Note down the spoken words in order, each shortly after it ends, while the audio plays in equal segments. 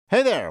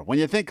Hey there, when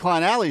you think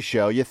Klein Alley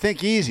Show, you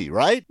think easy,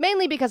 right?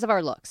 Mainly because of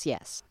our looks,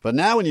 yes. But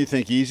now when you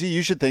think easy,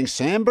 you should think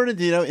San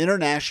Bernardino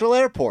International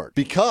Airport.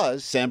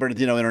 Because San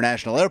Bernardino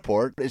International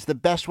Airport is the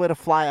best way to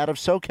fly out of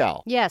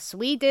SoCal. Yes,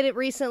 we did it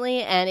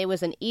recently, and it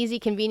was an easy,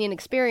 convenient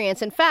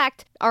experience. In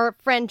fact, our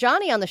friend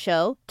Johnny on the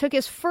show took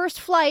his first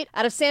flight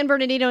out of San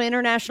Bernardino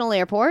International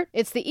Airport.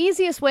 It's the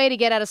easiest way to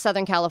get out of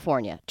Southern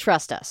California.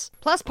 Trust us.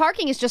 Plus,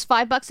 parking is just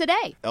 $5 a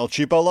day. El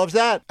Cheapo loves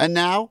that. And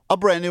now, a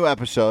brand new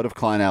episode of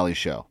Klein Alley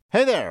Show.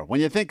 Hey there, when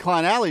you think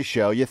Klein Alley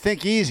Show, you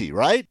think easy,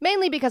 right?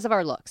 Mainly because of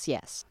our looks,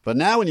 yes. But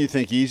now when you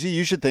think easy,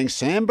 you should think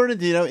San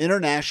Bernardino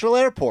International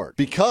Airport.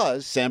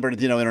 Because San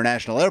Bernardino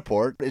International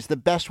Airport is the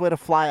best way to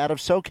fly out of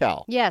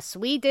SoCal. Yes,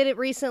 we did it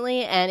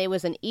recently, and it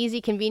was an easy,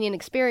 convenient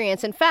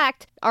experience. In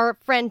fact, our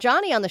friend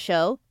Johnny on the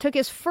show took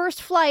his first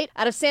flight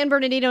out of San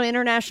Bernardino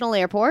International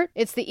Airport.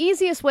 It's the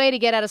easiest way to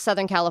get out of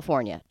Southern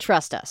California.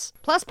 Trust us.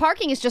 Plus,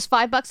 parking is just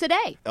 $5 a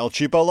day. El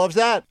Cheapo loves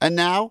that. And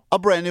now, a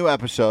brand new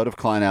episode of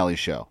Klein Alley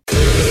Show.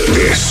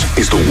 This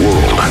is the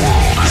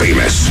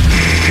world-famous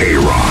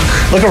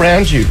K-Rock. Look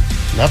around you.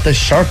 Not the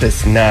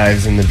sharpest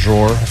knives in the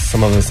drawer.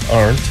 Some of us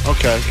aren't.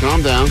 Okay,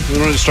 calm down. We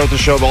don't need to start the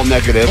show all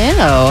negative.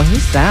 Ew,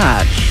 who's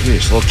that?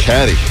 Jeez, little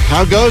catty.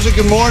 How goes it?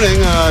 Good morning.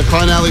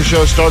 Klein Alley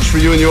Show starts for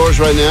you and yours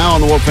right now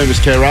on the world-famous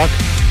K-Rock.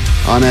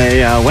 On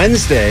a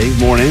Wednesday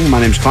morning. My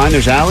name's Klein.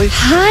 There's Allie.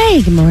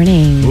 Hi, good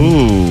morning.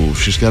 Ooh,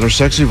 she's got her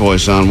sexy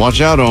voice on.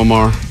 Watch out,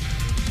 Omar.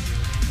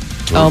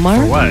 Omar?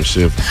 For what?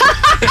 See if...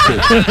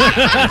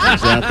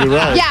 Exactly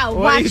right. Yeah,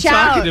 What are you watch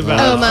out, talking about?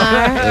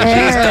 Omar.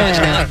 She's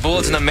dodging out of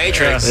bullets in the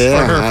Matrix.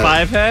 Yeah, For her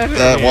five head?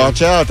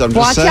 watch out. I'm just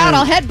Watch saying. out,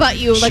 I'll headbutt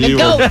you like She a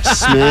will goat.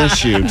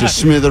 smash you to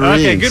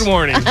smithereens. Okay, good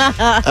morning. We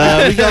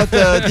got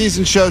a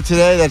decent show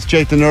today. That's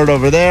Jake the Nerd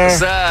over there.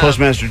 What's up?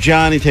 Postmaster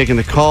Johnny taking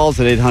the calls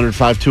at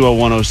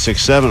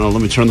 800-520-1067. Oh,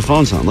 let me turn the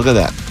phones on. Look at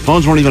that.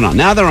 Phones weren't even on.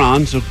 Now they're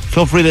on, so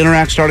feel free to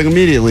interact starting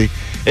immediately.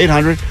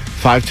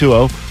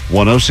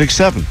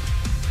 800-520-1067.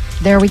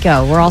 There we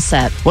go. We're all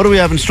set. What do we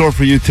have in store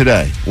for you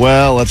today?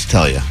 Well, let's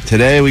tell you.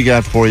 Today we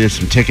got for you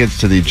some tickets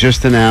to the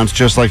just announced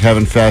Just Like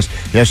Heaven Fest.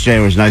 Yesterday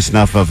was nice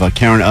enough of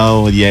Karen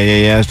O with the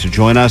AAS to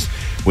join us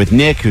with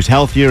Nick, who's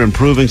healthier,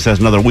 improving, says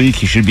another week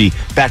he should be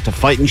back to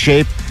fighting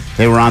shape.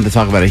 They were on to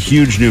talk about a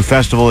huge new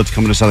festival that's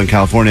coming to Southern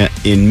California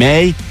in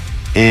May,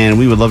 and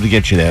we would love to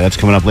get you there. That's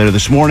coming up later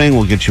this morning.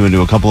 We'll get you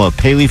into a couple of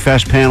Paley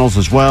Fest panels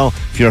as well.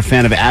 If you're a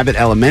fan of Abbott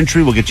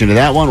Elementary, we'll get you into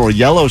that one, or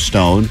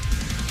Yellowstone.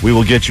 We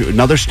will get you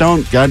another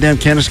Stone. Goddamn,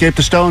 can't escape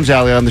the Stones,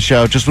 Allie, on the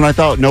show. Just when I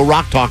thought, no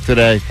rock talk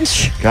today.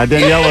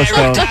 Goddamn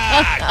Yellowstone.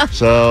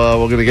 So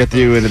we're going to get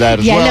you into that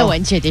as well. Yellow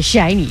ones are the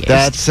shiniest.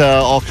 That's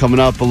all coming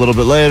up a little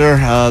bit later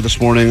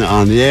this morning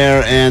on the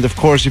air. And, of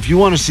course, if you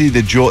want to see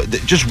the joy,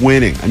 just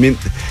winning. I mean,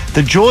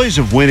 the joys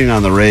of winning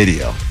on the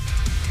radio.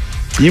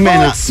 You may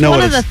not know one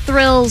what of the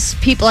thrills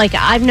people like.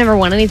 I've never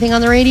won anything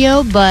on the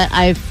radio, but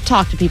I've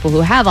talked to people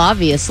who have,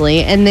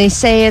 obviously, and they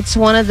say it's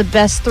one of the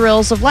best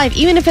thrills of life,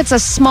 even if it's a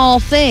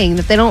small thing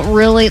that they don't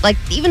really like,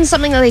 even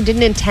something that they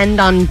didn't intend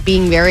on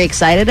being very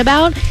excited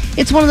about.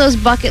 It's one of those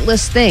bucket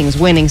list things,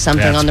 winning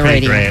something That's on the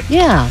pretty radio. great.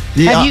 Yeah.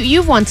 Yeah.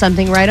 You've won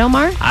something, right,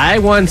 Omar? I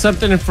won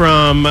something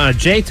from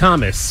Jay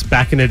Thomas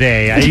back in the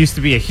day. I used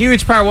to be a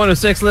huge Power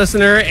 106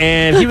 listener,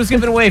 and he was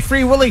giving away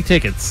Free Willy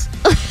tickets.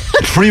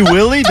 Free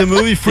Willy? The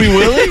movie Free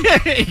Willy?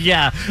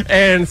 Yeah,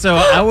 and so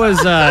I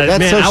was,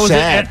 That's so I was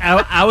sad.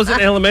 I was in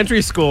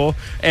elementary school,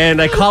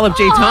 and I called up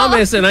Jay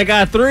Thomas, and I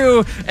got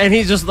through, and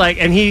he's just like,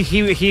 and he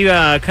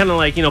kind of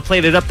like,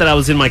 played it up that I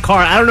was in my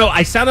car. I don't know,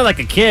 I sounded like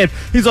a kid.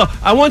 He's like,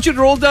 I want you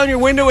to roll down your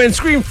window and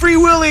scream Free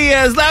Willy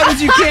as loud as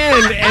you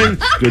can,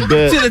 and Good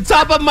bit. to the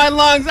top of my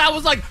lungs, I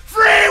was like,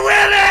 Free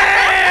Willy!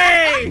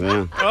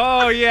 Yeah.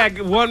 Oh yeah,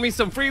 won me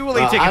some Free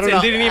Willy I tickets don't and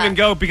know. didn't even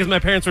go because my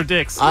parents were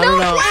dicks. I don't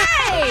know.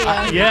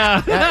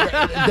 Yeah.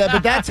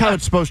 But that's how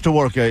it's supposed to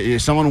work.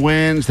 Someone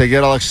wins, they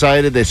get all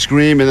excited, they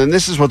scream, and then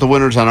this is what the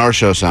winners on our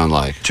show sound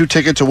like. 2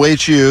 tickets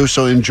await you,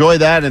 so enjoy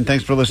that, and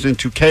thanks for listening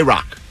to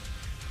K-Rock.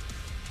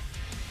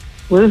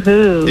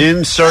 Woohoo.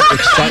 Insert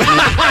excitement.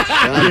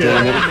 God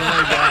damn it.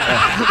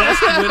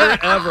 Best winner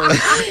ever.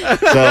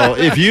 So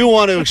if you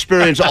want to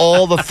experience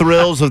all the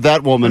thrills of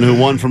that woman who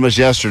won from us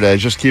yesterday,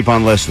 just keep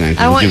on listening.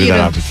 I We'll want give you you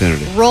that to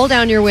opportunity. roll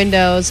down your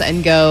windows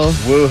and go,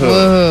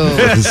 Woohoo.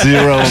 With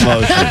zero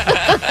emotion.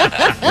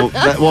 Well,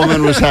 that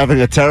woman was having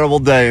a terrible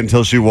day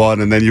until she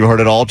won, and then you heard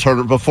it all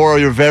turn before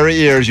your very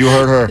ears. You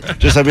heard her.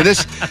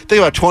 Think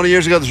about 20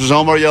 years ago, this was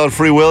Omar yelling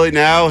Free Willy.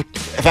 Now,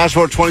 fast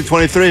forward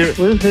 2023.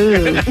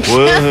 Woohoo.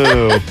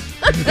 Woohoo.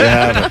 You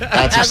have it.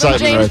 That's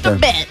excitement right there.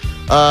 bit.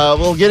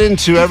 We'll get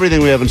into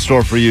everything we have in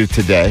store for you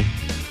today.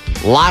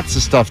 Lots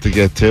of stuff to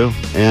get to.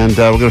 And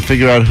we're going to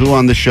figure out who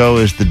on the show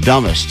is the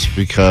dumbest,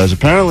 because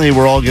apparently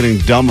we're all getting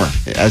dumber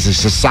as a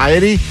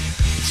society. It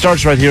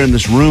starts right here in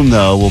this room,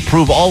 though. We'll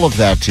prove all of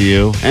that to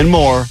you and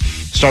more.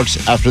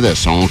 Starts after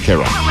this on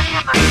K-Rock.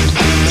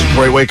 It's a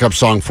great wake-up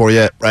song for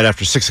you right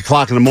after 6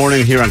 o'clock in the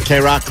morning here on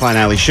K-Rock, Klein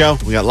Alley Show.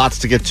 We got lots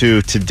to get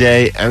to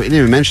today. I didn't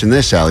even mention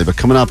this, Allie, but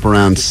coming up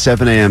around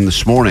 7 a.m.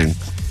 this morning,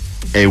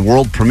 a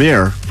world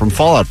premiere from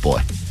Fall Out Boy.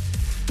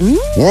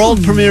 World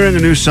premiering a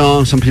new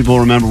song. Some people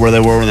remember where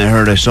they were when they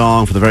heard a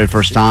song for the very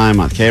first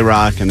time on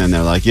K-Rock, and then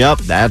they're like, yep,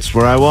 that's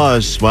where I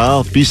was.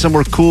 Well, be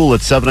somewhere cool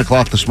at 7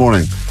 o'clock this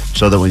morning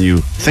so that when you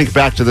think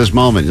back to this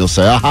moment, you'll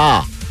say,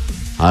 aha,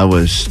 I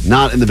was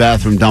not in the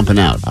bathroom dumping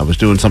out. I was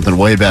doing something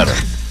way better.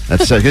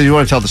 That's because you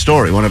want to tell the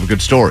story. You want to have a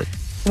good story.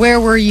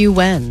 Where were you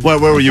when? Where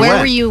were you when? Where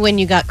were you when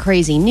you got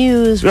crazy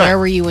news? Right. Where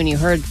were you when you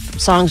heard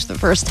songs for the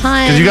first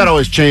time? Because you got to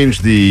always change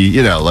the,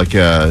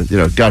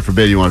 God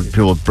forbid you want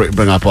people to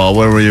bring up, where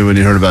were you when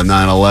you heard about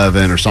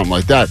 9/11 or something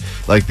like that?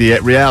 Like, the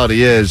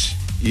reality is,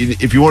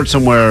 if you weren't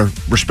somewhere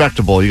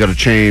respectable, you got to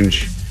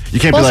change. You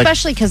can't be like...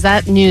 especially because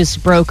that news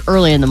broke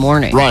early in the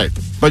morning. Right.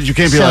 But you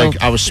can't be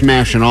like, I was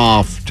smashing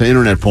off to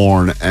internet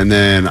porn, and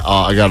then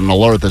I got an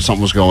alert that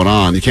something was going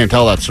on. You can't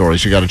tell that story,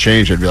 so you got to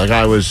change it. Be like,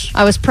 I was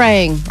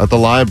praying. at the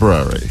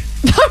library.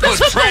 I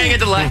was praying at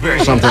the library.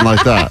 Something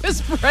like that. I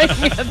was praying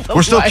at the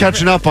We're still library.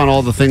 catching up on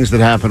all the things that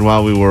happened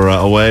while we were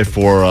away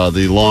for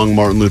the long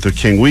Martin Luther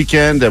King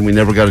weekend, and we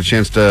never got a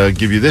chance to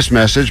give you this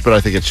message, but I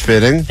think it's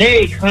fitting.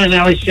 Hey, Clint and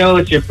Alley Show.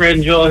 It's your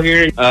friend Joel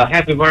here.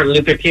 Happy Martin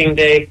Luther King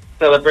Day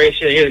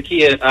celebration. Here's the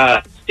key.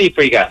 Steve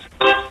for you guys.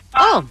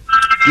 Oh,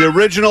 The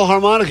original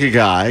harmonica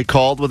guy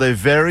called with a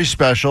very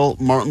special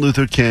Martin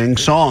Luther King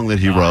song that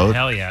he wrote.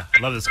 Hell yeah.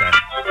 Love this guy.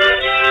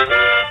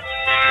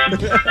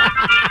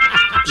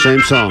 Same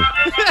song.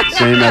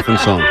 Same effing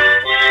song.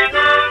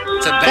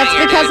 It's a banger,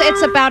 that's because dude.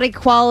 it's about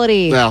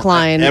equality, Well,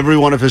 Klein. every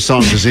one of his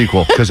songs is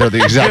equal because they're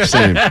the exact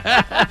same.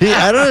 I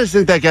don't just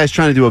think that guy's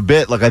trying to do a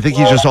bit. Like, I think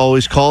he just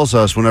always calls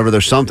us whenever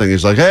there's something.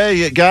 He's like,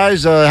 hey,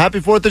 guys, happy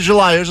 4th of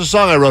July. Here's a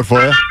song I wrote for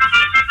you.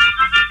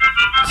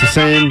 It's the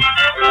same.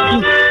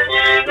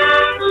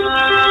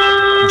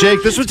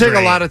 Jake, this would take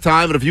a lot of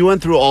time, but if you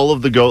went through all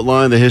of the GOAT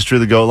line, the history of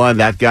the GOAT line,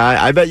 that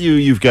guy, I bet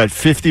you've got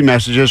 50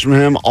 messages from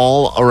him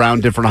all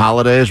around different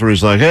holidays where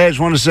he's like, hey, I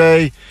just want to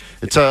say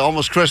it's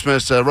almost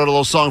Christmas. I wrote a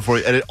little song for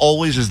you, and it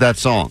always is that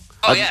song.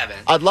 Oh, yeah, man.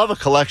 I'd love a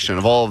collection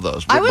of all of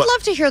those. I would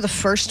love to hear the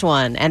first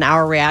one and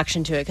our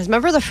reaction to it. Because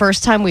remember the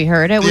first time we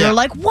heard it, we Yeah. were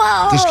like,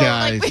 whoa. This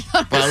guy. Like, we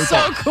thought it Well, we was so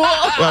thought- cool.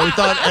 Well, we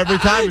thought every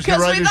time he was going to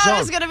Because write a we new thought it song.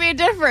 was going to be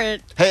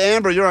different. Hey,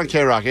 Amber, you're on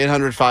K-Rock,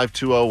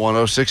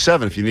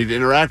 800-520-1067. If you need to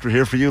interact, we're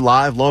here for you,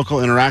 live, local,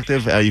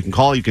 interactive. You can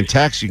call, you can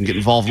text, you can get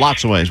involved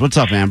lots of ways. What's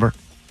up, Amber?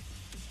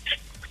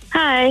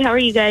 Hi, how are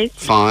you guys?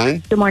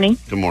 Fine. Good morning.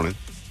 Good morning.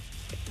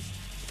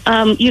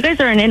 You guys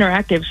are an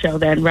interactive show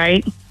then,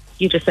 right?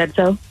 You just said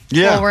so.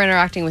 Yeah. Well, we're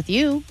interacting with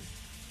you.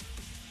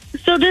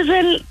 So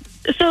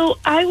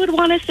I would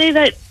want to say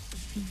that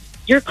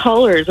your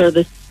callers are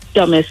the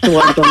dumbest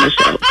ones on the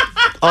show.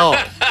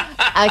 Oh,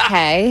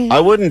 Okay. I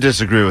wouldn't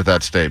disagree with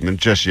that statement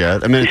just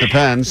yet. I mean, it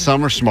depends.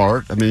 Some are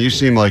smart. I mean, you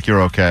seem like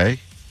you're okay.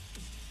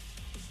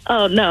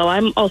 Oh, no,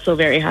 I'm also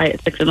very high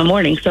at 6 in the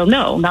morning, so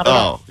no, not at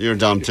all. Oh, you're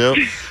dumb too?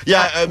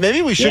 Yeah,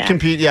 maybe we should Yeah.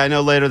 compete. Yeah, I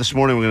know later this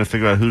morning we're going to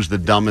figure out who's the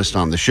dumbest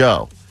on the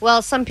show.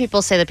 Well, some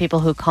people say the people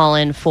who call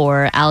in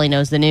for Allie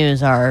Knows the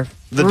News are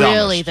The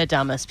really dumbest. the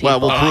dumbest people.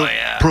 Well, we'll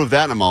prove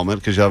that in a moment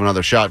because you have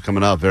another shot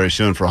coming up very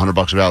soon for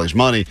 $100 of Allie's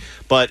money.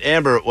 But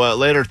Amber,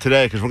 later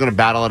today, because we're going to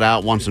battle it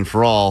out once and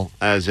for all.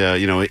 As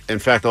in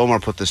fact, Omar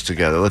put this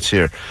together. Let's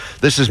hear.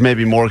 This is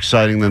maybe more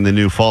exciting than the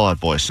new Fall Out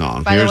Boy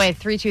song. By the way,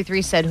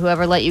 323 said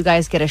whoever let you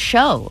guys get a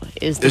show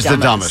is the is the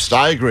dumbest.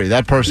 I agree.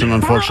 That person,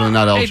 unfortunately,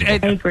 not eligible.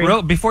 Hey,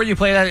 agree. before you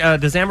play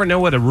that, does Amber know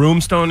what a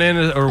roomstone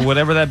is or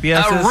whatever that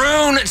BS A is?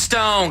 rune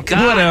stone.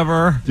 God.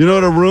 Whatever. Do you know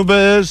what a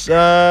Roomba is,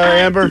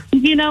 Amber?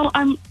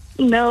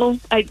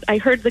 I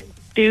heard the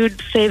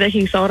dude say that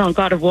he saw it on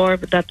God of War,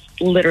 but that's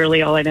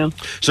literally all I know.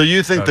 So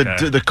you think that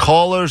Okay. the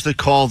callers that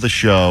call the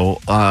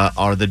show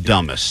are the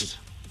dumbest?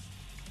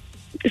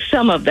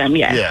 Some of them,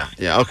 yes.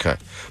 Yeah, okay.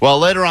 Well,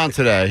 later on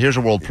today, here's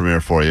a world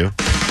premiere for you.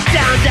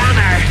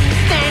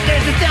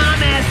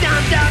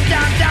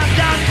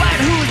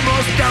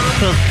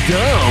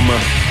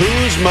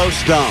 Who's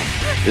most dumb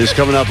is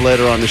coming up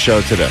later on the show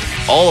today.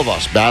 All of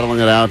us battling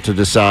it out to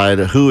decide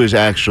who is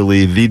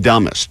actually the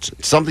dumbest.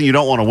 It's something you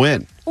don't want to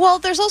win. Well,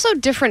 there's also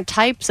different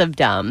types of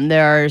dumb.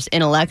 There's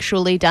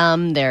intellectually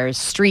dumb, there's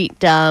street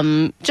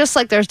dumb, just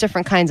like there's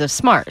different kinds of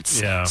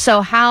smarts. Yeah.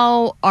 So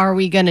how are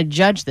we going to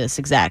judge this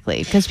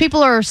exactly? Because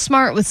people are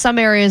smart with some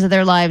areas of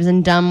their lives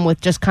and dumb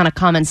with just kind of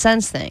common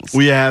sense things.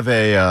 We have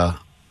a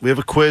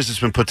quiz that's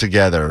been put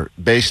together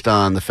based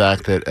on the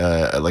fact that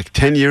like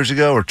 10 years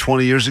ago or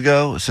 20 years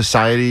ago,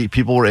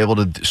 people were able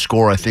to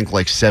score, I think,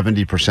 like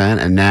 70%,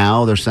 and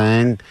now they're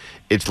saying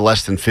it's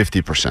less than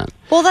 50%.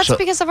 Well, that's So-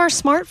 because of our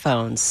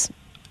smartphones.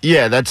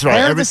 Yeah, that's right.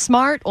 They're the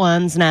smart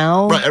ones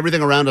now. Right,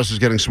 everything around us is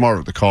getting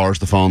smarter. The cars,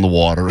 the phone, the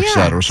water, Yeah.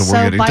 etc. So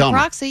we're getting by dumber.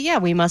 proxy, yeah,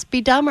 we must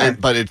be dumber.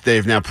 But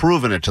they've now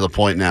proven it to the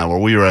point now where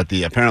we're at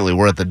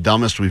the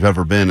dumbest we've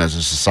ever been as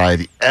a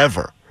society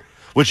ever.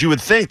 Which you would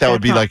think that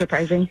would be That's not like,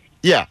 surprising.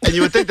 yeah, and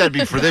you would think that'd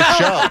be for this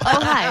show. Oh,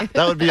 hi.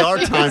 That would be our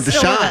time to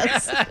Still shine. with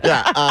us.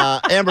 Yeah,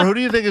 Amber, who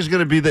do you think is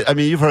going to be I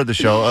mean, you've heard the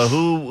show.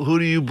 Who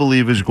do you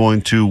believe is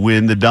going to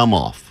win the dumb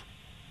off?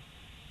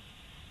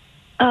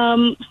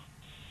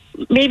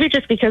 maybe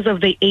just because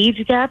of the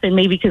age gap and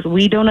maybe because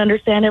we don't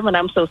understand him. And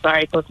I'm so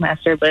sorry,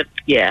 Postmaster, but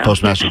yeah.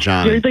 Postmaster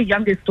Johnny. You're the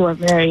youngest one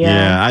there,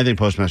 Yeah, I think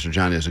Postmaster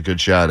Johnny has a good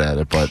shot at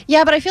it, but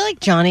Yeah, but I feel like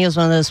Johnny was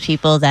one of those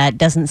people that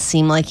doesn't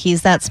seem like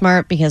he's that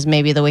smart because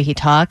maybe the way he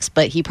talks,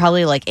 but he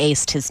probably like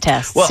aced his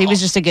tests. Well, he was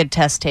just a good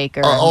test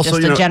taker. also,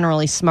 just you know,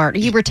 generally smart.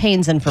 He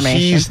retains information.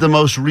 he's the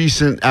most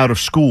recent out of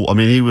school. I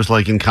mean, he was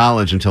like in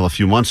college until a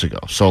few months ago.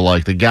 So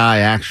like the guy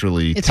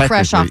actually It's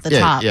fresh off the technically-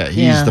 top. Yeah, he's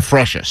Yeah. the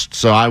freshest.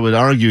 So I would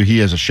argue he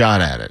has a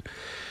shot at it.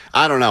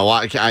 I don't know.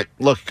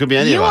 Look, it could be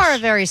any You of us. are a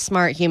very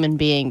smart human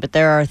being, but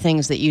there are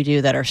things that you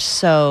do that are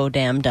so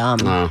damn dumb.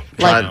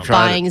 tried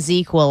buying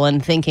ZQL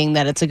and thinking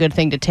that it's a good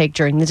thing to take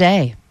during the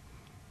day.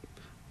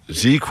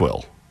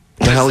 ZQL. What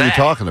the hell are you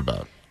talking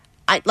about?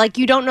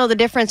 You don't know the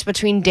difference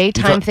between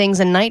daytime things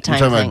and nighttime You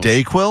talking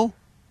things. about Dayquil?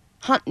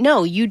 Huh?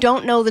 No, you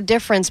don't know the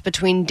difference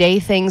between day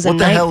things What and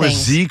the night hell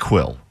things. is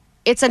ZQL?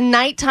 It's a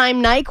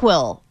nighttime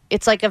NyQuil.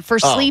 It's like for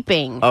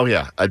sleeping. Oh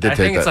yeah, I did I take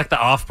think that. it's like the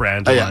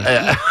off-brand Oh, one.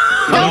 yeah.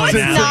 No, it's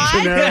It's a not.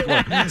 generic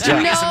one. Give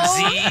some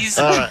Z's.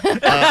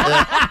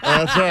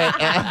 That's right.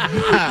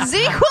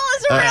 ZQL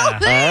is a real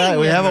thing. All right,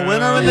 we have a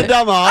winner in the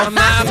dumb-off.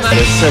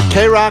 It's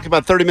K-Rock.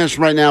 About 30 minutes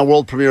from right now,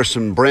 world premiere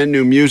some brand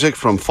new music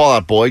from Fall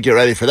Out Boy. Get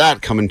ready for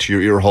that coming to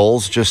your ear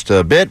holes just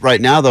a bit.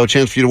 Right now, though, a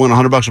chance for you to win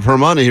 $100 of her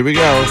money. Here we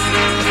go.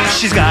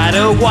 She's got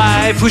a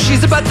wife who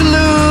she's about to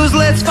lose.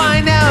 Let's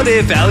find out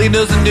if Allie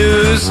knows the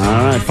news. All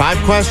right, 5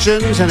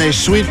 questions and a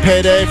sweet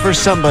payday for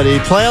somebody.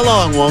 Play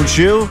along, won't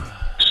you?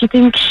 She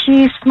thinks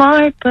she's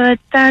smart, but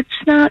that's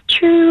not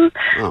true.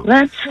 Oh.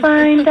 Let's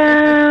find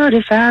out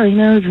if Allie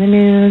knows the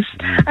news.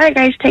 All right,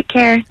 guys, take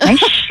care. Nice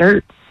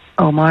shirt,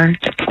 Omar.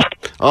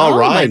 All Oh,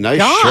 right, my nice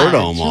God. shirt,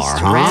 Omar. Just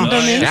Huh? random Oh,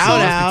 yeah. Shout So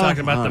out. we're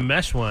talking about the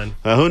mesh one.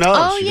 Who knows?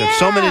 Oh, You got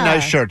so many yeah.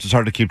 nice shirts, it's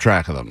hard to keep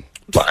track of them.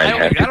 I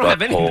I don't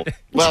have any. Well,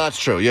 that's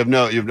true. You have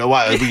no.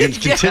 Why? We can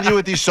continue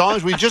with these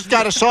songs. We just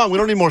got a song. We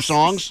don't need more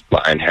songs.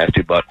 Lion has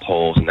 2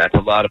 buttholes, and that's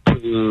a lot of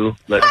poo.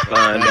 Let's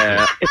find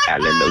out if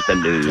Alan knows the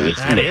news.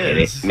 That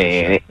is.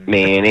 Man.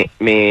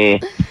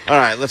 All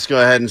right, let's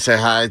go ahead and say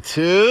hi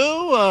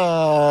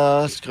to.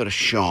 Let's go to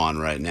Sean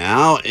right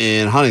now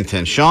in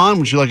Huntington. Sean,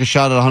 would you like a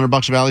shot at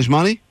 $100 of Allie's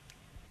money?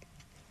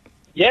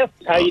 Yes,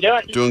 how you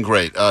doing? Doing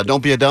great.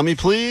 Don't be a dummy,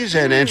 please,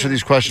 and answer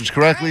these questions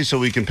correctly so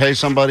we can pay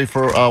somebody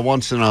for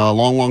once in a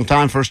long, long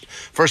time. First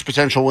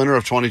potential winner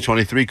of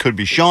 2023 could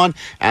be Sean.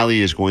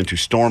 Allie is going to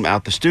storm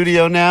out the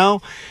studio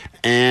now,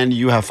 and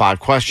you have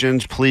 5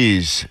 questions.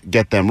 Please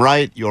get them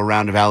right. Your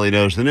round of Allie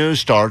Knows the News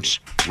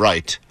starts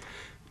right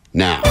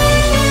now.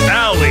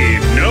 Allie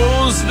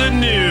knows the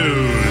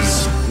news.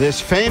 This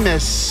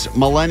famous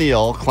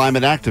millennial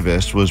climate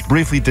activist was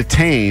briefly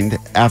detained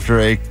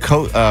after a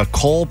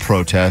coal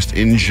protest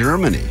in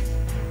Germany.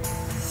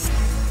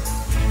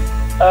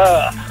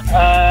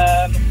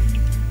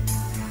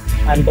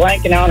 I'm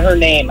blanking on her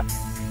name.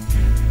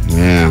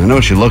 Yeah, I know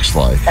what she looks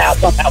like.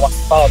 Pass on that one.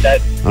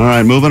 Apologize. All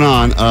right, moving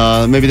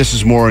on. Maybe this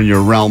is more in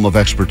your realm of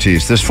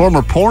expertise. This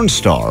former porn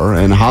star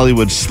and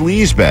Hollywood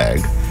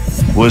sleazebag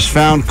was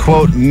found,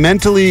 quote,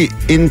 mentally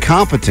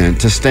incompetent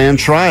to stand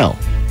trial.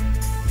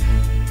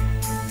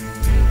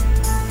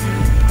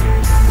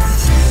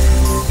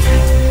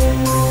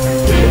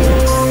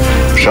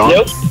 Sean?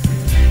 Nope.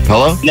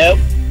 Hello? Nope.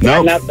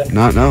 No. Nothing.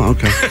 No,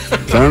 okay.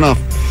 Fair enough.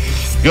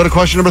 Go to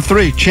question number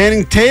 3.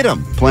 Channing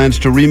Tatum plans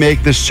to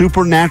remake the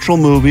Supernatural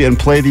movie and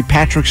play the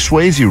Patrick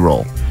Swayze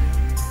role.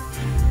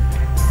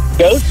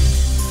 Ghost?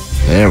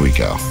 There we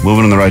go.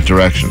 Moving in the right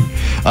direction.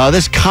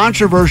 This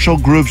controversial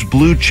group's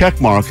blue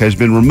checkmark has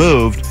been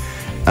removed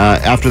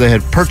after they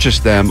had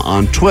purchased them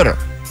on Twitter,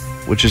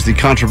 which is the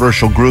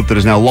controversial group that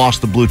has now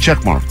lost the blue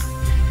checkmark.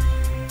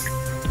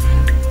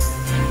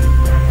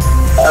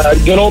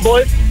 Good old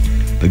boys?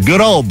 The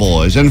good old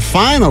boys. And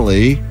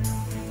finally,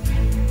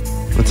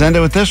 let's end it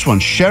with this one.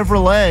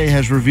 Chevrolet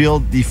has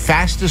revealed the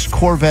fastest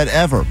Corvette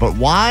ever. But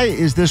why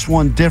is this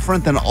one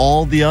different than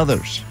all the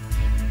others?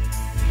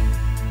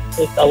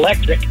 It's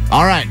electric.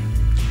 All right.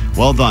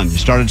 Well done. You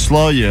started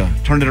slow. You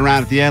turned it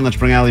around at the end. Let's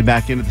bring Allie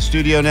back into the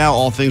studio now.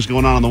 All things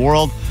going on in the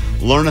world.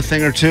 Learn a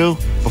thing or two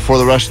before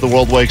the rest of the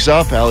world wakes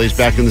up. Allie's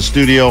back in the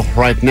studio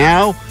right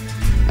now.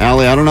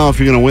 Allie, I don't know if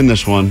you're going to win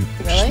this one.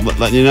 Really? Just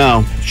letting you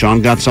know.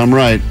 Sean got some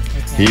right.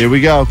 Here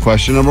we go.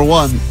 Question number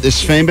 1.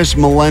 This famous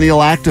millennial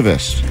climate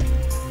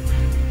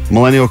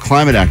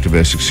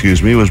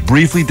activist, was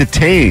briefly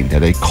detained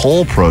at a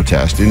coal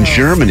protest in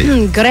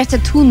Germany. Greta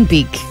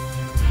Thunberg.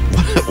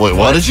 Wait,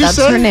 what did you That's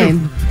say? her name.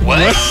 What?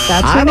 That's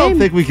her I don't name.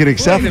 think we can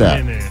accept Wait a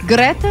that. minute.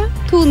 Greta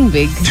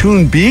Thunberg.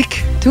 Thunberg?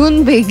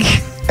 Thunberg.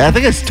 I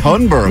think it's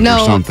Thunberg or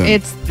No, something.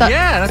 it's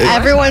Yeah, that's what I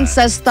everyone thought.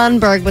 says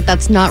Thunberg, but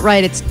that's not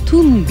right. It's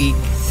Thunberg.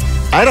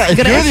 I don't. If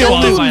you're Greta the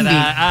only Thunberg. Qualify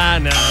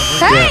that. No.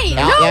 Hey,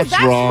 Yeah, no, that's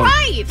that's wrong.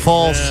 right.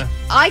 False. Yeah.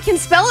 I can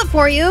spell it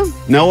for you.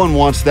 No one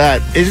wants that.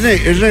 Isn't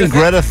it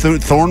Greta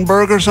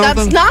Thunberg or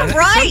something? That's not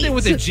right. Something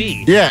with a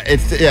G. Yeah,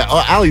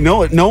 Allie, no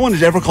one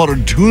has ever called her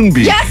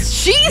Thunberg. Yes,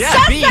 she Yeah,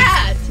 said B.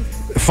 that.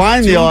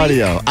 Find the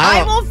audio.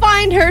 I will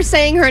find her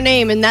saying her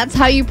name, and that's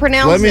how you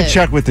pronounce it. Let me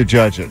check with the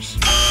judges.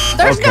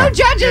 There's no Okay.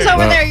 judges over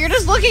Well- there. You're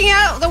just looking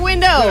out the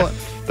window.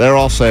 They're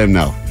all saying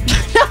no.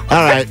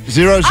 All right,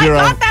 0-0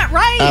 I got that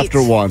right.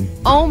 after 1.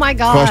 Oh my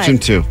God. Question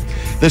 2.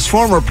 This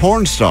former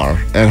porn star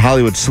and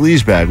Hollywood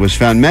sleazebag was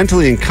found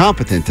mentally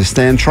incompetent to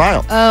stand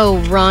trial. Oh,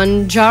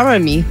 Ron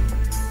Jeremy.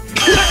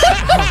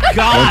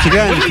 God. Once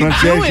again, What are you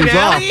pronunciation's doing,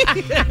 off.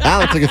 Allie?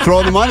 Alex, like you're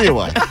throwing the money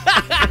away.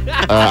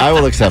 I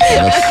will accept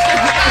this.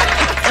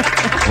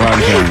 Ron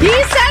Jeremy.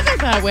 He says it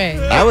that way.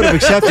 I would have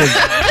accepted.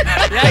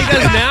 Yeah, he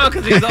does now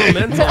because he's all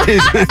mental.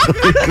 He's mentally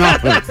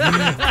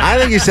incompetent. I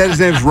think he said his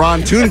name's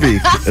Ron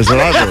Toonbeek, is what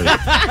I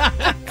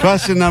believe.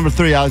 Question number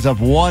 3. I was up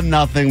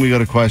 1-0. We go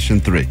to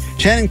question 3.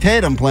 Channing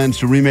Tatum plans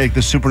to remake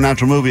the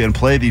Supernatural movie and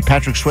play the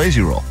Patrick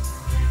Swayze role.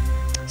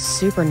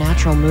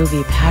 Supernatural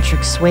movie,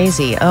 Patrick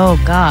Swayze.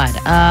 Oh, God.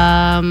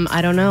 I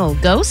don't know.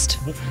 Ghost?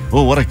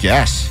 Oh, what a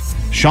guess.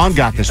 Sean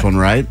got this one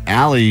right.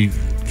 Allie,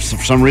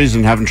 for some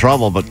reason, having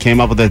trouble, but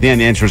came up with it at the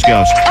end. The answer is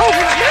Ghost. Oh,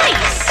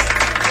 nice.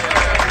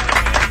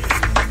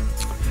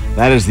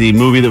 That is the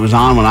movie that was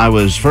on when I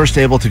was first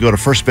able to go to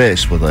first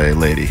base with a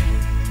lady.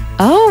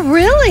 Oh,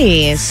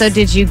 really? So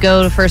did you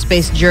go to first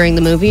base during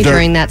the movie,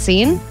 during that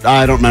scene?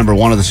 I don't remember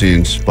one of the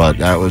scenes, but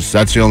that's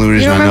the only You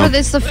reason don't I know. remember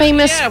this, the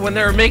famous... Yeah, when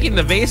they were making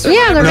the vase. or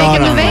Yeah, they're whatever.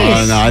 making the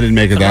vase. No, I didn't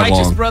make it The that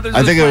Righteous long. Brothers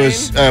I think it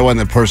was was when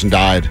the person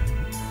died.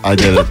 I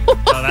did it.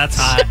 Oh, that's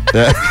hot.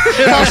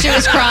 While she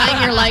was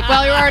crying, you're like,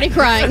 well, you're already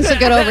crying, so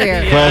get over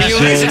here. Yeah, you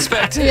least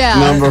Question expect. Yeah.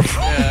 number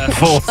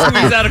 4.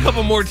 Squeeze out a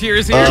couple more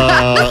tears here.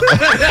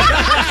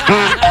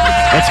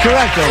 That's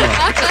correct,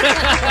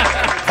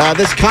 Omar.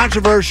 This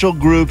controversial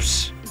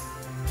group's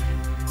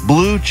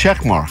blue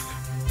checkmark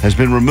has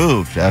been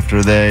removed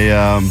after they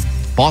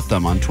bought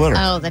them on Twitter.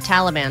 Oh, the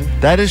Taliban.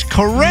 That is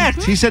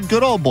correct. He said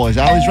good old boys.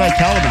 Allie's right,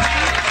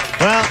 Taliban.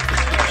 Well,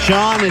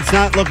 Sean, it's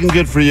not looking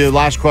good for you.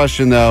 Last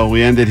question, though.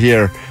 We ended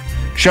here.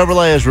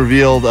 Chevrolet has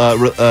revealed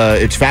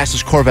its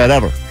fastest Corvette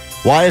ever.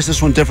 Why is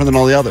this one different than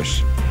all the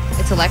others?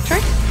 It's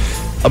electric?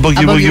 A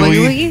boogie A woogie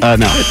boogie woogie?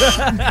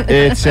 No.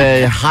 It's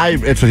a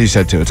hybrid. It's what he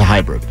said, too. It's a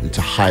hybrid. It's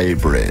a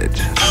hybrid.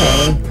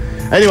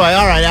 Anyway,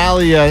 all right,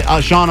 Allie.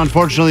 Sean,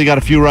 unfortunately, you got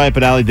a few right,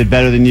 but Allie did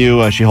better than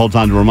you. She holds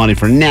on to her money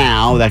for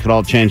now. That could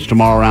all change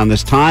tomorrow around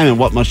this time. And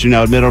what must you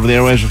now admit over the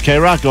airwaves with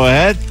K-Rock? Go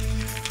ahead.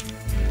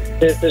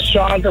 This is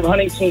Sean from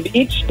Huntington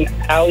Beach, and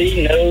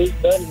Allie knows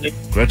the news.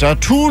 Greta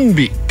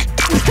Thunberg.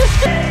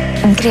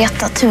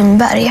 Greta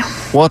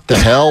Thunberg. What the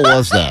hell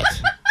was that?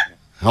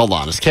 Hold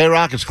on. It's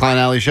K-Rock. It's Klein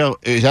Alley Show.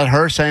 Is that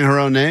her saying her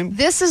own name?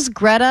 This is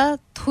Greta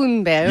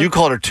Thunberg. You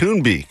called her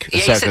Toonbeek a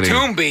second ago.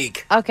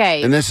 Toonbeek.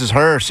 Okay. And this is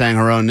her saying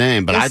her own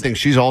name, but I This- think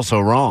she's also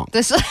wrong.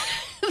 This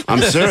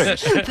I'm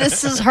serious.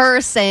 This is her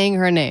saying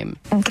her name.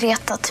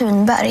 Greta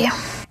Thunberg.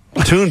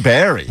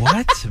 Toonberry.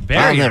 What?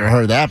 I've never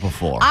heard that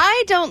before.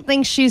 I don't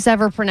think she's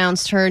ever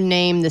pronounced her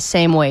name the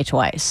same way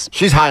twice.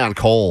 She's high on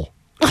coal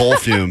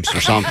fumes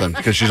or something,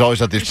 because she's always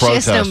at these She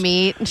protests. has no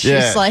meat. She's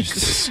Yeah, like,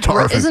 she's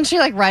starving. isn't she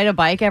like ride a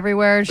bike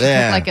everywhere? She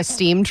Yeah. took like a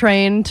steam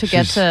train to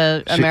get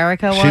to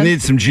America. She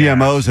needs some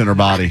GMOs in her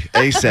body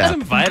Some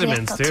ASAP.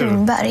 vitamins, Greta too.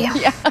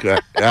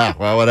 Thunberg. Yeah,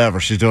 well,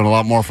 whatever. She's doing a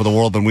lot more for the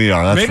world than we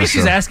are. That's Maybe for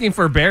she's sure. asking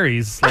for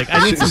berries. Like,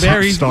 I need some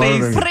berries,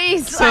 starving. please.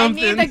 Please, I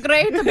need a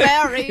great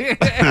berry.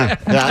 Greta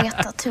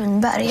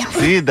Thunberg.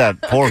 Feed that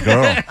poor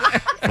girl,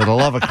 for the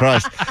love of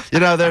Christ. You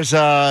know, there's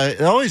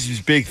always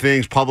these big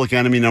things. Public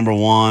Enemy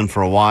 #1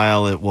 for a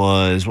while. It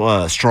was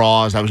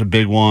straws. That was a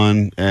big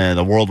one.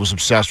 The world was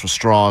obsessed with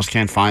straws.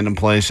 Can't find them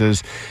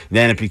places.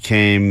 Then it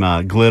became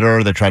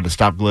glitter. They tried to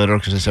stop glitter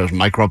because they said it was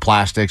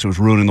microplastics. It was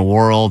ruining the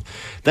world.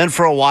 Then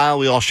for a while,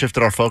 we all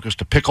shifted our focus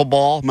to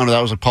pickleball. Remember,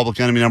 that was a Public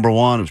Enemy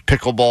 #1. It was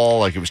pickleball.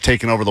 Like, it was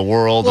taking over the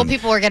world. Well, and-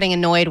 people were getting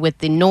annoyed with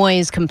the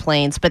noise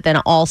complaints, but then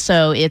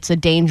also it's a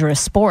dangerous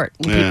sport.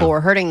 And Yeah. people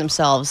were hurting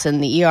themselves,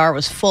 and the ER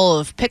was full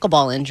of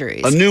pickleball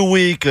injuries. A new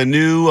week, a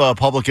new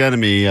Public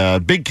Enemy.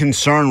 Big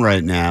concern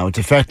right now. It's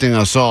affecting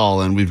us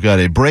all, and we've got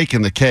a break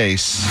in the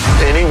case.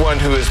 Anyone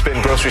who has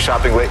been grocery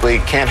shopping lately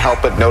can't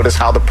help but notice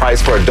how the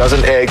price for a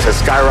dozen eggs has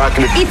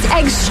skyrocketed. It's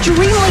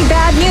extremely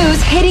bad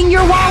news hitting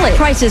your wallet.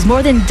 Prices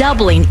more than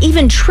doubling,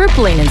 even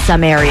tripling in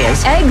some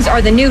areas. Eggs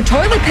are the new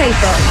toilet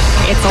paper.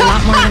 It's a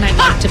lot more than I'd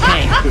like to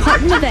pay. A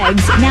carton of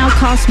eggs now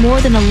costs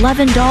more than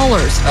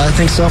 $11. I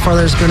think so far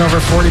there's been over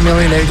 40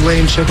 million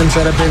egg-laying chickens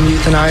that have been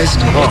euthanized.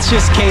 It's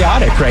just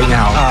chaotic right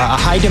now. A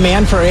high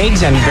demand for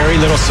eggs and very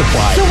little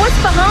supply. So what's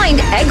behind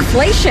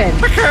eggflation?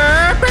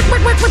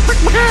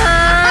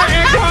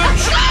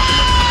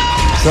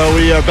 So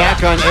we are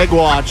back on Egg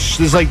Watch.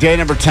 This is like day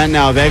number 10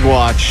 now of Egg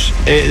Watch.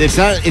 It's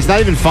not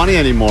even funny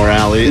anymore,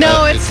 Allie.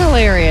 No, it's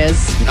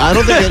hilarious. I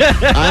don't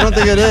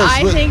think it is.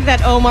 I think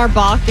that Omar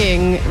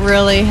balking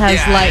really has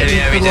lightened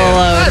the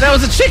load. That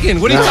was a chicken.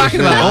 What are you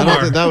talking about, I don't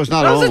Omar? think that was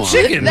not That Omar. was a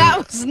chicken. That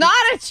was not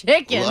a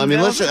chicken. Well, I mean,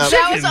 listen,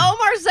 that was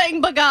Omar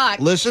saying bagak.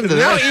 Listen to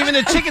No, this. even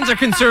the chickens are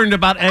concerned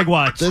about Egg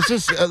Watch.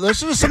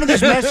 Listen to some of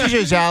these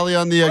messages, Allie,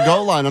 on the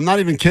Go line. I'm not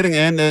even kidding.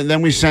 And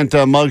then we sent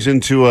mugs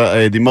into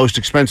the most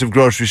expensive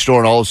grocery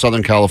store in all of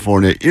Southern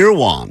California,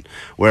 Irwan,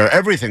 where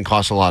everything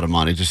costs a lot of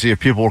money, to see if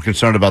people were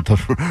concerned about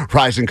the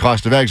rising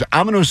cost of eggs.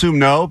 I'm going to assume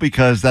no,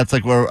 because that's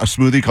like where a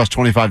smoothie costs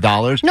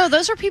 $25. No,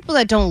 those are people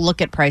that don't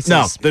look at prices.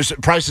 No,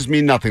 prices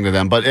mean nothing to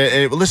them. But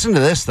listen to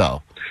this,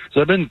 though.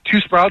 So I've been 2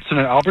 Sprouts and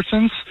an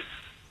Albertsons,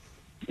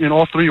 and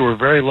all 3 were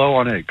very low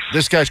on eggs.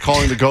 This guy's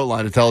calling the goat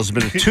line to tell us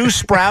there's been 2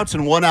 Sprouts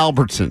and 1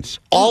 Albertsons.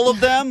 All of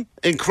them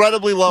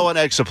incredibly low on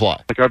egg supply.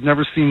 Like, I've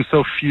never seen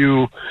so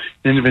few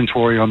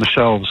inventory on the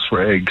shelves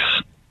for eggs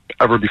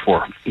ever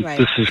before. Right.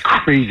 This is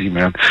crazy,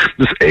 man.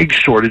 This egg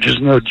shortage is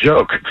no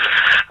joke.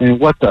 I mean,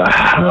 what the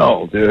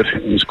hell, dude?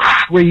 It was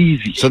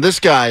crazy. So this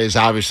guy is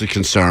obviously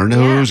concerned.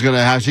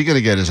 How's he going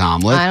to get his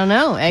omelet? I don't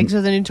know. Eggs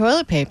are the new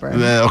toilet paper.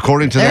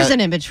 According to There's that,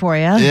 an image for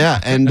you. Yeah,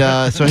 and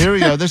so here we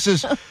go. This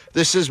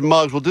is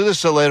Muggs. We'll do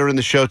this later in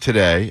the show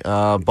today.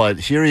 But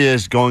here he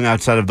is going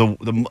outside of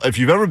the. If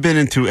you've ever been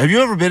into, have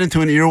you ever been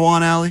into an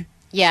Irwan, Allie?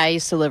 Yeah, I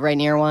used to live right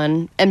near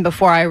one. And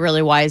before I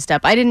really wised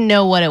up, I didn't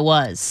know what it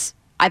was.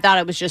 I thought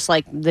it was just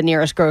like the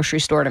nearest grocery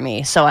store to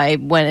me. So I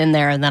went in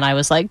there and then I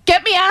was like,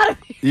 get me out of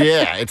here.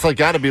 Yeah, it's like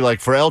got to be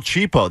like for El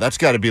Cheapo. That's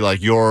got to be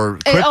like your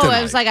kryptonite. Oh,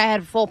 I was like, I had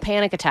a full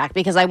panic attack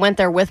because I went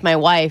there with my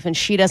wife and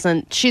she's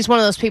one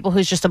of those people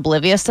who's just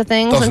oblivious to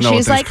things. Doesn't and know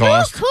she's what like, things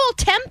cost. cool,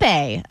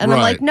 tempeh. And Right.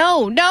 I'm like,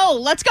 no,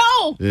 let's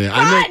go. Yeah,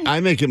 Run! I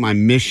make it my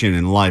mission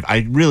in life.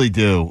 I really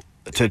do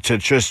to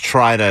just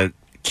try to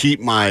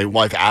keep my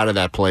wife out of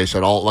that place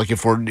at all. Like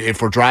if we're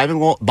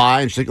driving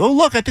by and she's like, oh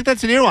look, I think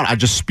that's an Irwan, I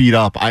just speed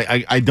up.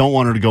 I don't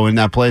want her to go in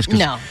that place because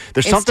No,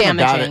 there's it's something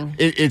damaging. about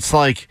it. It's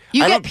like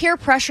You get peer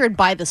pressured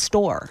by the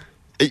store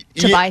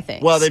to buy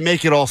things. Well, they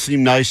make it all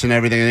seem nice and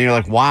everything, and then you're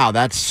like, wow,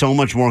 that's so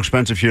much more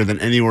expensive here than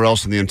anywhere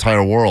else in the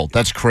entire world.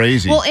 That's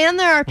crazy. Well, and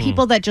there are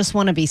people that just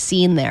want to be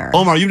seen there.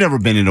 Omar, you've never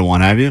been into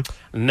one, have you?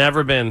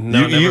 Never been.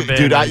 No, You- never been.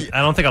 dude, I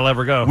don't think I'll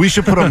ever go. We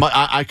should put a.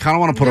 I kind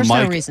of want to put There's a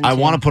no mic. reason I to.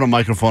 want to put a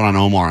microphone on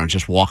Omar and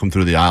just walk him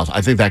through the aisles.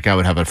 I think that guy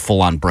would have a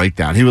full on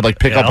breakdown. He would like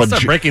pick up I'll a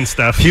start breaking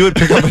stuff. He would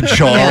pick up a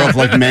jar of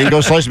like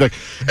mango slices, and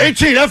be like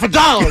 $18 for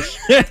dollars.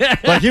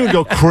 Like he would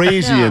go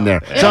crazy in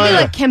there. It'll be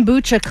like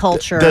kombucha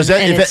culture, Does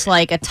that- and if it's it-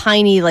 like a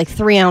tiny, like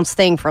 3-ounce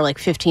thing for like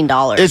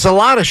 $15. It's a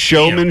lot of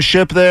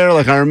showmanship there.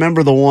 Like I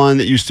remember the one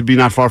that used to be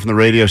not far from the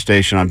radio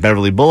station on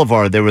Beverly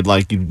Boulevard. They would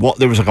like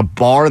there was like a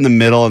bar in the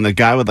middle, and the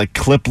guy would like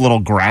clip little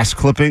grass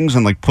clippings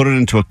and like put it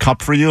into a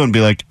cup for you and be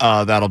like,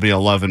 that'll be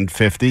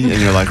 $11.50,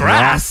 and you're like,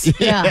 Grass? "What?"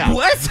 Yeah.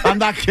 What? I'm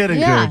not kidding,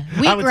 Yeah,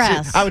 dude.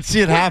 wheatgrass. I would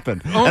see it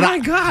happen. Oh And my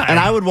God. And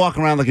I would walk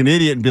around like an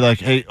idiot and be like,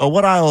 hey,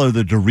 what aisle are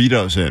the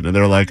Doritos in? And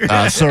they're like,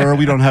 sir,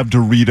 we don't have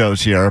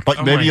Doritos here, but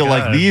Oh maybe my you'll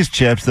like God. these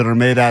chips that are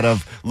made out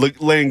of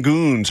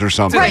Langoons or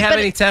something. Do they have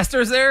any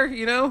testers there?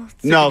 You know,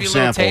 So No give you a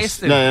little samples.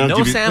 taste? No, they don't no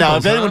give you- samples. No,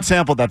 if anyone huh?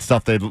 sampled that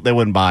stuff, they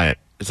wouldn't buy it.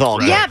 It's all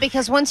good. Yeah,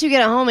 because once you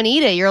get it home and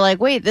eat it, you're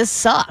like, wait, this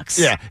sucks.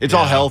 Yeah, it's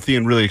all healthy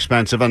and really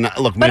expensive. And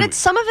look, But maybe,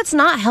 some of it's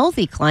not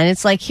healthy, Klein.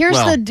 It's like here's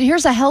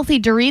a healthy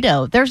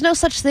Dorito. There's no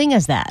such thing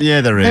as that.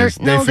 yeah, there is.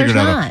 They no, figured there's it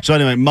out. not. So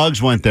anyway,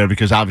 Muggs went there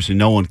because obviously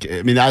no one.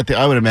 I mean, I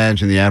would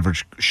imagine the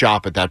average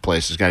shop at that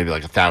place is going to be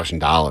like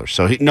 $1,000.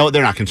 So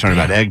they're not concerned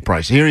about egg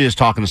price. Here he is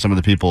talking to some of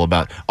the people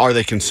about are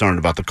they concerned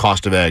about the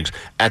cost of eggs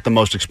at the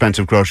most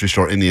expensive grocery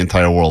store in the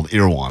entire world,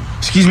 Irwan.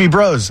 Excuse me,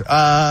 bros.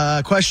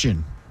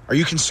 Question. Are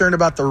you concerned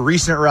about the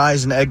recent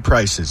rise in egg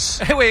prices?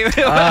 Hey, wait.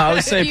 I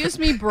would say Excuse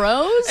me,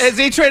 bros. Is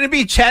he trying to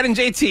be Chad and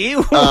JT?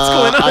 What's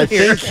going on I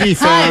here? think he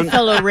Hi, found.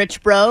 fellow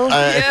rich bro.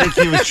 I think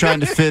he was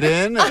trying to fit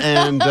in,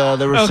 and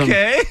there were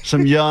Okay.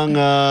 some young,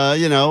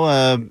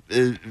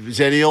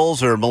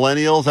 zennials or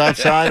millennials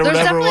outside or There's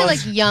whatever it definitely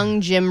was. like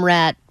young gym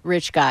rat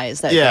rich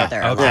guys that Yeah, go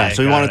there. Okay. yeah.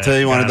 So he got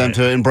wanted it. them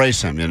to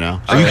embrace him, you know.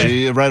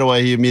 So right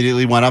away, he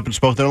immediately went up and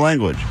spoke their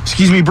language.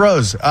 Excuse me,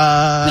 bros.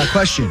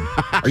 Question.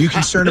 Are you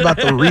concerned about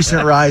the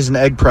recent rise in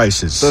egg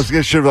prices? So this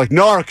guy should be like,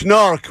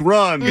 narc,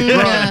 run,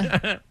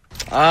 run.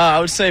 I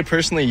would say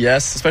personally,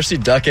 yes, especially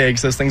duck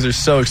eggs. Those things are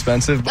so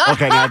expensive.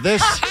 Okay, now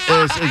this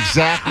is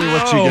exactly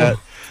what you Oh. get.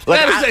 Like,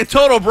 That is a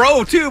total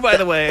bro, too, by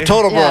the way.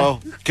 total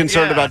bro,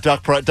 concerned Yeah. about duck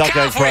egg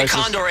California prices.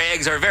 condor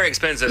eggs are very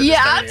expensive. this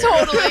Yeah, time of year.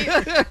 totally.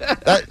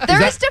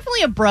 There is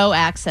definitely a bro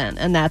accent,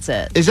 and that's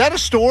it. Is that a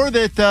store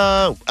that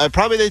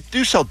probably they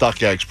do sell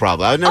duck eggs?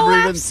 Probably. I never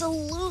even.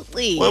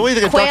 Absolutely. What do you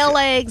think of Quail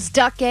duck- eggs,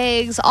 duck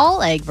eggs,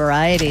 all egg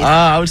varieties.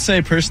 I would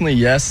say personally,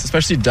 yes,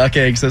 especially duck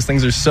eggs. Those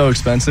things are so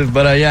expensive.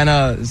 But yeah,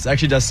 no, it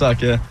actually does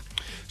suck. Yeah.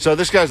 So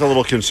this guy's a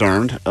little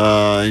concerned.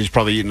 He's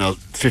probably eating a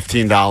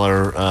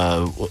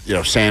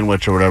 $15,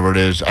 sandwich or whatever it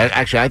is.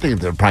 I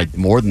think they're probably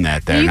more than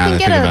that. There, you now can that I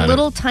get think a about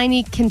little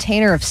tiny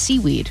container of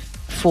seaweed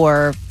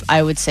for,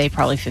 I would say,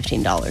 probably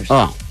 $15.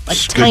 Oh, like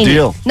it's a tiny, good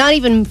deal. not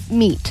even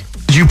meat.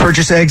 Did you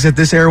purchase eggs at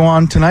this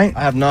Erewhon tonight?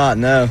 I have not.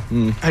 No.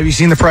 Have you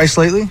seen the price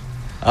lately?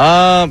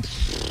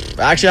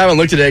 Actually, I haven't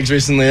looked at eggs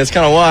recently. That's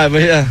kind of why.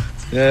 But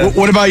yeah.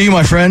 What about you,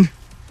 my friend?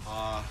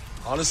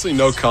 Honestly,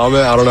 no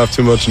comment. I don't have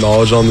too much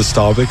knowledge on this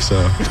topic, so.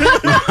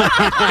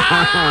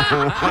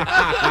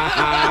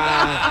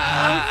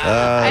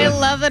 I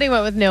love that he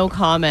went with no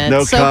comment.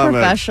 No so comment.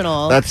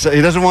 professional.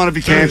 He doesn't want to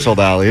be canceled,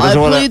 Ali. He I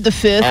doesn't plead the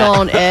fifth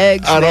on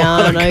eggs, I don't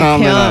man. wanna I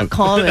comment on can't it.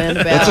 comment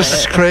about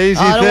That's a it. crazy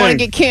I don't want to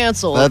thing. get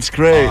canceled. That's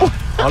great.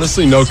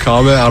 Honestly, no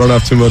comment. I don't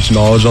have too much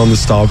knowledge on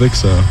this topic,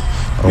 so.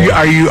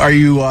 Are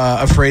you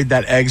afraid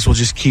that eggs will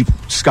just keep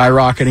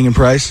skyrocketing in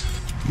price?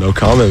 No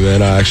comment,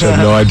 man. I actually have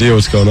no idea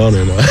what's going on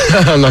right now.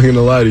 I'm not going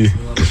to lie to you.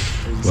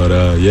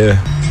 But, yeah.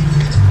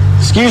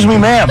 Excuse me,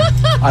 ma'am.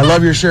 I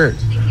love your shirt.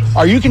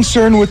 Are you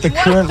concerned with the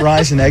current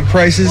rise in egg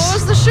prices? What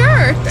was the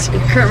shirt?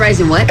 Current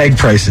rise in what? Egg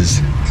prices.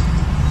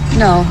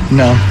 No.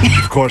 No.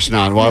 Of course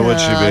not. Why would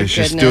she be? Oh,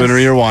 She's goodness. doing her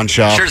year one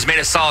shop. Shirt's made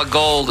of solid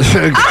gold. This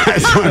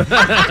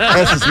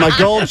is my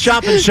gold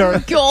shopping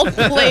shirt.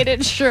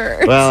 Gold-plated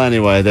shirt. Well,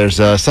 anyway, there's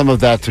some of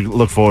that to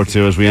look forward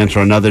to as we enter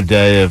another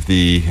day of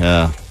the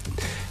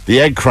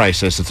egg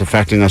crisis that's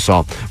affecting us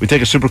all. We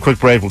take a super quick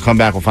break. We'll come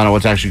back. We'll find out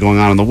what's actually going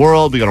on in the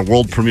world. We got a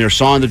world premiere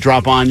song to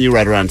drop on you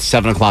right around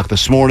 7 o'clock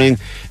this morning.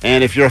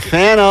 And if you're a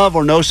fan of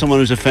or know someone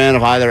who's a fan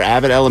of either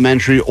Abbott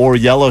Elementary or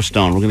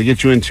Yellowstone, we're going to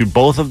get you into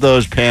both of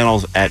those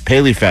panels at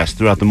Paley Fest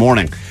throughout the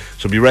morning.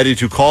 So be ready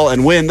to call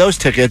and win those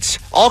tickets.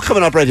 All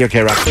coming up right here,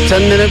 K-Rock.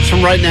 10 minutes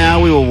from right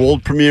now, we will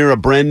world premiere a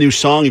brand new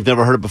song. You've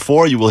never heard it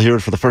before. You will hear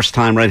it for the first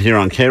time right here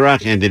on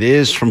K-Rock. And it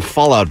is from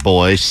Fall Out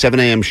Boy, 7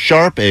 a.m.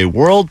 sharp, a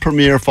world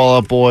premiere Fall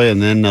Out Boy.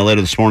 And then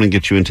later this morning,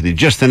 get you into the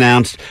just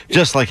announced,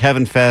 just like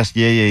Heaven Fest,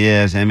 Yeah,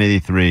 Yeah, Yeahs,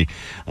 M83.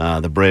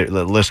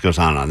 The list goes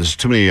on and on. There's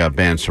too many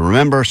bands to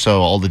remember.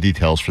 So all the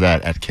details for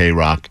that at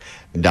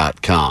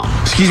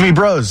krock.com. Excuse me,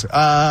 bros.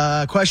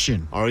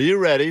 Question. Are you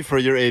ready for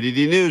your ADD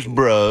news,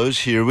 bros?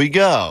 Here we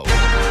go.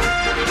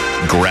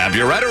 Grab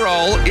your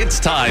Adderall. It's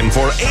time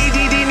for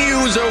ADD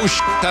News.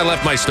 Oh, I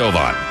left my stove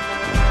on.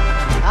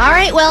 All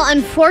right, well,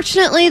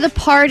 unfortunately, the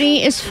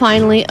party is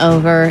finally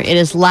over. It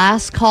is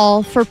last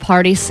call for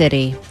Party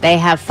City. They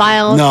have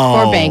filed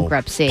for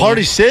bankruptcy.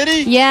 Party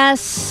City?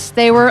 Yes,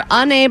 they were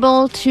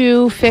unable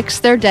to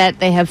fix their debt.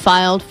 They have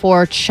filed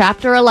for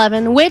Chapter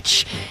 11,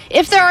 which,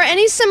 if there are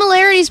any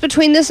similarities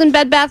between this and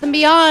Bed Bath &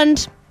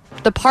 Beyond,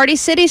 the Party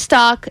City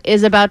stock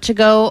is about to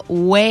go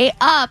way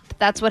up.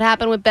 That's what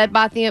happened with Bed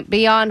Bath &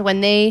 Beyond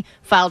when they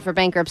filed for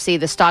bankruptcy.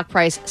 The stock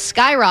price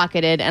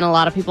skyrocketed, and a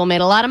lot of people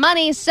made a lot of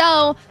money.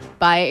 So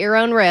buy at your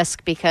own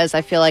risk, because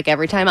I feel like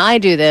every time I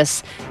do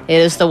this, it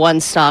is the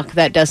one stock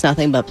that does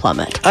nothing but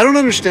plummet. I don't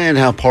understand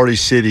how Party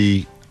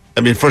City...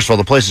 I mean, first of all,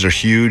 the places are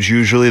huge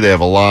usually. They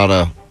have a lot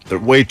of... They're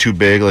way too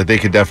big. Like, they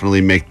could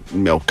definitely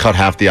cut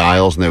half the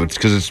aisles, and they would...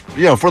 Because it's,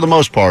 for the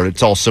most part,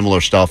 it's all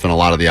similar stuff in a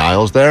lot of the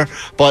aisles there.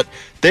 But...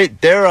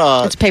 They're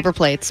it's paper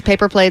plates,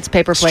 paper plates,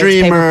 paper plates,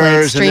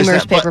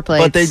 streamers, paper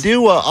plates. But they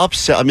do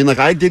upsell. I mean, like,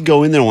 I did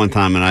go in there one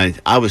time, and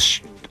I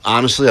was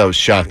honestly, I was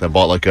shocked. I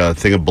bought like a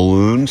thing of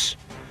balloons,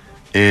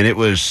 and it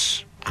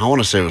was, I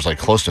want to say it was like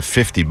close to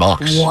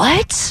 $50.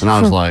 What? And I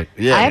was like,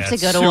 yeah, I have to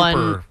go to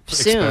one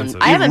soon.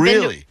 I haven't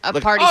been to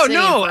a Party City. Oh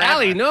no, in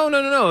Allie,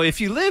 no!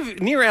 If you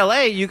live near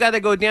LA, you got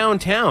to go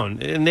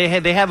downtown, and they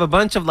have a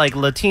bunch of like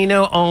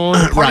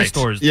Latino-owned party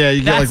stores. Yeah,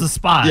 you get that's the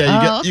spot.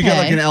 Yeah, you get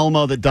like an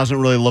Elmo that doesn't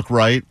really look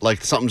right,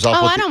 like something's up.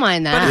 Oh, with I don't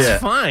mind that. But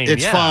it's fine.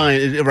 It's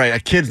fine. Right, a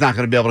kid's not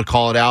going to be able to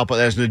call it out, but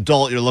as an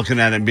adult, you're looking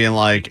at it and being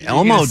like,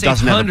 Elmo doesn't have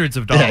hundreds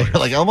of dollars. Yeah,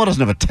 like Elmo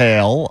doesn't have a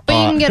tail. But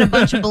you can get a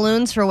bunch of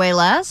balloons for way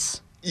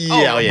less.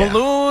 Yeah.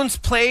 Balloons,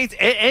 plates,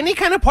 any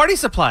kind of party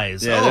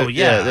supplies.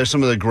 Yeah, there's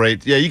some of the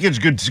great. Yeah, you get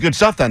good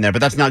stuff down there, but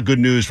that's not good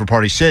news for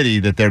Party City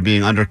that they're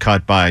being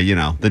undercut by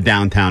the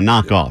downtown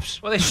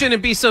knockoffs. Well, they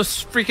shouldn't be so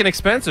freaking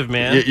expensive,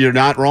 man. You're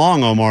not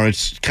wrong, Omar.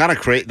 It's kind of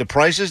crazy. The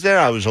prices there,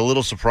 I was a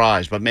little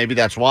surprised, but maybe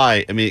that's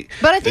why. I mean,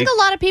 but I think a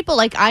lot of people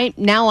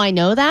I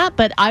know that,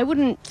 but I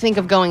wouldn't think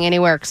of going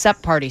anywhere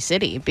except Party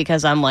City,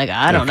 because I'm like,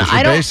 I don't know.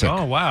 I don't. Basic.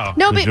 Oh wow.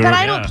 No, but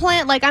I don't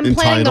plan. Like, I'm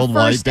planning the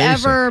first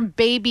basic. ever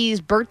baby's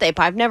birthday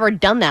party. I've never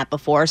done that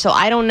before, so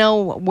I don't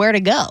know where to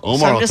go. Omar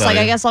so I'm just like,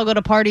 you. I guess I'll go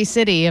to Party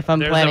City if I'm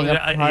planning a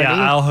party. Yeah,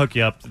 I'll hook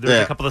you up.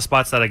 There's a couple of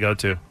spots that I go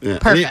to. Yeah.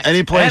 Perfect.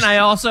 Any place. And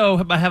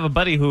I have a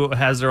buddy who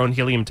has their own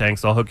helium tank,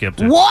 so I'll hook you up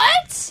too.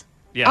 What?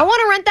 Yeah. I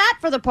want to rent that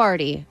for the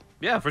party.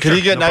 Yeah, for Can sure.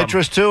 you get No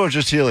nitrous too, or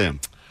just helium?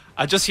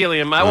 Just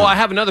helium. I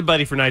have another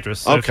buddy for nitrous,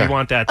 so if Okay. you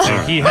want that too.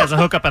 He has a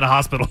hookup at a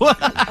hospital.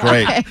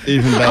 Great,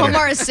 even better.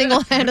 Omar is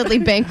single-handedly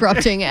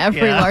bankrupting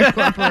every large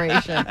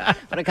corporation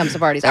when it comes to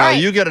parties. All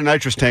right. You get a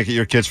nitrous tank at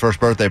your kid's first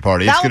birthday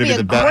party. That It's going would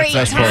to be be a the great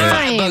best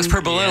time. party. $5 per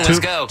balloon. Let's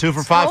go. 2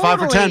 for $5, 5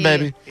 for 10,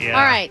 baby. Yeah.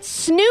 All right.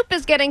 Snoop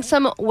is getting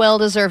some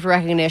well-deserved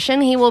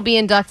recognition. He will be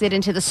inducted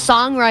into the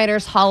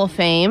Songwriters Hall of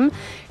Fame.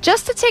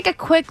 Just to take a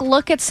quick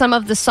look at some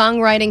of the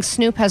songwriting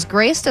Snoop has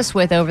graced us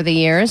with over the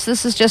years,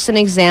 this is just an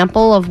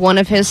example of one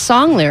of his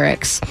song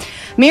lyrics.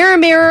 Mirror,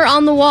 mirror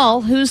on the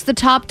wall, who's the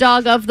top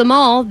dog of them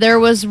all? There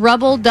was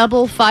rubble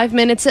double, 5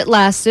 minutes it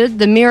lasted.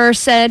 The mirror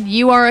said,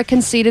 you are a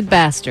conceited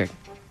bastard.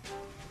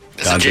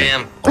 It's a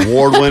jam.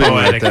 Award winning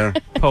right there.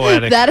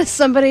 Poetic. That is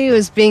somebody who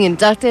is being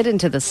inducted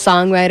into the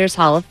Songwriters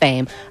Hall of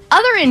Fame.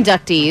 Other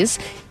inductees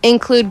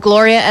include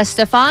Gloria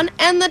Estefan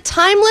and the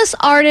timeless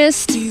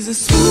artist Sade.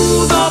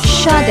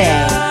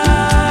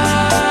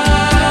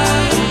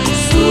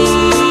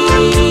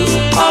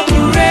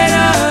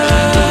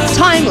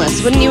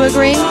 Timeless, wouldn't you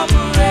agree?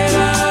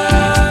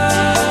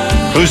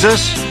 Who's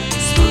this?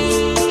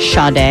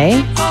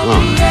 Sade.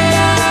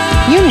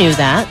 Oh. You knew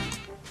that.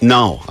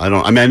 No, I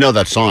don't. I mean, I know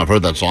that song. I've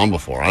heard that song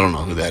before. I don't know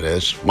who that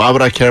is. Why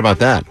would I care about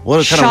that?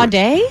 What kind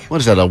Sade? What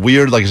is that? A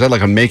weird, like, is that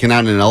like a making out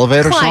in an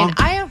elevator Klein, song?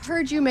 I have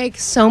heard you make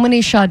so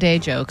many Sade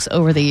jokes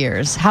over the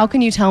years. How can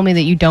you tell me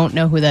that you don't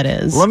know who that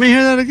is? Let me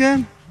hear that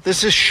again.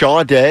 This is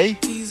Sade.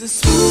 He's a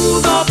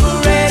smooth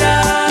operator.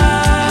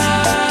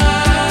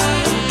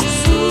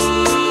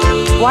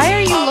 Why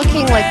are you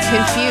looking like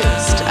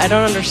confused? I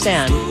don't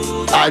understand.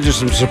 I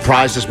just am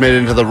surprised this made it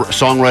into the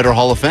Songwriter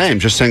Hall of Fame,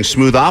 just saying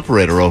Smooth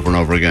Operator over and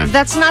over again.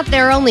 That's not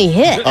their only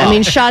hit. I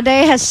mean, Sade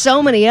has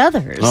so many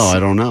others. Oh, I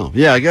don't know.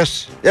 Yeah, I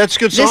guess that's a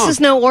good song. This is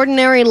No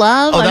Ordinary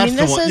Love. Oh, I that's mean,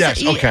 the this one. is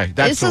Yes, okay,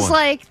 that's this the is one.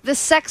 like the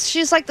sex.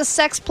 She's like the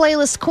sex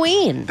playlist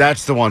queen.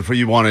 That's the one for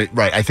you want to,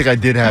 right. I think I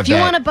did have If you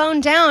that. want to bone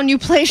down, you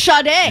play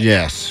Sade.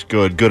 Yes,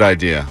 good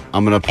idea.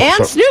 I'm going to put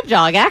And Snoop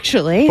Dogg,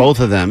 actually.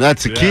 both of them.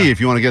 That's the key if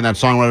you want to get in that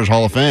Songwriters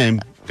Hall of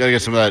Fame. Got to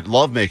get some of that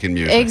love-making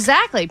music.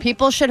 Exactly.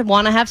 People should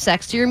want to have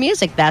sex to your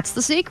music. That's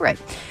the secret.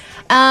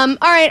 All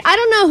right. I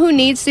don't know who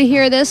needs to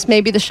hear this.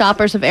 Maybe the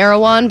shoppers of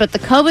Erewhon, but the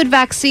COVID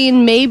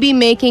vaccine may be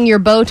making your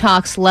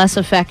Botox less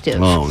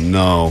effective. Oh,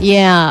 no.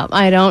 Yeah,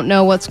 I don't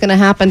know what's going to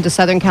happen to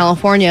Southern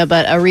California,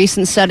 but a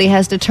recent study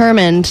has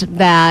determined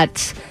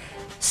that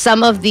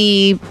some of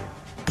the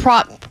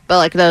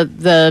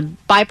the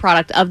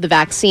byproduct of the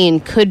vaccine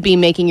could be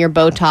making your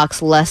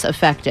Botox less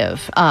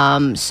effective.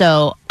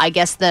 So I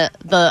guess the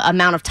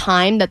amount of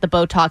time that the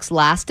Botox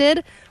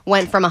lasted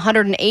went from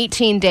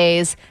 118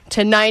 days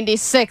to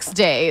 96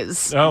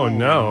 days. Oh,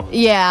 no.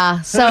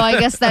 Yeah, so I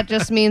guess that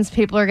just means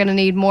people are going to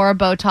need more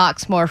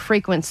Botox more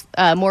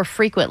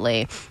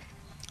frequently.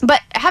 But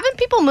haven't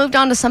people moved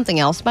on to something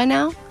else by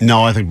now?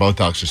 No, I think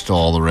Botox is still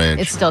all the rage.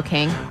 It's still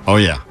king. Oh,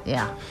 yeah.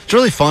 Yeah. It's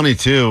really funny,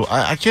 too.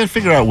 I can't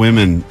figure out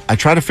women. I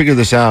try to figure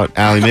this out,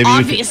 Allie. Maybe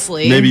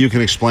Obviously. Maybe you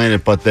can explain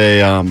it, but they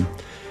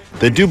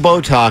do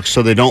Botox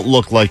so they don't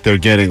look like they're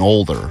getting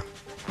older.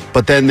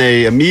 But then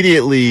they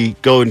immediately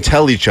go and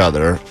tell each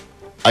other,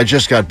 I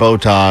just got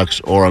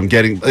Botox, or I'm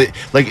getting...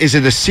 Like, is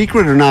it a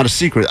secret or not a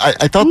secret?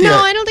 I thought No,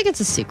 I don't think it's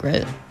a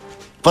secret.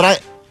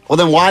 But well,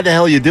 then why the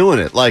hell are you doing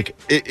it? Like,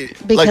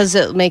 Because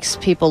it makes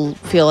people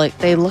feel like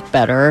they look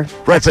better.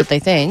 That's what they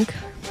think.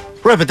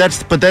 Right,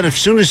 but then as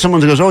soon as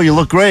someone goes, oh, you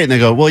look great, and they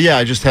go, well, yeah,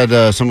 I just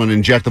had someone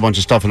inject a bunch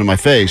of stuff into my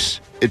face.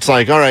 It's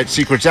like, all right,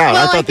 secret's out.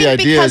 Well, I thought the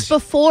idea because is...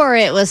 before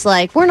it was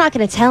like, we're not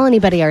going to tell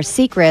anybody our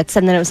secrets.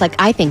 And then it was like,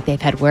 I think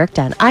they've had work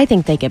done. I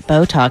think they get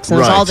Botox. And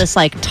it was all this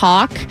like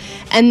talk.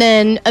 And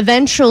then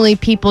eventually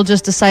people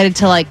just decided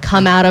to like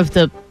come out of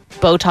the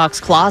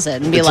Botox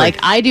closet and be It's like,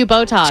 I do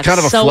Botox. It's kind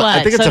of a so flex. what?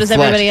 I think it's so a does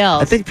flex. everybody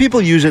else. I think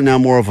people use it now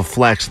more of a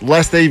flex.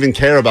 Less they even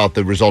care about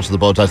the results of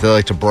the Botox. They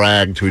like to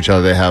brag to each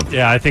other. They have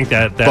Yeah, I think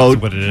that's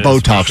what it is.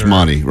 Botox for sure.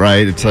 money,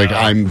 right? It's like,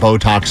 I'm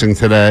Botoxing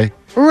today.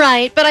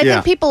 Right, but I Yeah.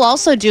 think people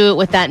also do it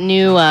with that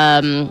new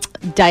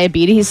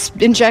diabetes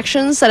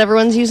injections that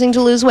everyone's using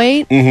to lose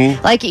weight.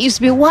 Mm-hmm. Like, it used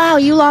to be, wow,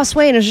 you lost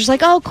weight. And it was just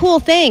like, oh, cool,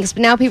 thanks.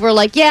 But now people are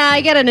like, yeah,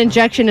 I get an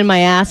injection in my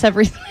ass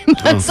every 3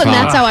 months, and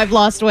that's how I've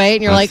lost weight.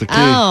 And you're That's like, the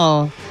key.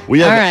 oh, We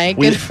have- all right,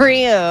 we- good for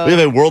you. We have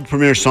a world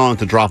premiere song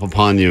to drop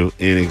upon you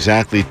in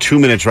exactly 2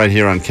 minutes right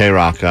here on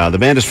K-Rock. The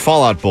band is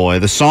Fall Out Boy.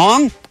 The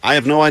song, I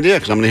have no idea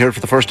because I'm going to hear it for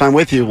the first time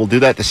with you. We'll do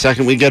that the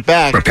second we get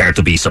back. Prepare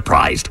to be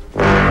surprised.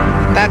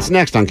 That's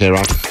next on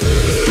K-Rock.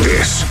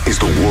 This is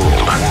the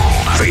world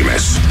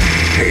famous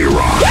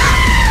K-Rock.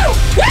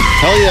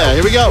 Hell yeah,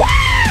 here we go.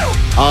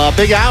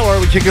 Big hour.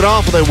 We kick it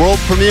off with a world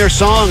premiere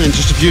song in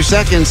just a few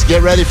seconds.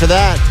 Get ready for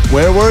that.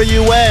 Where were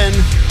you when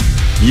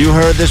you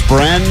heard this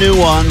brand new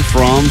one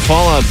from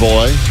Fall Out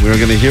Boy? We're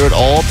going to hear it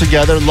all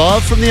together.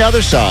 Love from the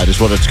Other Side is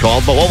what it's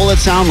called. But what will it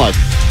sound like?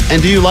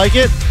 And do you like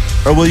it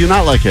or will you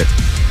not like it?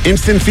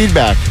 Instant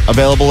feedback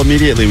available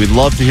immediately. We'd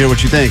love to hear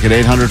what you think at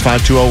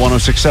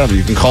 800-520-1067.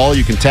 You can call,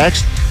 you can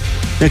text.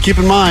 Now, keep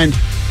in mind,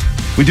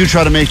 we do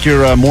try to make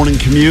your morning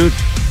commute,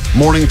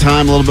 morning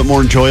time a little bit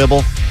more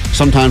enjoyable,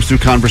 sometimes through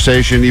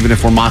conversation, even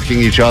if we're mocking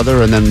each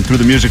other, and then through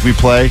the music we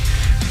play.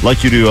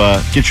 Like you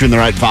to get you in the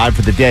right vibe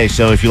for the day.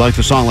 So if you like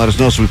the song, let us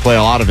know so we play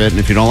a lot of it. And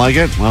if you don't like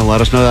it, well, let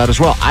us know that as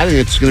well. I think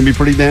it's going to be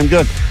pretty damn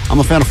good. I'm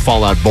a fan of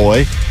Fall Out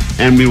Boy,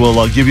 and we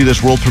will give you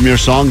this world premiere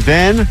song.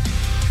 Then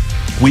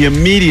we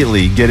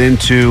immediately get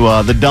into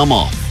the dumb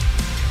off.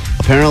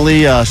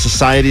 Apparently,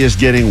 society is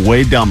getting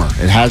way dumber.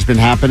 It has been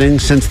happening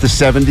since the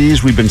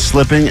 70s. We've been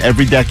slipping.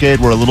 Every decade,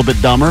 we're a little bit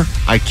dumber.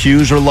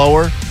 IQs are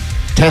lower.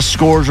 Test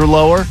scores are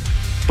lower.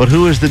 But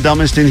who is the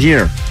dumbest in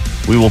here?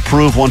 We will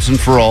prove once and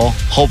for all,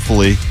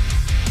 hopefully,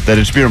 that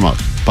it's Beer Mug.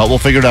 But we'll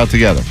figure it out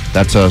together.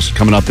 That's us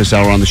coming up this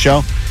hour on the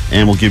show.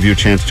 And we'll give you a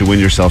chance to win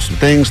yourself some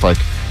things like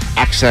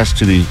access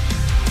to the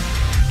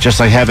Just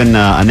Like Heaven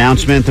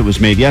announcement that was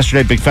made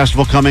yesterday. Big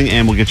festival coming,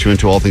 and we'll get you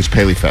into all things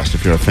Paley Fest.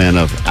 If you're a fan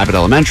of Abbott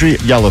Elementary,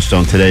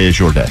 Yellowstone, today is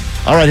your day.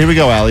 All right, here we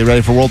go, Allie.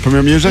 Ready for world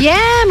premiere music? Yeah,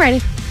 I'm ready.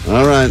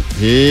 All right,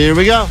 here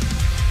we go.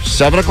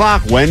 7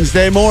 o'clock,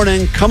 Wednesday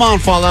morning. Come on,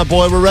 Fall Out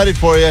Boy. We're ready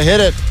for you. Hit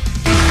it.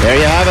 There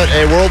you have it.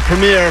 A world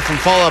premiere from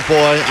Fall Out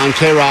Boy on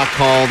K-Rock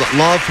called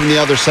Love from the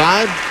Other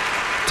Side.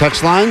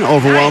 Text line,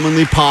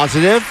 overwhelmingly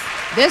positive.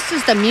 This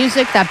is the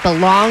music that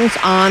belongs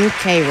on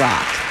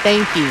K-Rock.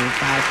 Thank you,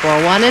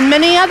 541 and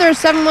many others,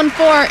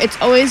 714.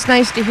 It's always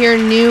nice to hear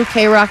new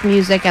K-Rock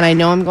music, and I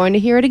know I'm going to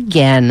hear it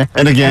again.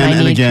 And again,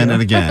 and I again, need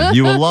and again.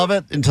 You will love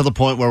it until the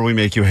point where we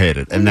make you hate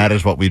it, and that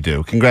is what we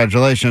do.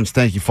 Congratulations.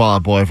 Thank you, Fall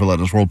Out Boy, for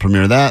letting us world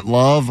premiere that.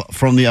 Love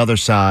from the Other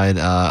Side.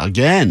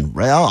 Again,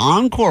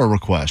 encore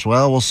request.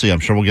 Well, we'll see. I'm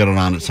sure we'll get it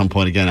on at some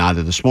point again,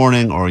 either this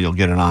morning or you'll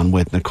get it on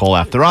with Nicole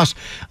after us.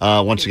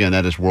 Once again,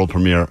 that is world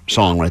premiere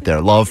song right there.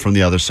 Love from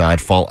the Other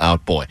Side, Fall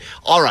Out Boy.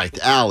 All right,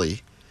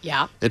 Allie.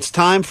 Yeah. It's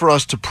time for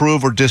us to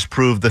prove or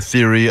disprove the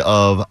theory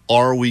of,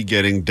 are we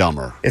getting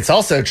dumber? It's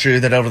also true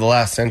that over the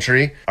last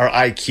century, our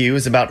IQ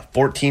is about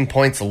 14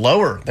 points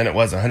lower than it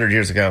was 100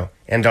 years ago.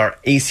 And our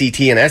ACT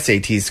and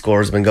SAT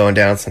scores have been going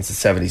down since the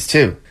 70s,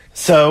 too.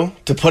 So,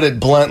 to put it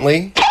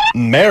bluntly,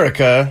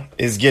 America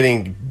is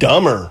getting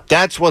dumber.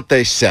 That's what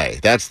they say.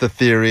 That's the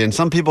theory. And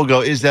some people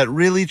go, is that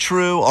really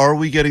true? Are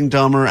we getting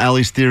dumber?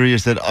 Allie's theory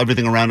is that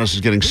everything around us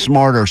is getting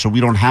smarter, so we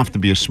don't have to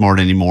be as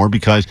smart anymore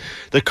because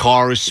the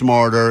car is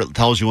smarter. It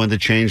tells you when to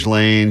change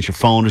lanes. Your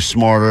phone is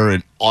smarter.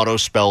 It auto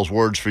spells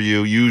words for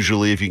you,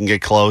 usually, if you can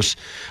get close.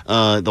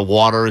 The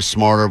water is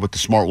smarter with the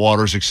smart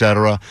waters,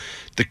 etc.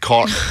 The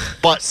car,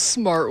 but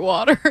smart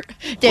water.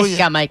 This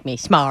gonna make me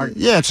smart.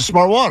 Yeah, it's a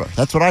smart water.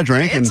 That's what I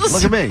drink, and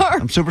look at me.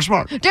 I'm super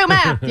smart. Do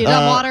math. You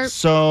love water.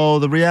 So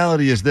the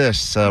reality is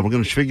this: we're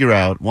going to figure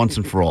out once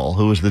and for all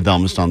who is the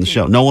dumbest on the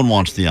show. No one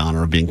wants the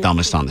honor of being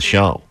dumbest on the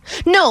show.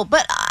 No,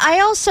 but I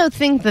also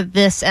think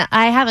that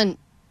I haven't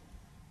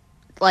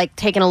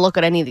taken a look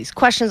at any of these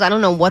questions. I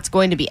don't know what's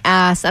going to be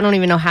asked. I don't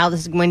even know how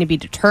this is going to be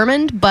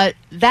determined. But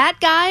that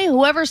guy,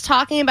 whoever's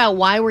talking about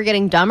why we're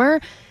getting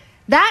dumber,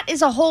 that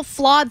is a whole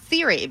flawed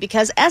theory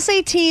because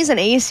SATs and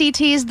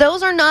ACTs,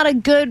 those are not a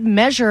good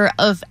measure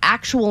of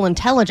actual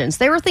intelligence.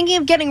 They were thinking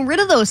of getting rid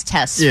of those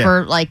tests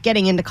for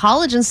getting into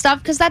college and stuff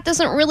because that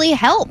doesn't really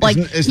help.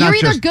 It's you're not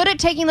either just good at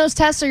taking those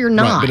tests or you're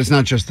not. Right, but it's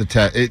not just the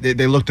test.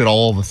 They looked at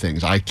all the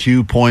things.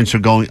 IQ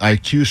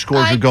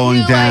scores are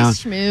going down.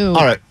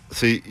 All right.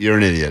 See, you're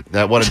an idiot.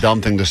 What a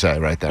dumb thing to say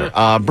right there.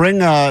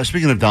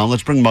 Speaking of dumb,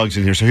 let's bring Muggs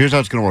in here. So here's how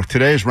it's going to work.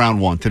 Today is round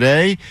one.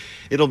 Today,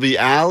 it'll be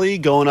Allie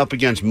going up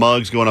against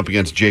Muggs, going up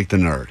against Jake the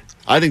Nerd.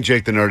 I think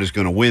Jake the Nerd is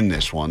going to win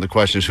this one. The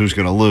question is who's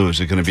going to lose.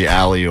 Is it going to be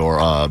Allie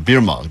or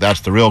Beer Mug?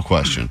 That's the real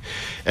question.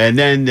 And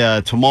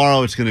then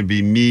tomorrow it's going to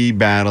be me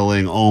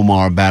battling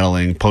Omar,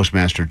 battling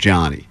Postmaster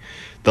Johnny.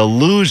 The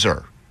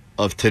loser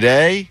of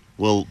today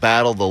will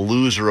battle the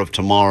loser of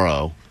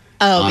tomorrow.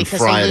 Oh, because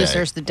Friday. The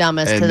loser's the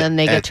dumbest, and then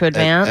they get to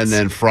advance? And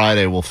then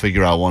Friday, we'll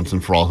figure out once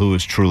and for all who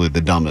is truly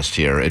the dumbest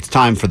here. It's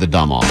time for the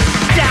dumb off.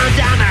 Down,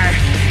 dumber.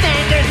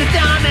 There's the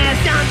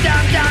dumbest. Dumb.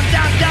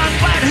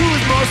 But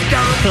who's most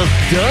dumb?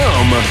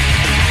 Dumb.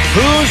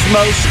 Who's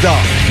most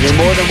dumb? You're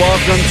more than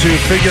welcome to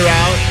figure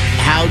out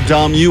how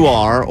dumb you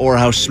are or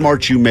how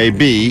smart you may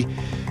be.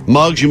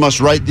 Muggs, you must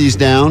write these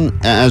down.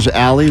 As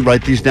Allie,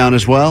 write these down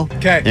as well.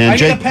 Okay. And I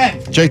need a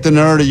pen. Jake the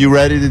Nerd, are you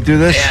ready to do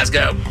this? Yeah, let's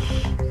go.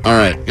 All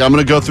right, I'm going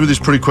to go through these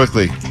pretty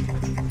quickly.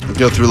 I'll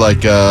go through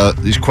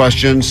these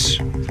questions.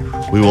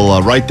 We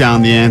will write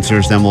down the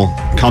answers, then we'll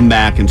come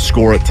back and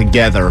score it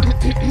together.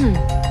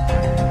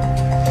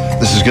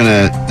 This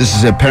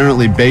is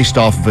apparently based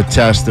off of a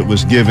test that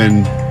was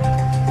given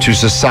to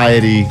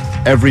society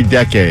every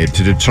decade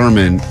to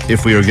determine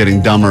if we are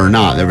getting dumber or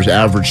not. There was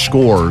average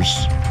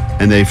scores,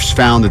 and they've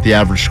found that the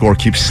average score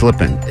keeps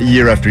slipping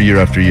year after year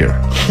after year.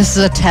 This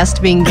is a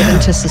test being given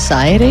to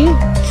society?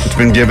 It's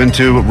been given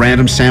to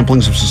random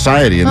samplings of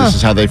society, and this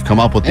is how they've come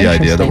up with the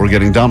idea that we're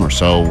getting dumber.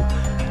 So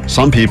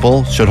some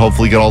people should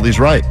hopefully get all these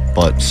right,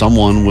 but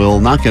someone will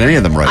not get any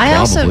of them right,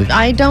 probably.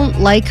 I don't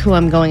like who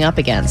I'm going up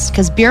against,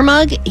 because Beer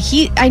Mug,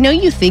 I know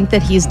you think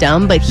that he's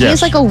dumb, but he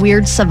is like a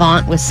weird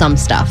savant with some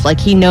stuff.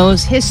 Like, he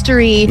knows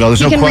history. No, there's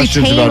he no can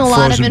questions retain about a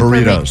lot frozen of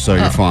burritos, so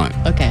you're fine.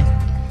 Okay.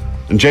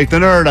 And Jake the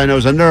Nerd, I know,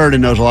 is a nerd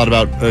and knows a lot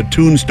about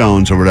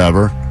tombstones or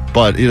whatever,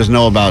 but he doesn't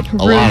know about a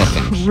lot of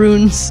things.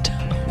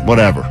 Runestone.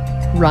 Whatever.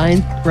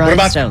 What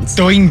about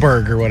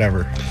Steinberg or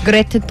whatever?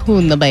 Greta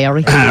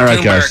Thunberg. All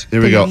right, guys,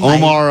 here we go.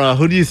 Omar,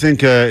 who do you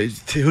think,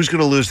 who's going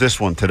to lose this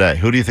one today?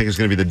 Who do you think is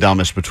going to be the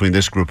dumbest between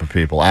this group of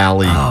people?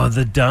 Allie? Oh,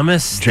 the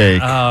dumbest?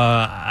 Jake.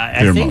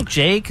 I think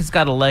Jake has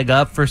got a leg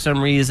up for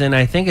some reason.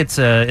 I think it's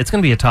going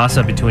to be a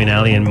toss-up between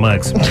Allie and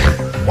Muggs.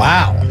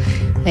 Wow.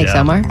 Thanks,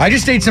 Omar. I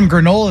just ate some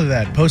granola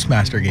that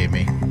Postmaster gave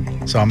me,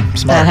 so I'm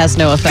smart. That has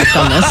no effect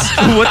on this.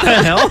 What the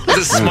hell?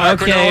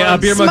 Okay,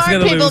 Beer Mug's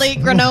going to lose. Smart people eat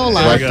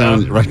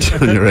granola. Write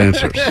down your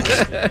answers.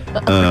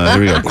 Here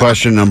we go.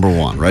 Question number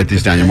one. Write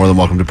these down. You're more than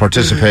welcome to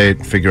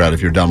participate. Figure out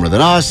if you're dumber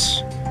than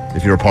us,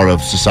 if you're a part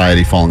of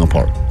society falling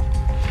apart.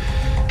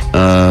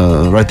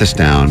 Write this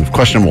down.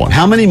 Question number 1.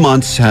 How many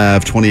months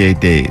have 28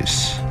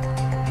 days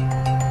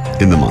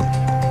in the month?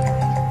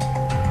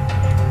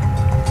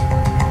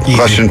 Easy.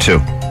 Question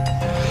 2.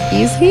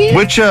 Easy?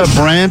 Which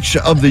branch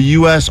of the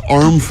U.S.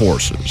 Armed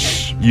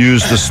Forces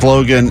used the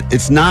slogan,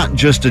 "It's not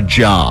just a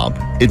job,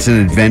 it's an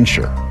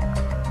adventure"?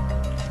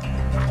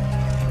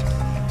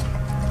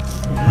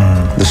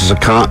 This is a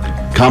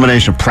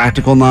combination of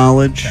practical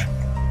knowledge,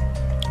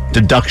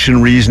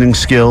 deduction, reasoning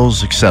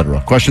skills,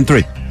 etc. Question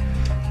 3.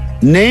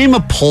 Name a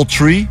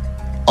poultry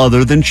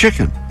other than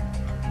chicken.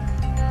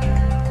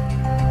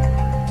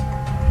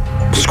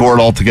 Score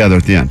it all together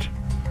at the end.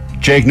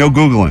 Jake, no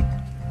Googling.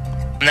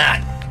 Nah.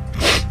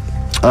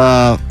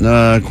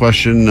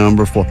 Question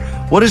number 4.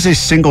 What is a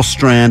single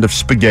strand of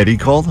spaghetti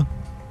called?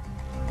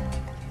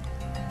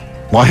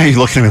 Why are you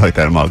looking at me like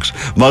that, Muggs?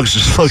 Muggs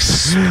just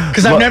looks...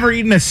 Because I've never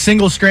eaten a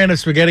single strand of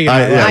spaghetti in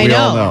my life. I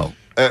know.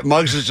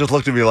 Muggs has just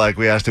looked at me like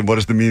we asked him, what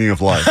is the meaning of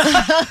life?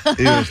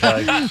 He was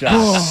like,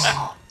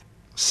 shocked.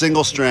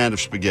 Single strand of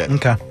spaghetti.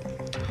 Okay.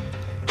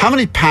 How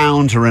many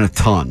pounds are in a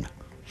ton?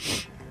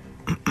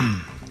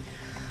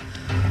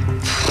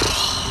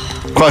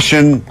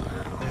 Question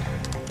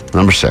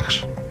number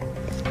 6.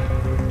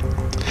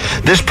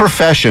 This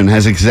profession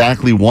has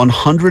exactly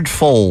 100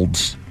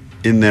 folds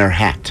in their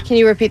hat. Can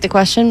you repeat the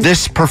question?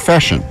 This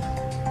profession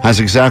has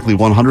exactly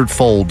 100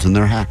 folds in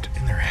their hat.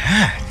 In their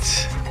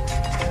hat?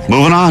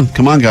 Moving on.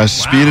 Come on, guys.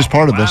 Speed is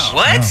part of this.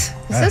 What? Is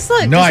this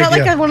like, No is that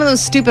idea. like one of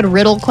those stupid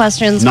riddle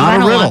questions? 'Cause Not I a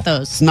don't riddle. want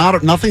those. It's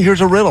not nothing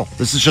here's a riddle.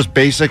 This is just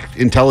basic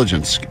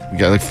intelligence. We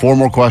got like 4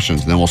 more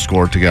questions, and then we'll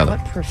score it together.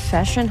 What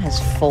profession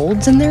has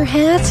folds in their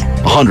hat?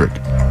 100.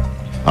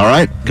 All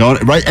right. Go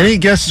right. Any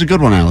guess is a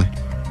good one, Allie.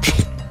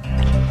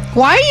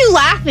 Why are you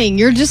laughing?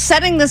 You're just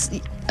setting this.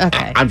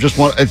 Okay.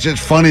 It's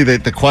just funny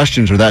that the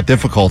questions are that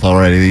difficult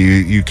already.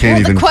 You can't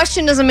Well, even. the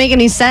question doesn't make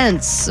any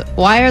sense.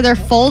 Why are there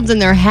folds in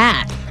their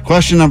hat?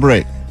 Question number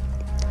 8.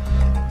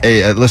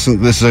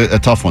 Listen, this is a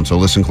tough one, so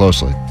listen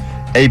closely.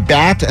 A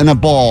bat and a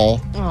ball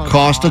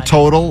cost a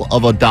total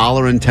of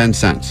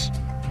 $1.10.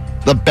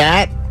 The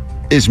bat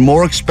is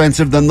more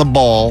expensive than the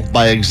ball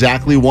by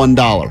exactly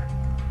 $1.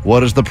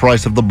 What is the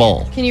price of the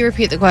ball? Can you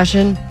repeat the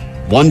question?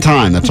 One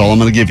time, that's all I'm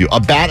going to give you. A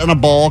bat and a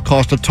ball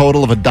cost a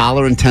total of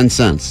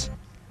 $1.10.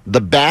 The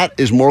bat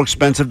is more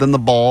expensive than the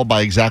ball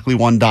by exactly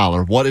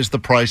 $1. What is the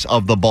price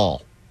of the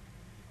ball?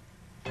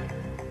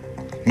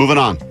 Moving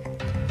on.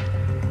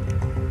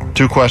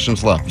 2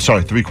 questions left.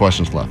 Sorry, 3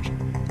 questions left.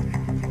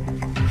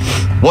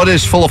 What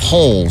is full of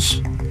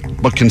holes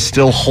but can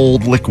still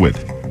hold liquid?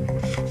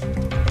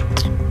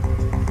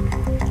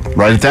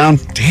 Write it down.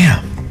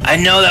 Damn. I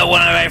know that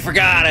one. I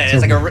forgot it.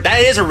 It's like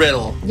that is a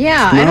riddle.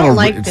 Yeah, I don't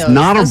like those. It's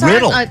not Those a aren't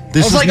riddle.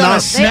 This is like on a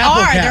not. They Snapple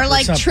are. cap They're or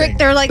like something.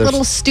 They're like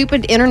little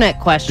stupid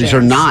internet questions. These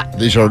are not.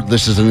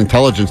 This is an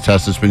intelligence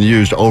test that's been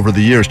used over the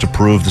years to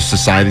prove the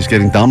society's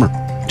getting dumber.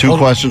 2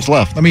 questions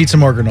left. Let me eat some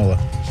more granola.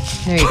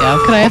 There you go.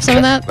 Can I have some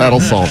of that? That'll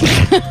solve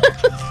it.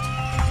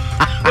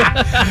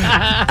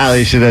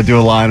 Ali should do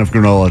a line of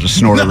granola. Just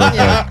snort it real quick.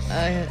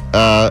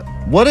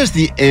 What is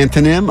the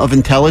antonym of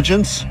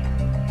intelligence?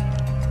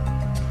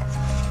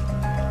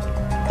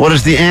 What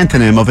is the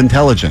antonym of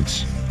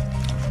intelligence?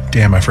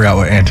 Damn, I forgot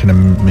what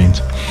antonym means.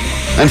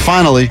 And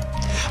finally,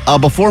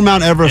 before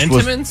Mount Everest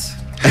Intimins?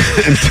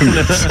 was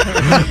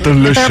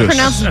delicious. They're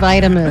pronounced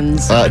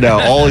vitamins. No,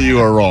 all of you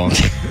are wrong.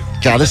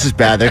 God, this is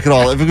bad. It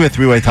could be a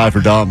 3-way tie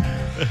for dumb.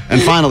 And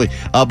finally,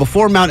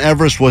 before Mount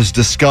Everest was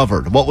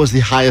discovered, what was the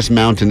highest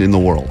mountain in the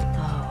world?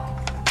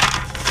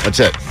 That's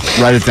it.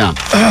 Write it down.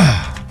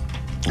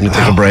 We'll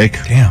take a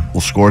break. Damn. We'll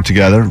score it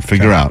together and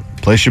figure out.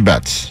 Place your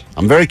bets.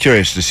 I'm very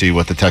curious to see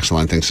what the text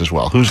line thinks as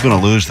well. Who's going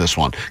to lose this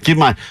one? Keep in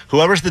mind,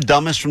 whoever's the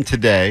dumbest from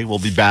today will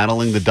be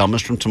battling the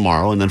dumbest from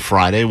tomorrow, and then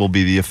Friday will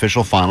be the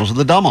official finals of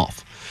the Dumb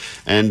Off.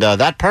 And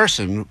that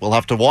person will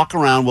have to walk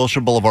around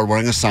Wilshire Boulevard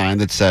wearing a sign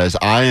that says,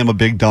 "I am a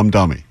big dumb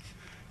dummy."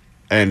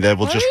 And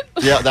we'll just,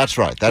 yeah, that's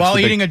right. That's While the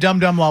big- eating a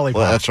dum-dum lollipop.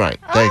 Well, that's right.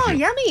 Thank you.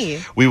 Yummy.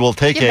 We will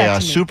take Give that a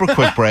to me. super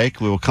quick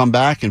break. We will come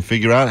back and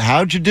figure out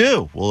how'd you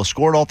do. We'll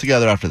score it all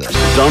together after this.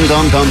 Dumb,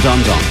 dumb, dumb,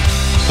 dumb, dumb.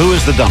 Who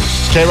is the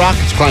dumbest? It's K-Rock.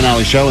 It's Klein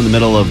Alley Show in the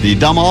middle of the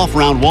Dumb Off.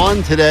 Round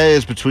 1 today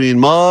is between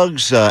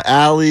Muggs,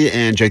 Allie,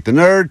 and Jake the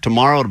Nerd.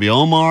 Tomorrow it'll be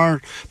Omar,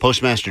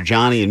 Postmaster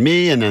Johnny, and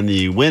me. And then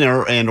the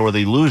winner and or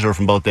the loser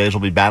from both days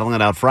will be battling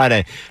it out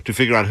Friday to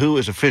figure out who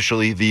is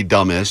officially the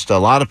dumbest. A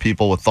lot of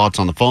people with thoughts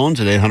on the phones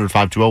at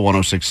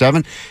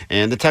 800-520-1067.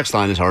 And the text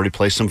line has already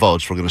placed some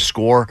votes. We're going to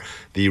score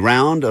the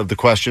round of the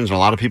questions. And a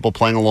lot of people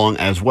playing along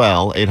as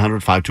well.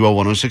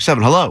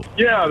 800-520-1067. Hello.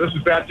 Yeah, this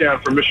is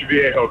Batdown from Mission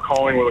Viejo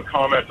calling with a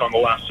comment on the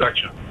last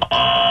section.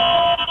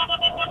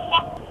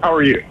 How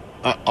are you?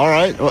 All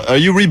right. Are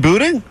you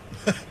rebooting?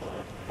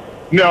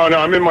 No,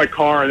 I'm in my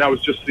car, and that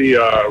was just the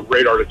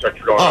radar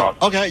detector going off.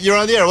 Okay. You're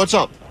on the air. What's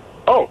up?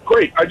 Oh,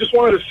 great. I just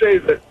wanted to say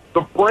that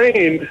the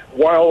brain,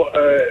 while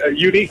a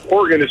unique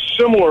organ, is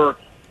similar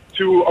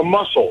to a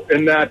muscle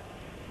in that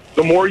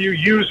the more you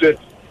use it,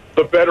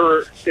 the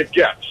better it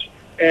gets.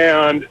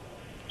 And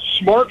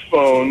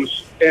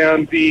smartphones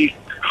and the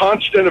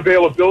constant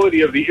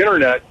availability of the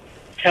internet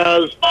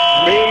has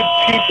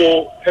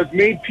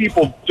made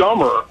people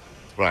dumber.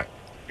 Right.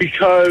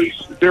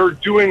 Because they're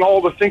doing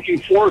all the thinking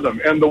for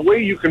them. And the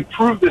way you can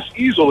prove this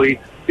easily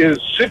is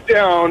sit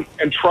down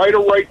and try to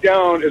write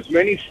down as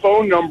many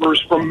phone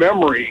numbers from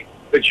memory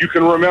that you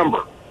can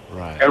remember.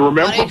 Right. And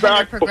remember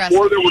back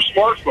before there were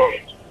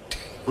smartphones.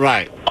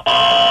 Right.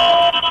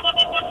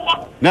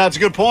 No, it's a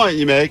good point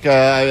you make.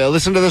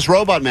 Listen to this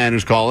robot man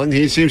who's calling.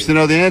 He seems to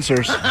know the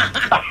answers.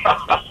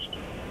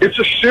 It's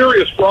a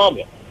serious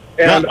problem.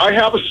 And I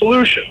have a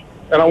solution.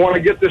 And I want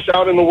to get this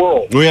out in the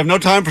world. We have no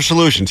time for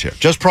solutions here,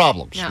 just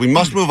problems. No. We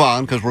must move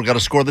on because we're going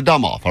to score the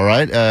dumb off, all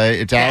right?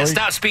 It's Yeah, Allie?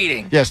 stop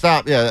speeding. Yeah,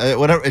 stop. Yeah,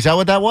 whatever. Is that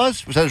what that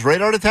was? Was that his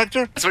radar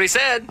detector? That's what he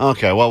said.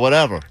 Okay, well,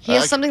 whatever. He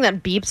has something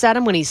that beeps at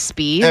him when he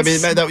speeds. I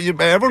mean,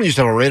 everyone used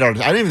to have a radar. I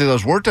didn't even think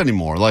those worked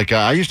anymore. Like,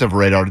 I used to have a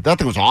radar. That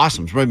thing was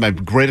awesome. It's probably my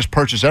greatest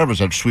purchase ever was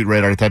that sweet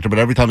radar detector. But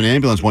every time an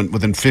ambulance went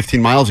within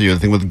 15 miles of you, the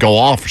thing would go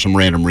off for some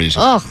random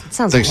reason. Oh, that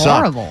sounds Things suck.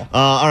 horrible.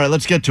 All right,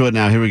 let's get to it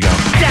now. Here we go.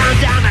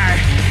 Down, downer.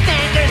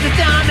 There's a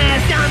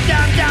dumbass. Dumb.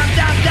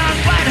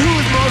 But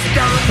who's most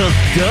dumb?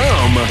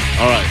 Dumb.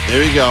 All right,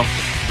 there you go.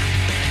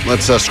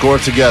 Let's score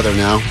it together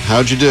now.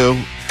 How'd you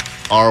do?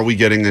 Are we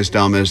getting as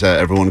dumb as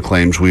everyone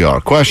claims we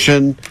are?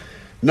 Question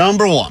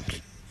number 1.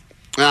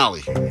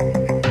 Allie.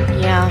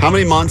 Yeah. How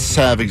many months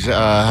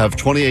have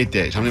 28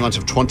 days? How many months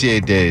have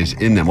 28 days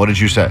in them? What did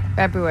you say?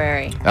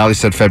 February. Allie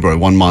said February,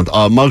 1 month.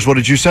 Muggs, what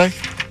did you say?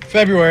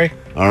 February.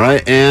 All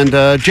right. And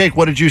Jake,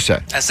 what did you say?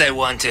 I say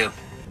 1, 2.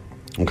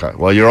 Okay.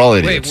 Well, you're all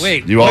idiots.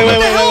 Wait. You all What got-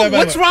 the hell?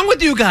 What's wrong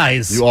with you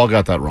guys? You all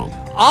got that wrong.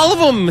 All of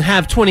them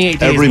have 28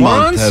 days. Every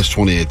month Once? has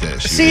 28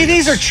 days. See,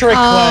 these are trick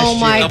questions. Oh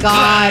my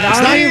God! It's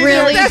Are not- we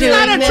really That's doing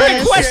not a trick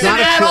this? question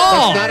at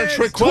all. That's not a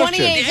trick question.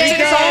 28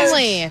 days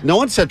only. No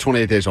one said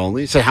 28 days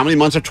only. It said how many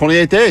months have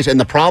 28 days? And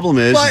the problem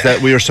is But-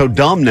 that we are so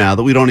dumb now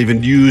that we don't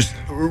even use.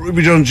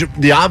 We don't.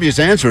 The obvious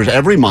answer is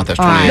every month has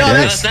 28 No,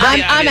 days.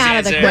 I'm out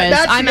of the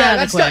quiz. I'm out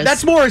of the quiz.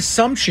 That's more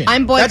assumption.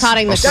 I'm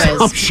boycotting the quiz.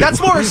 Assumption. That's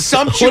more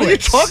assumptuous. What are you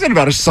talking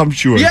about?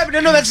 Assumptuous. Yeah, but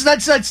no, that's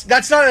not.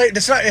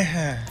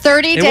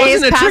 30 It days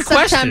wasn't a trick past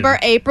question. September,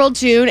 April,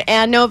 June,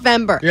 and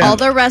November. Yeah. All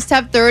the rest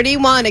have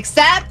 31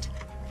 except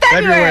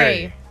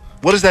February.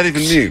 What does that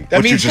even mean? That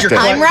What you means just you're did?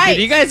 I'm right.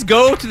 Did you guys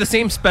go to the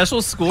same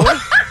special school?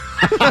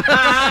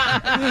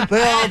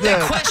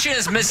 The question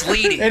is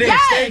misleading. It is.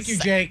 Yes. Thank you,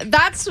 Jake.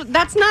 That's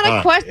not All a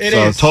right. question. It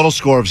So is. total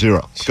score of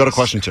 0. Let's go to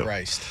question 2.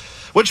 Christ.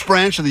 Which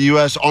branch of the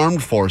U.S.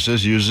 Armed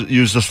Forces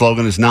use the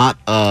slogan "It's not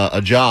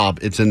a job,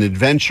 it's an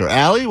adventure"?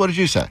 Allie, what did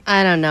you say?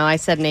 I don't know. I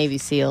said Navy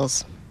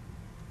SEALs.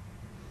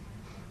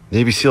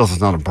 Navy SEALs is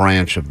not a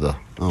branch of the.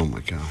 Oh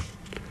my God.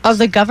 Of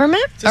the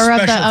government? a Or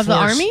of the special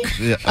force. army?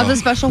 Yeah, Of the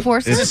special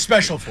forces? It's a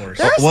special force.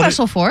 They're a What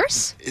special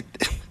force.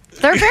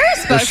 They're very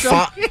There's,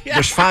 special.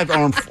 there's 5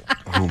 armed.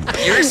 Oh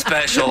my. You're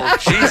special.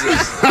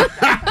 Jesus.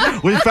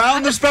 We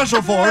found the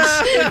special force.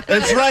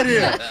 It's right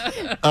here.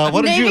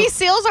 What did Navy you?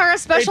 SEALs are a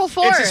special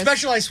force. It's a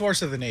specialized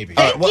force of the Navy.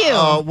 Thank you.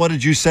 What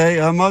did you say,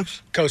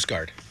 Muggs? Coast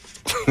Guard.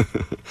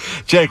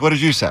 Jake, what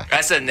did you say?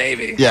 I said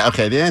Navy. Yeah,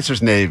 okay. The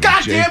answer's Navy.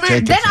 God Jake, damn it!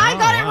 Jake Then gets I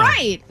got it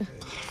right.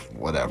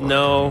 whatever.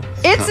 No.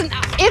 It's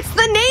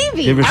the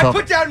Navy. Give I yourself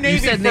put down You Navy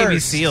said first. Navy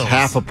SEALs.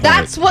 half a point.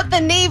 That's what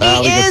the Navy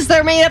Allie gets- is.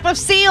 They're made up of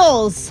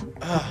SEAls.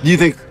 You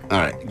think? All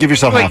right. Give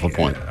yourself half a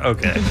point.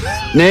 Okay.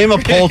 Name a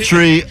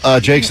poultry.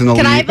 Jake's in the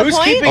Can lead. I have a Who's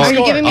point? keeping Are you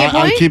score? giving me a I'm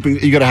point? keeping.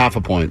 You got a half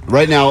a point.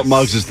 Right now,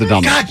 Muggs is the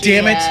dumbest. God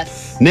damn it.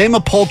 Yes. Name a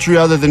poultry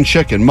other than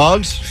chicken.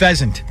 Muggs.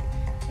 Pheasant.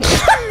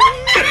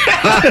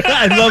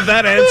 I love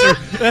that answer.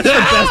 That's the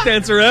best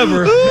answer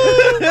ever.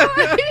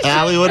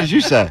 Allie, what did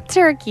you say?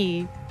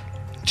 Turkey.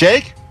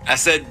 Jake. I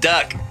said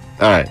duck.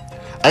 All right.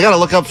 I got to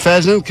look up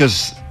pheasant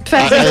because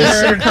Pheasant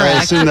is I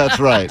correct. assume that's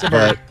right.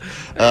 But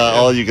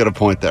all you got a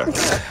point there.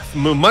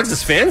 Muggs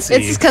is fancy.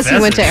 It's because he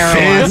went to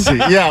Erewhon. Fancy.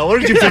 Yeah. Where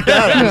did you pick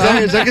that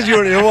up? Is that because you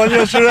were in Erewhon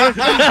yesterday?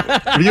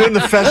 Were you in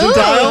the pheasant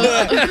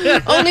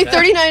aisle? Only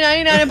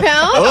 $39.99 a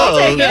pound? I'll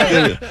take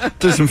it.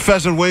 Do some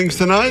pheasant wings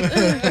tonight.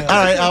 All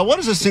right. What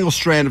is a single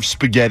strand of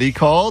spaghetti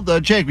called?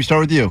 Jake, we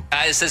start with you.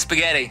 I said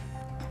spaghetti.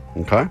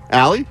 Okay.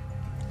 Allie?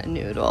 A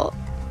noodle.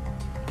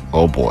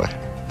 Oh, boy.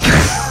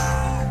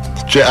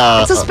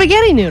 It's a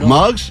spaghetti noodle.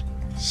 Muggs?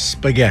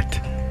 Spaghetti.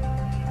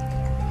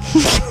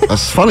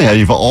 That's funny how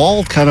you've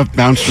all kind of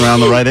bounced around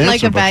the right answer.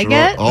 Like a but you're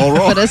baguette? All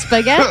wrong. But a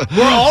spaghetti?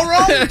 We're all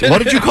wrong?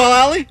 What did you call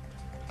Allie?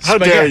 How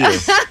dare you?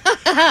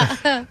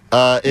 Spaghetti.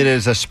 It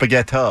is a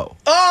spaghetto.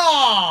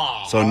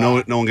 Oh! So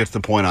no one gets the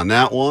point on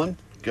that one.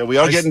 Okay, we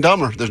are getting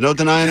dumber. There's no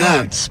denying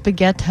that.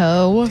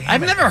 Spaghetto.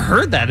 I've never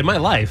heard that in my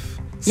life.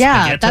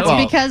 Yeah, that's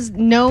Well- because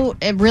no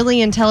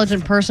really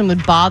intelligent person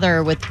would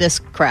bother with this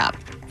crap.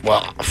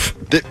 Well,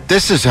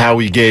 this is how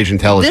we gauge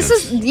intelligence.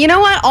 This is, you know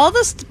what? All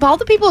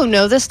the people who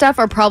know this stuff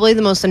are probably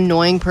the most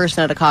annoying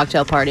person at a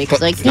cocktail party. Because,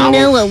 like, you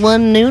know what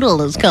one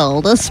noodle is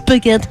called? A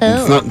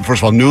spaghetto. It's not, first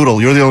of all,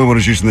 noodle. You're the only one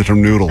who's using the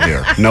term noodle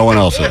here. No one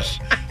else is.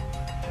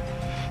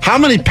 How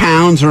many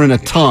pounds are in a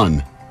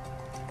ton?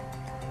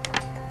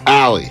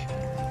 Allie.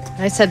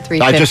 I said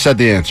 350. I just said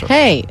the answer.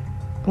 Hey,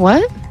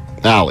 what?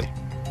 Allie.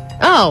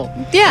 Oh,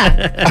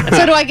 yeah.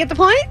 So do I get the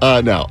point?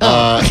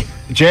 No.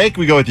 Jake,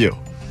 we go with you.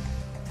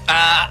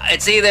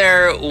 It's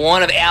either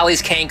one of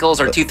Allie's cankles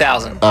or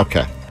 2,000.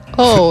 Okay.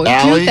 Oh,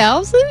 Allie?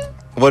 2,000?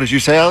 What did you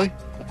say, Allie?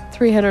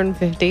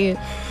 350.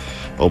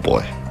 Oh,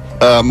 boy.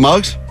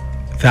 Muggs?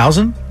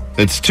 1,000?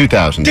 It's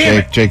 2,000.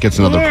 Damn Jake gets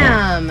another point.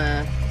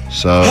 Damn.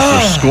 So if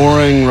you're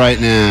scoring right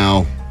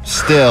now,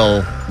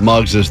 still,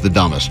 Muggs is the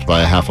dumbest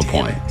by a half a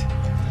point.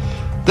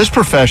 This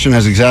profession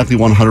has exactly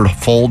 100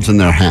 folds in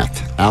their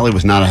hat. Allie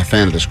was not a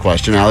fan of this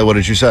question. Allie, what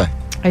did you say?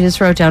 I just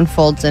wrote down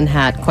folds in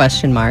hat,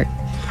 question mark.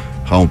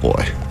 Oh,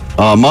 boy.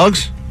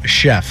 Muggs?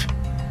 Chef.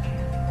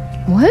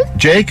 What?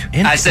 Jake?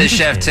 I said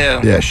chef, too.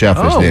 Yeah, chef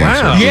was the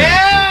answer.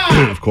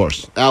 Yeah! Of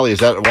course. Allie,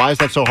 why is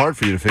that so hard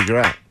for you to figure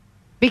out?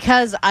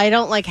 Because I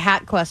don't like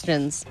hat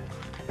questions.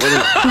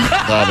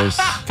 That is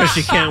Because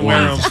she can't wear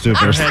one them. of the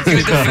stupidest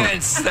things.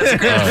 Defense. That's a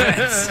good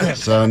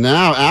defense. So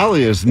now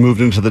Allie has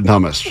moved into the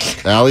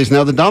dumbest. Allie's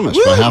now the dumbest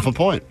by half a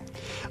point.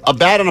 A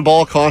bat and a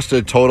ball cost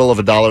a total of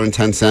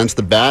 $1.10.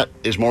 The bat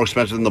is more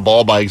expensive than the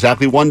ball by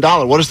exactly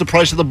 $1. What is the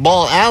price of the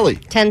ball, Allie?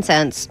 10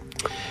 cents.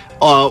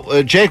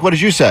 Jake, what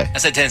did you say? I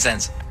said 10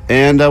 cents.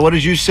 And what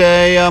did you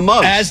say,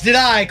 Muggs? As did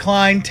I,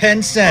 Klein.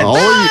 10 cents.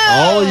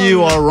 All of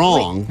you are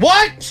wrong.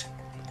 What?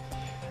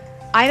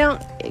 I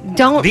don't.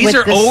 These with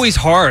are this- always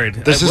hard.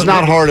 This is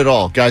not hard at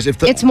all, guys.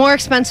 If It's more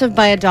expensive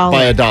by $1.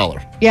 by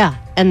 $1. Yeah,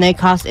 and they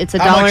cost. It's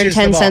How much is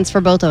the $1.10 ball?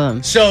 for both of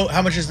them. So,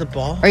 how much is the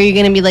ball? Are you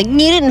going to be like, you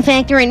didn't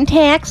factor in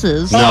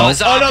taxes? No.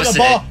 it's Oh, no, the opposite.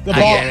 ball. The I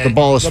ball. get it. The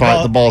ball is The five.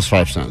 ball- The ball is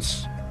 5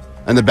 cents,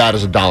 and the bat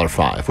is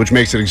 $1.05, which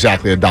makes it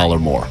exactly $1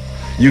 more.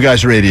 You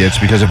guys are idiots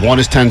because if one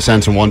is 10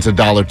 cents and one's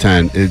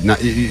 $1.10,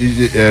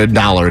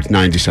 $1, it's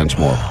 90 cents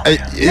more. No.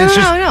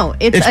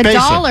 It's it's $1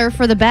 basic.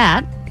 for the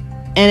bat,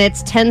 and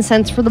it's 10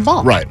 cents for the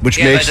ball. Right, which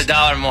Yeah, makes but it's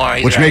 $1 more.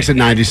 He's which right. makes it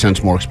 90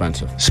 cents more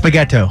expensive.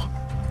 Spaghetto.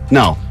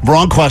 No,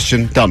 wrong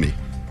question, dummy.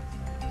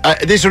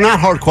 These are not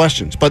hard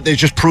questions, but they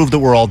just prove that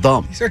we're all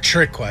dumb. These are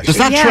trick questions. It's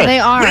not Yeah, trick. they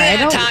are. We I didn't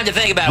have don't. time to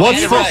think about it. We What's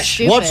had to full, rush.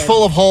 Stupid. what's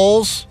full of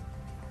holes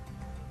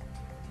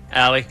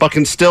Allie. but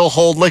can still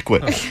hold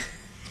liquid?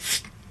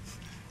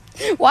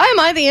 Why am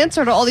I the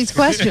answer to all these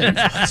questions?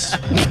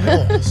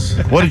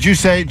 What did you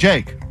say,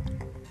 Jake?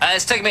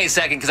 This took me a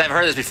second because I've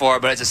heard this before,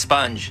 but it's a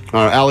sponge.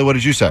 All right, Allie, what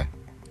did you say?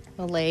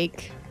 A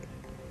lake.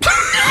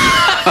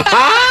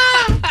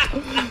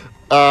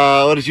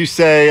 What did you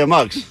say,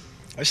 Muggs?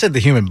 I said the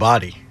human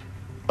body.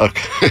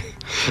 Okay.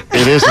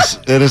 It is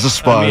a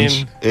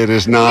sponge. it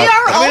is not. We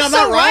are I'm also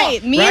not wrong,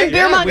 right. Me right? and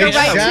Beermont Yeah, are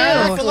right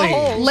exactly.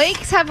 too.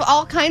 Lakes have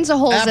all kinds of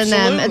holes in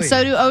them, and Absolutely.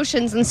 so do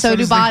oceans, and so do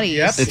does the- bodies.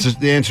 yep. It's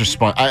the answer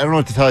sponge. I don't know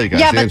what to tell you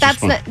guys. Yeah, The but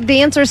answer's that's sponge.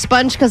 the answer is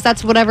sponge because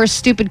that's whatever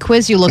stupid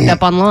quiz you looked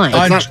up online.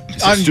 It's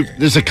not,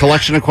 there's a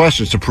collection of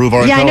questions to prove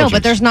our Yeah, I know, intelligence.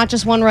 but there's not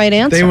just one right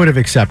answer. They would have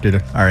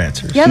accepted our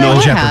answers. Yeah, they No.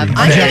 would Jeopardy. have.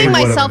 I'm Jeopardy giving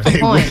would myself have. a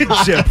point.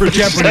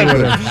 Jeopardy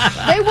would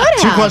have. They would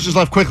Two have. questions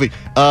left quickly.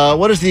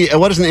 What is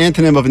an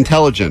antonym of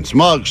intelligence?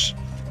 Muggs.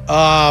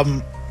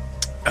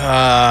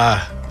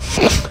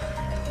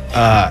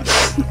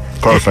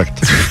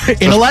 Perfect.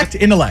 Intellect.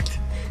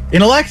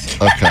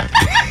 Okay.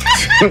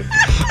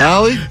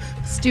 Allie?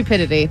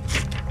 Stupidity.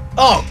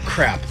 Oh,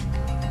 crap.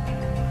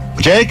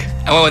 Jake?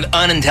 I went with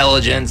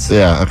unintelligence.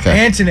 Yeah,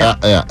 okay. Antonym.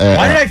 Yeah.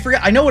 Why did I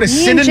forget? I know what a Me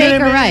and synonym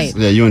Jake are is. right.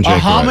 Yeah, you and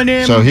Jake. A are right.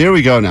 homonym. So here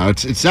we go now. It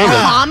sounded.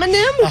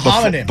 Homonym? A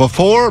homonym.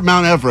 Before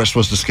Mount Everest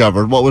was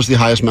discovered, what was the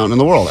highest mountain in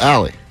the world?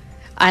 Allie?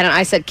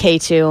 I said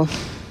K2.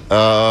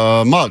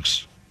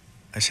 Muggs?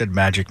 I said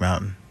Magic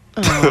Mountain.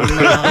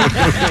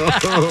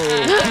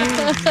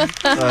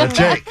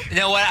 Jake? You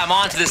know what? I'm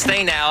on to this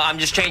thing now. I'm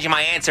just changing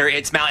my answer.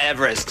 It's Mount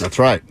Everest. That's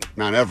right.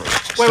 Mount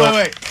Everest. Wait.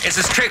 It's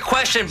this trick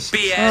question,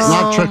 BS. It's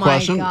not a trick my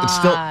question. It's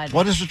still. God.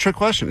 What is a trick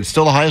question? It's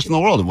still the highest in the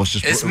world. It was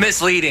just. It's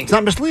misleading. It's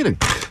not misleading.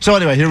 So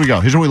anyway, here we go.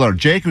 Here's what we learned.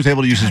 Jake was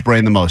able to use his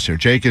brain the most here.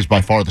 Jake is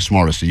by far the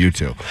smartest of you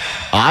two.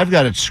 I've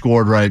got it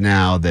scored right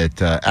now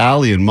that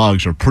Allie and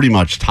Muggs are pretty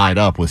much tied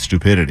up with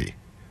stupidity,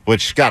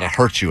 which got to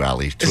hurt you,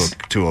 Allie,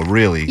 to a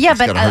really. Yeah, it's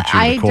but gotta hurt you to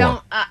I the core.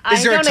 don't. I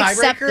Is there a don't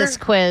accept tiebreaker? this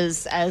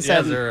quiz as Yeah,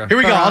 a. there- Here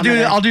we go.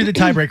 barometer. I'll do the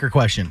tiebreaker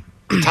question.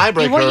 The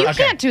tiebreaker. Well, you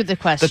can't do the The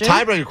question.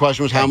 tiebreaker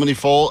question was how many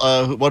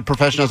what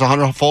profession has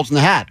 100 folds in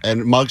the hat?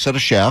 And Muggs said a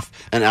chef,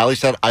 and Allie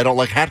said, I don't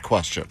like hat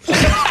questions. So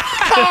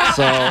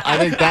I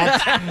think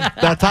that's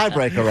that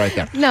tiebreaker right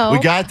there. No. We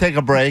got to take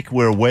a break.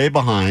 We're way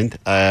behind,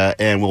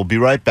 and we'll be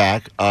right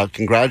back.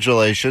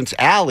 Congratulations.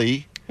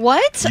 Allie,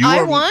 What?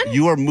 I won?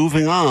 You are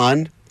moving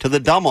on to the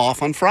dumb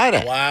off on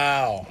Friday.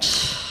 Wow.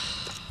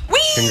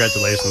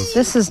 Congratulations.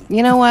 This is,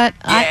 you know what?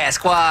 Yeah,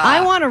 squad. I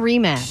want a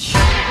rematch.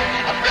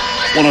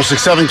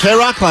 106.7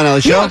 K-Rock, Klein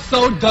Alley Show.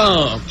 so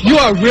dumb. You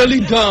are really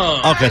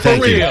dumb. Okay,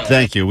 thank you.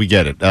 Thank you. We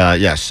get it.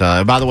 Yes.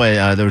 By the way,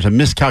 there was a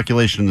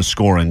miscalculation in the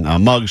scoring.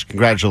 Muggs,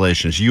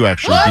 congratulations. You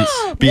actually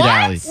beat What?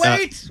 Allie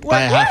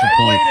by a half a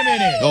point. Wait a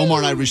minute. Omar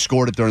and I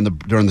rescored it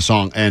during the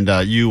song, and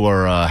you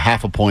were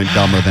half a point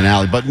dumber than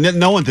Allie. But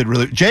no one did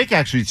really. Jake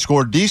actually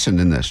scored decent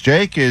in this.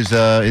 Jake is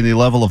in the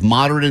level of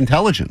moderate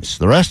intelligence.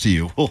 The rest of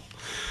you,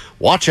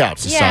 Watch out,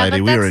 society.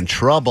 but We are that's- in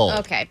trouble.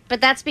 Okay, but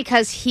that's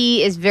because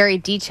he is very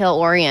detail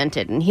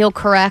oriented, and he'll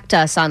correct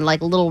us on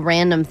like little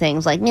random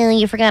things, like no,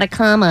 you forgot a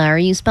comma or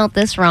you spelt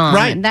this wrong.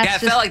 Right. And that's Yeah, I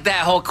just, felt like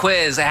that whole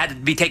quiz had to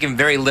be taken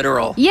very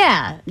literal.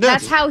 yeah,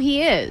 that's how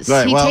he is.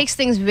 Right, he well- takes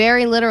things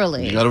very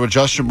literally. You got to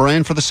adjust your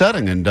brain for the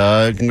setting, and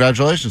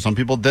congratulations. Some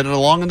people did it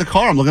along in the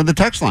car. I'm looking at the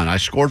text line. I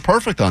scored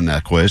perfect on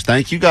that quiz.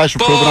 Thank you guys for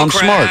proving I'm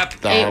smart.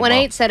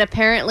 818 said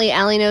apparently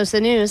Allie knows the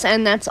news,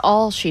 and that's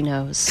all she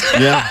knows.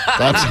 Yeah,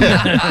 that's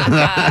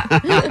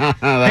it.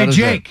 Hey,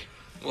 Jake.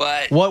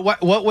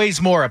 What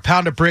weighs more, a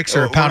pound of bricks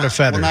or a pound of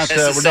feathers? We're not.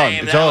 We're done.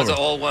 It's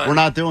over. We're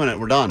not doing it.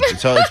 We're done.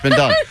 So it's been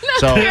done.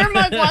 So Beer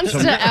Mug wants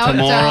to out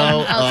tomorrow.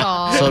 us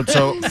all.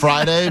 So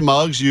Friday,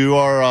 Muggs, you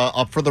are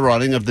up for the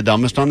running of the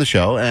dumbest on the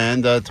show,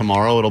 and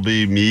tomorrow it'll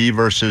be me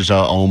versus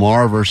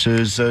Omar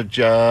versus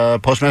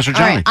Postmaster All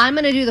Johnny. right, I'm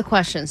going to do the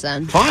questions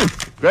then. Fine,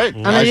 great.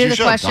 I'm going to do the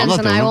questions,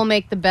 and I will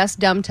make the best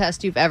dumb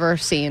test you've ever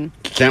seen.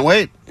 Can't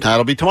wait.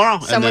 That'll be tomorrow.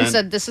 And Someone then-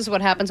 said this is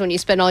what happens when you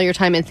spend all your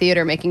time in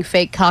theater making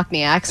fake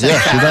Cockney accents.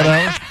 Yeah, see that,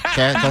 Alice?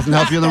 Okay, it doesn't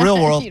help you in the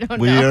real world. You don't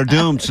We know. are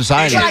doomed.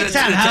 Society.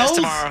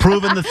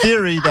 Proving the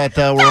theory that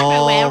we're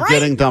all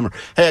getting dumber.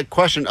 Hey, a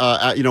question.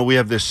 We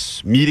have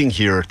this meeting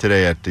here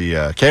today at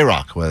the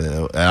K-Rock,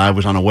 and I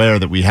was unaware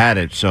that we had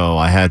it, so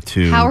I had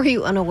to... How are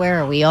you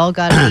unaware? We all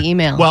got an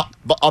email. Well,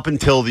 up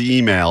until the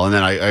email, and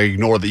then I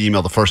ignored the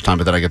email the first time,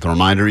 but then I get the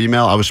reminder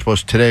email.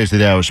 Today's the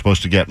day I was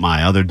supposed to get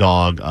my other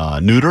dog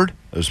neutered.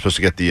 I was supposed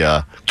to get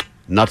the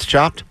nuts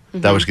chopped.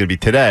 That was going to be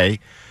today.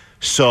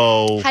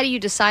 So how do you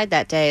decide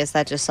that day? Is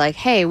that just like,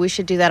 hey, we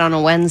should do that on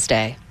a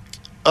Wednesday?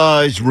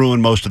 He's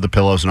ruined most of the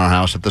pillows in our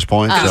house at this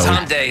point. It was so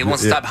hump day. He won't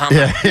stop humping.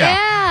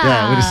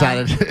 Yeah, we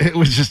decided it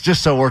was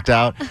just so worked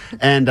out,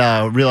 and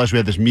realized we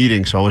had this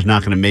meeting, so I was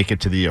not going to make it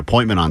to the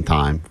appointment on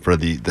time for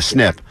the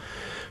snip.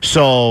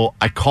 So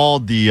I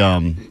called the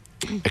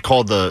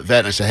vet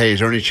and I said, "Hey, is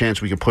there any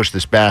chance we can push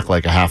this back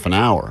like a half an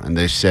hour?" And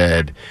they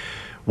said,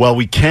 "Well,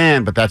 we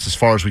can, but that's as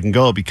far as we can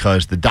go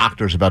because the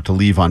doctor's about to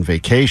leave on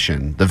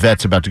vacation. The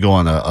vet's about to go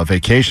on a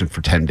vacation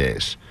for 10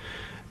 days."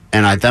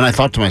 And then I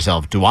thought to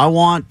myself, do I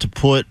want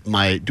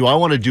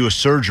to do a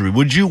surgery?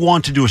 Would you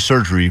want to do a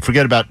surgery?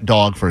 Forget about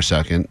dog for a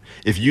second.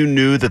 If you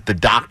knew that the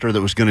doctor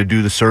that was going to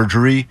do the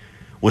surgery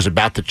was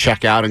about to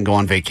check out and go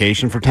on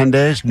vacation for 10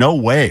 days? No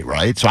way,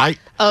 right?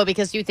 So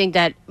because you think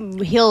that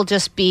he'll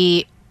just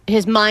be...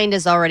 His mind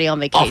is already on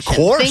vacation. Of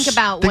course. Think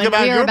about Think when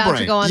about we're your about to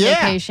brain. go on Yeah.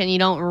 vacation. You're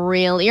not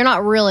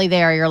really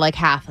there. You're like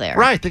half there.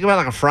 Right. Think about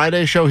like a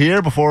Friday show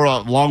here before a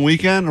long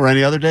weekend or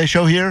any other day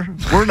show here.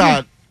 We're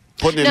not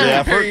putting in the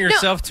effort. Comparing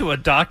yourself to a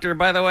doctor,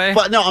 by the way.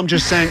 But no, I'm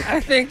just saying.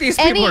 I think these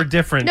people are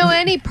different. No,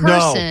 any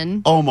person.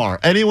 No, Omar,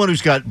 anyone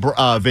who's got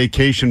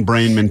vacation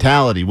brain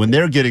mentality, when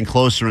they're getting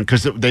closer,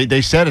 because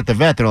they said at the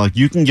vet, they're like,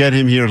 you can get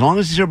him here. As long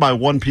as he's here by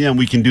 1 p.m.,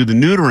 we can do the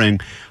neutering.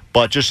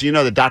 But just so you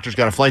know, the doctor's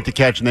got a flight to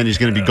catch, and then he's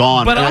going to be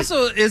gone. But And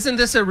also, isn't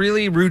this a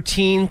really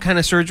routine kind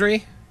of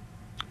surgery?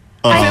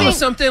 I If it was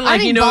something I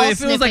like, think if ball it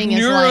was like snipping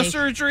is like-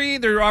 neurosurgery,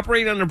 they're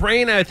operating on the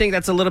brain, I think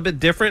that's a little bit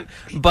different.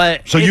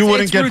 But So you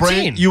wouldn't it's get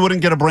routine. you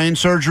wouldn't get a brain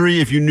surgery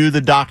if you knew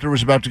the doctor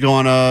was about to go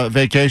on a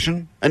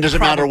vacation? And does it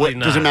matter Probably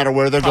does it not. matter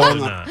where they're Probably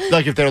going? not.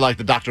 Like if they're like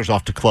the doctor's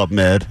off to Club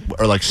Med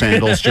or like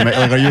Sandals, Jamaica,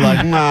 like are you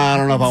like, nah, I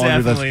don't know if I want to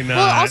do Definitely this. not.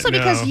 Well, also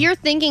because you're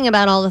thinking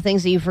about all the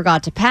things that you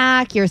forgot to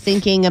pack. You're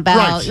thinking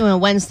about, Right.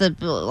 when's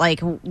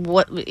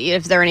what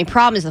if there are any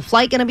problems? Is the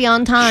flight going to be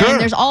on time? Sure.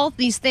 There's all of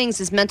these things,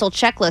 this mental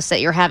checklist that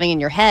you're having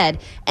in your head,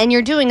 and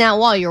you're doing that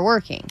while you're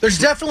working. There's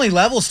definitely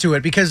levels to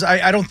it because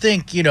I don't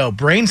think,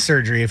 brain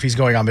surgery, if he's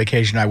going on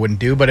vacation, I wouldn't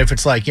do. But if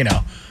it's like,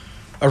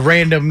 a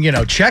random,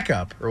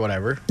 checkup or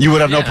whatever. You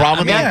would have no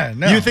problem with Yeah, that?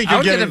 no. You think I you're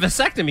would getting get a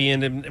vasectomy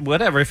and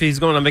whatever. If he's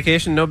going on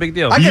vacation, no big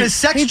deal. I get a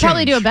sex He'd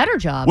probably do a better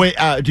job. Wait,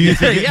 do you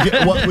think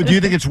Yeah. do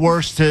you think it's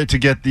worse to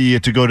get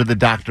to go to the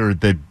doctor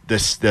the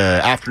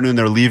afternoon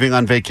they're leaving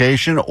on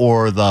vacation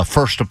or the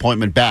first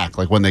appointment back,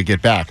 like when they get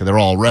back and they're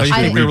all Oh, rested?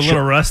 you think they're a reach-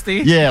 little rusty?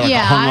 Yeah, like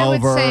yeah, hungover. I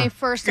would say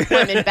first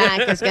appointment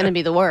back is going to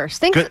be the worst.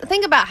 Think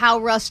about how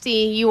rusty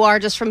you are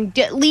just from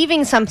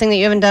leaving something that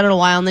you haven't done in a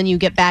while, and then you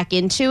get back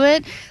into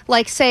it.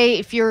 Like, say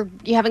if you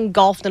haven't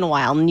golfed in a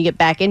while, and you get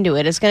back into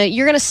it,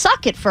 you're gonna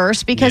suck at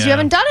first because you Yeah.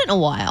 haven't done it in a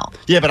while.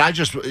 Yeah, but I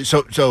just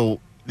so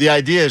the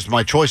idea is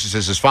my choices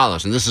is as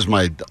follows, and this is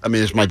my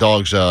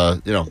dog's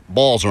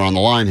balls are on the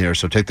line here,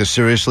 so take this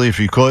seriously if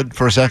you could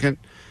for a second.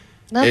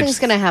 Nothing's It's-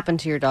 going to happen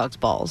to your dog's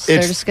balls. They're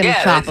It's- just going to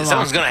chop them off.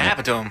 something's going to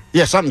happen to him.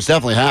 Yeah, something's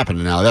definitely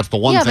happening now. That's the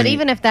one Yeah, thing. but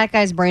even if that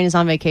guy's brain is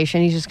on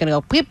vacation, he's just going to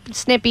go beep,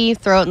 snippy,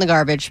 throw it in the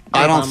garbage.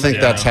 I don't Bum. think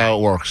that's how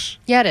it works.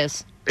 Yeah, it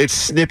is. It's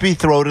snippy,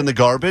 throw it in the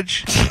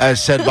garbage,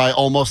 as said by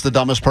almost the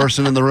dumbest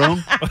person in the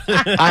room.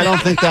 I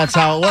don't think that's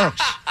how it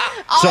works.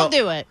 I'll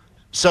do it.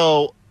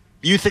 So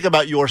you think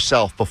about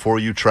yourself before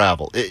you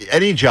travel.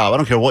 Any job, I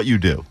don't care what you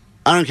do.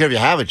 I don't care if you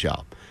have a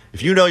job.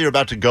 If you know you're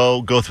about to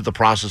go through the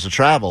process of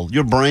travel,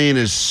 your brain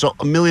is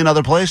a million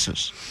other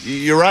places.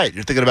 You're right.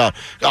 You're thinking about,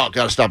 got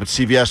to stop at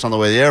CVS on the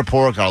way to the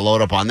airport, got to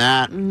load up on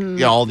that.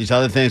 Mm-hmm. All these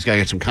other things, got to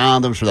get some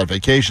condoms for that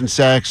vacation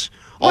sex.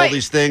 all Right.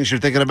 these things you're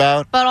thinking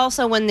about. But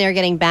also when they're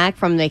getting back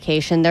from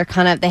vacation, they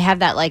have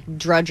that like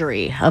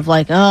drudgery of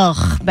like,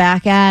 ugh,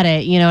 back at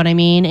it. You know what I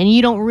mean? And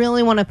you don't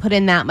really want to put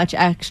in that much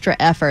extra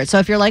effort. So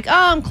if you're like, oh,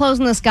 I'm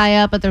closing this guy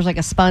up, but there's like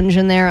a sponge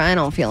in there, I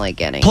don't feel like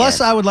getting Plus,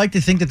 it. I would like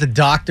to think that the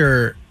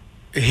doctor,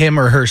 him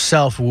or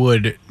herself,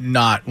 would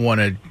not want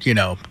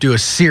to, do a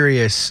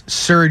serious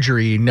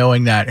surgery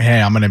knowing that,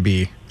 hey, I'm going to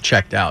be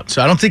checked out.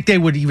 So I don't think they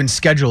would even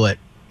schedule it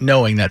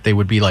knowing that they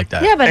would be like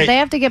that. Yeah, but they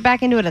have to get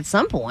back into it at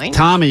some point.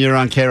 Tommy, you're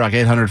on K-Rock,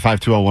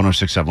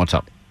 800-520-1067. What's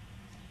up?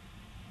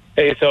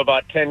 Hey, so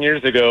about 10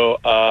 years ago,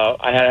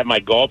 I had my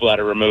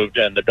gallbladder removed,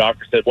 and the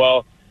doctor said,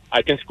 well,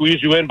 I can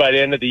squeeze you in by the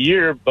end of the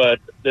year, but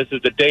this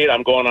is the date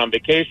I'm going on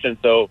vacation,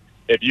 so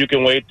if you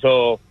can wait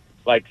till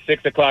like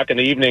 6 o'clock in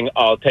the evening,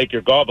 I'll take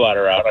your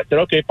gallbladder out. I said,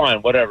 okay,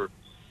 fine, whatever.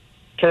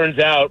 Turns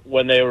out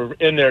when they were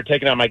in there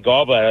taking out my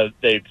gallbladder,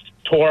 they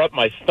tore up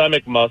my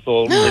stomach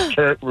muscle,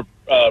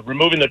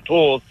 removing the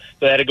tools,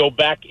 so I had to go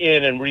back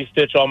in and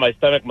restitch all my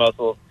stomach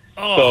muscle.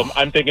 So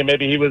I'm thinking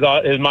maybe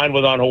his mind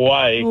was on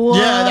Hawaii.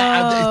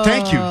 Yeah,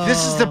 thank you.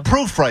 This is the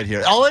proof right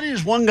here. All I need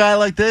is one guy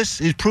like this.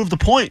 He's proved the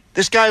point.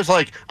 This guy was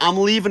like, I'm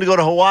leaving to go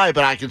to Hawaii,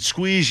 but I can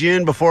squeeze you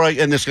in before I...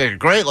 And this guy,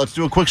 great, let's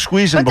do a quick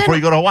squeeze in before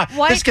you go to Hawaii.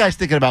 This guy's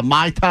thinking about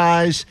Mai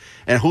Tais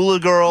and hula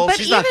girls. But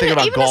He's not thinking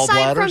about even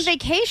aside from gallbladders.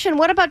 vacation,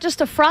 what about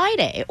just a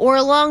Friday or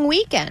a long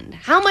weekend?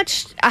 How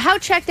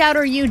checked out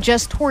are you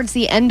just towards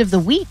the end of the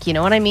week? You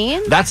know what I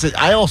mean? That's it.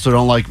 I also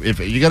don't like if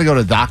you got to go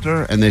to the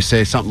doctor and they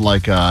say something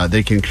like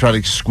they can try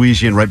to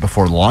squeeze you in right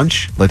before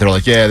lunch. Like they're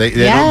like, yeah, they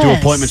don't do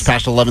appointments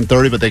past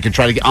 11:30, but they can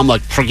try to get. I'm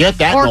like, forget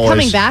that Or noise.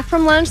 coming back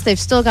from lunch, they've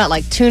still got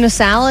like tuna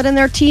salad in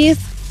their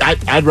teeth.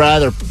 I'd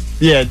rather.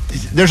 Yeah,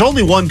 there's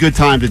only one good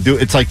time to do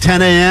it. It's like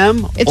 10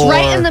 a.m. It's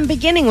right in the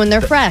beginning when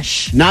they're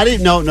fresh. Not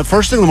even no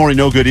first thing in the morning,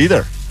 no good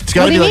either. It's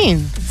got What to do be you like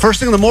mean? first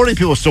thing in the morning.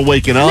 People are still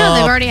waking up. No,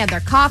 they've already had their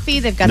coffee.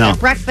 They've got their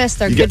breakfast.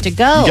 They're good to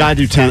go. You got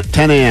to do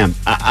 10 a.m.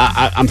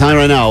 I'm telling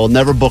you right now, I will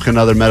never book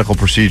another medical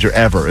procedure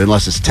ever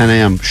unless it's 10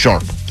 a.m.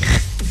 sharp.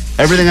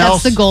 Everything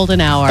else, That's the golden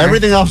hour.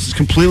 Everything else is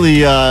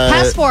completely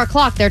Past 4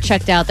 o'clock, they're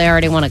checked out. They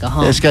already want to go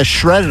home. This guy's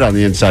shredded on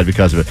the inside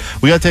because of it.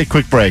 We got to take a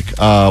quick break.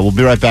 We'll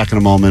be right back in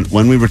a moment.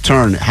 When we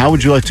return, how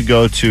would you like to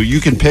go to?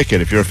 You can pick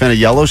it. If you're a fan of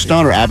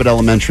Yellowstone or Abbott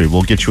Elementary,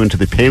 we'll get you into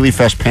the Paley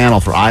Fest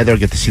panel for either.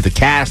 Get to see the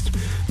cast,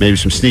 maybe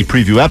some sneak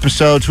preview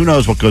episodes. Who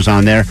knows what goes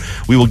on there?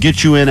 We will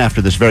get you in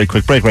after this very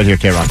quick break right here,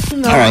 K-Rock. All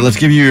right, let's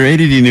give you your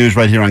ADD news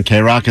right here on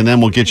K-Rock, and then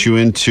we'll get you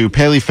into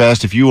Paley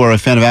Fest. If you are a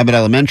fan of Abbott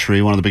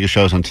Elementary, one of the biggest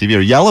shows on TV,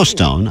 or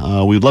Yellowstone,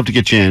 we'd love to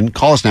get you in.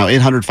 Call us now,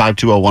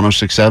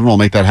 800-520-1067. We'll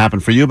make that happen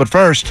for you. But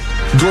first,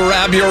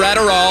 grab your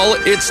Adderall.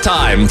 It's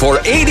time for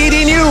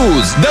ADD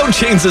News. Don't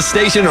change the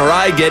station or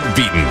I get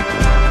beaten.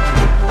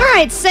 All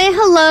right, say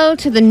hello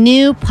to the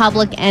new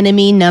public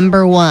enemy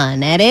number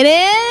one, and it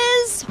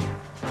is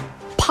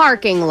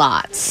parking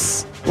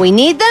lots. We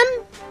need them,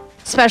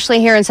 especially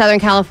here in Southern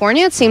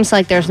California. It seems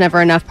like there's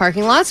never enough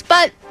parking lots,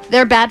 but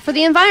they're bad for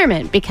the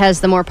environment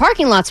because the more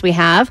parking lots we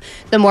have,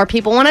 the more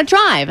people want to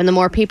drive. And the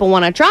more people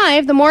want to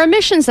drive, the more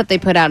emissions that they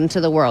put out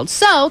into the world.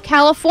 So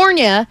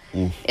California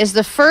is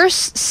the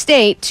first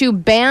state to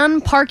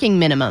ban parking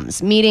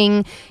minimums,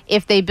 meaning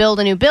if they build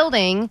a new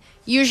building,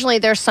 usually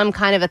there's some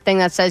kind of a thing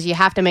that says you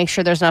have to make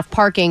sure there's enough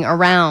parking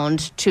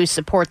around to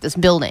support this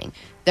building.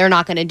 They're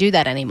not going to do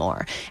that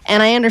anymore.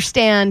 And I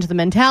understand the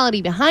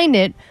mentality behind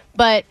it,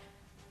 but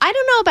I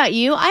don't know about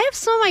you. I have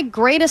some of my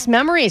greatest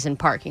memories in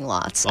parking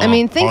lots. I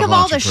mean, think of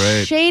all the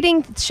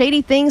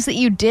shady things that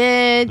you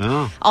did,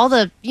 all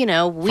the,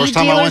 weed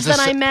dealers that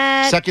I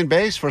met. Second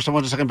base. First time I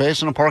went to second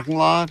base in a parking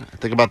lot. I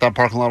think about that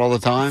parking lot all the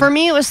time. For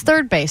me, it was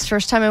third base.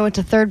 First time I went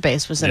to third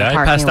base was in a parking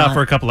lot. I passed out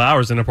for a couple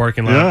hours in a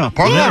parking lot. Yeah,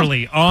 parking lot.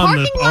 Literally on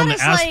the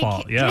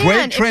asphalt. Man,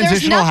 great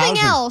transitional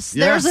housing. Else,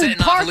 there's a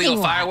parking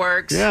lot.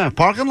 Fireworks. Yeah,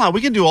 parking lot.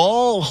 We can do a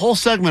whole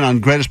segment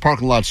on greatest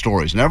parking lot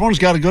stories, and everyone's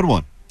got a good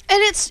one.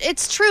 And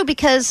it's true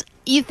because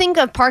you think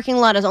of parking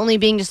lot as only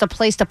being just a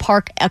place to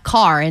park a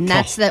car, and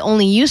that's the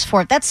only use for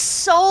it. That's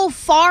so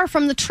far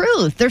from the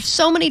truth. There's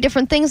so many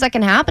different things that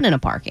can happen in a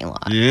parking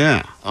lot.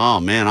 Yeah. Oh,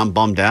 man, I'm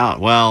bummed out.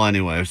 Well,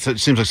 anyway, it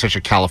seems like such a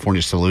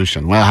California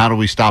solution. Well, how do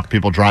we stop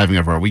people driving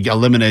everywhere? We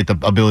eliminate the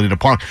ability to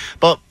park.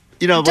 But,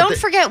 don't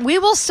forget, we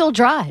will still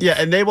drive. Yeah,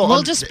 and they will.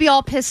 We'll just be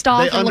all pissed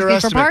off and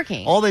looking for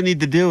parking. All they need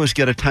to do is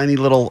get a tiny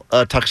little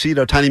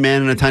tiny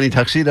man in a tiny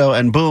tuxedo,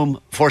 and boom,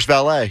 force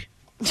valet.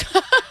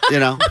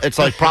 It's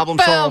like problem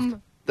solved.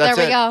 That's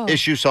there we go.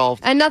 Issue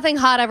solved. And nothing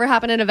hot ever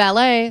happened in a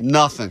valet.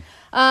 Nothing.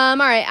 All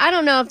right. I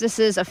don't know if this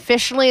is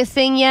officially a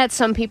thing yet.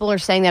 Some people are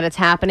saying that it's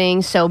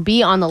happening. So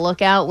be on the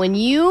lookout. When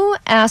you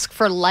ask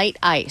for light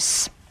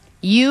ice,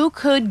 you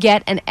could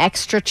get an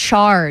extra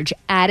charge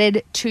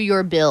added to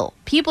your bill.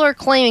 People are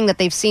claiming that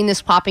they've seen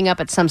this popping up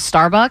at some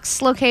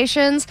Starbucks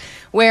locations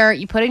where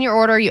you put in your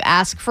order, you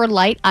ask for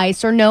light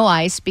ice or no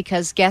ice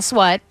because guess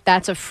what?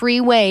 That's a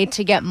free way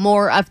to get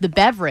more of the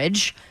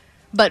beverage.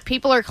 But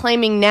people are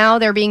claiming now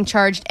they're being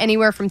charged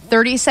anywhere from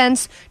 30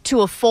 cents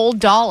to a full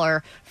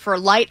 $1 for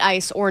light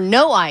ice or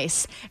no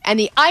ice. And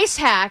the ice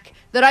hack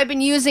that I've been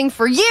using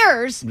for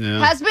years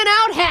has been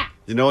out hacked.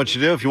 You know what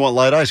you do? If you want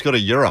light ice, go to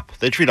Europe.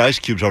 They treat ice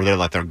cubes over there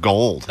like they're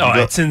gold. Oh,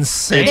 it's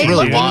insane. They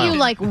really look wild. at you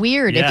like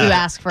weird if you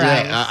ask for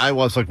ice. Yeah, I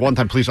was like one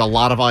time, please, a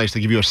lot of ice. They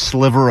give you a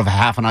sliver of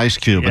half an ice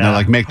cube, and they're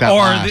like, make that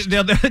last.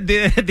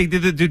 They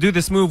do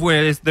this move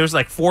where there's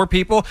like 4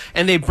 people,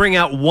 and they bring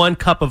out 1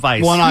 cup of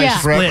ice. One ice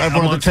for Split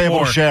everyone at the table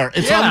 4. share.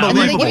 It's And then they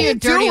unbelievable. give you a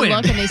dirty doing?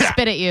 look and they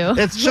spit at you.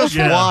 It's just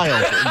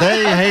wild.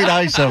 They hate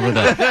ice over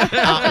there.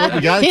 We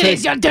got to It take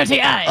is your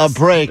dirty ice. a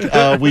break.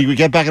 We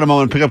get back in a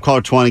moment, pick up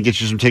caller 20, get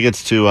you some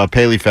tickets to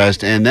Paley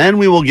Fest, and then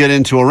we will get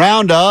into a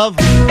round of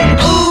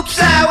Oops,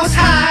 I was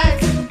high.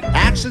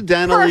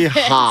 Accidentally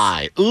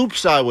High.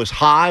 Oops, I was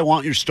high.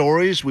 Want your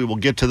stories? We will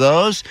get to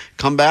those.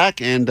 Come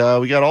back, and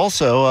we got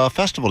also a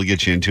festival to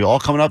get you into. All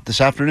coming up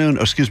this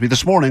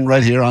morning,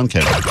 right here on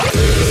K-Rock.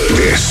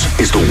 This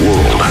is the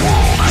world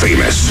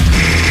famous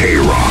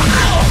K-Rock.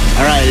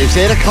 All right, it's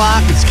 8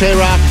 o'clock. It's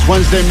K-Rock. It's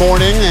Wednesday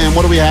morning, and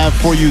what do we have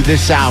for you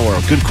this hour?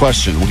 Good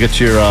question. We'll get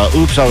to your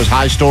Oops, I was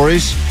high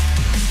stories.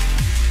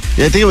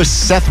 Yeah, I think it was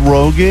Seth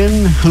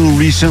Rogen who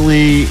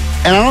recently,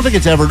 and I don't think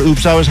it's ever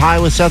Oops, I was high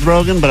with Seth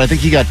Rogen, but I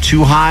think he got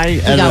too high.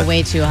 He got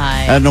way too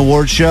high. At an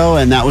award show,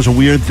 and that was a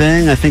weird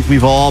thing. I think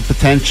we've all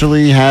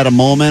potentially had a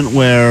moment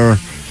where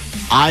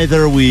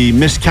either we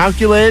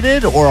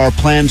miscalculated or our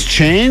plans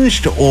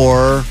changed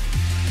or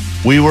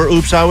we were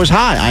Oops, I was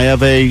high. I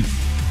have a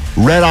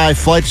red-eye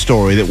flight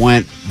story that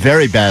went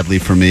very badly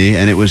for me,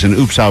 and it was an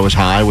Oops, I was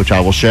high, which I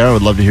will share. I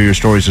would love to hear your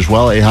stories as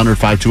well.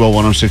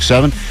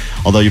 800-520-1067.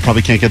 Although you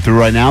probably can't get through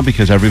right now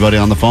because everybody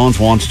on the phones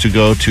wants to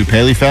go to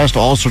Paley Fest.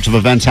 All sorts of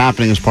events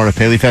happening as part of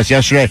Paley Fest.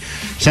 Yesterday,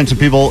 sent some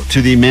people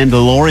to the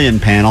Mandalorian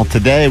panel.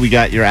 Today, we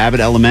got your Abbott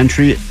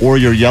Elementary or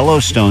your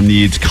Yellowstone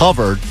needs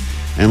covered.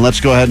 And let's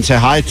go ahead and say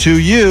hi to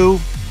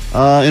you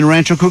in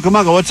Rancho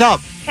Cucamonga. What's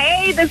up?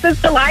 Hey, this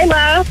is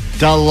Delilah.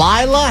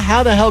 Delilah?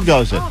 How the hell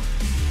goes it?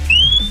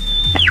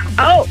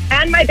 Oh,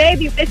 and my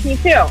baby's with me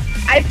too.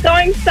 It's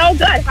going so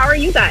good. How are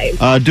you guys?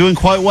 Doing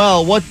quite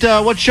well.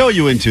 What show are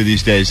you into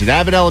these days? Is it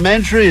Abbott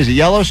Elementary? Is it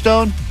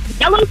Yellowstone?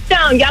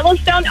 Yellowstone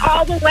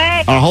all the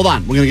way. All right, hold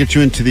on. We're going to get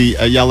you into the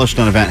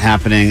Yellowstone event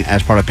happening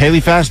as part of Paley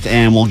Fest,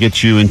 and we'll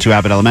get you into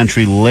Abbott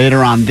Elementary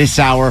later on this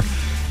hour.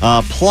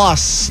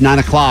 Plus, 9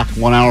 o'clock,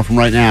 1 hour from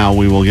right now,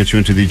 we will get you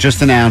into the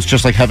just announced,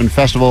 Just Like Heaven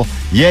Festival.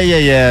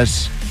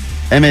 Yes.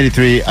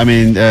 M83. I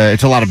mean,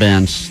 it's a lot of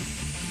bands.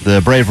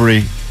 The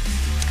Bravery.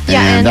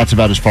 And that's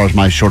about as far as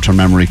my short-term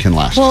memory can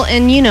last. Well,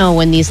 and you know,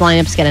 when these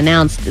lineups get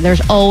announced,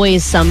 there's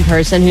always some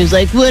person who's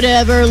like,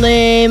 whatever,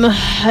 lame.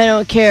 I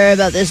don't care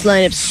about this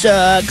lineup.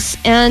 Sucks.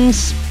 And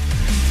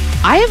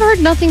I have heard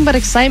nothing but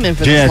excitement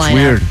for this lineup.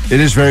 Yeah, it's weird. It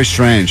is very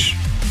strange.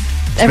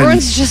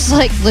 Everyone's just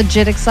like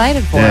legit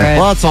excited for it.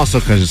 Well, it's also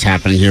because it's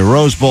happening here.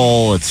 Rose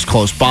Bowl, it's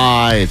close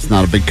by. It's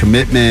not a big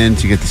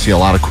commitment. You get to see a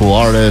lot of cool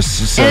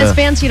artists. And it's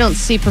bands you don't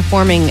see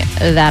performing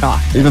that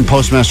often. Even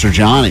Postmaster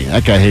Johnny,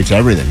 that guy hates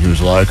everything. He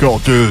was like, oh,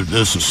 dude,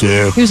 this is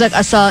sick. He was like,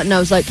 I saw it and I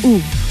was like,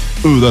 ooh.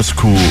 Ooh, that's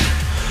cool.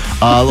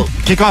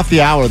 Kick off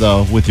the hour,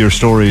 though, with your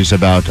stories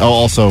about,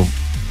 also,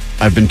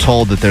 I've been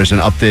told that there's an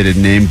updated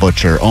name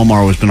butcher.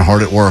 Omar has been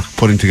hard at work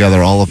putting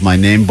together all of my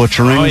name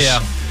butcherings. Oh,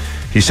 yeah.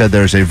 He said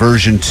there's a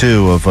version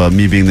 2 of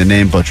me being the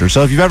name butcher.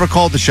 So if you've ever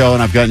called the show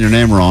and I've gotten your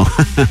name wrong,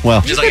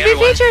 well, you could be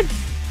featured.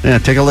 Yeah,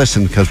 take a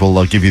listen because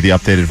we'll give you the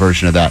updated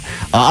version of that.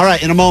 All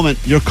right, in a moment,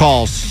 your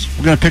calls.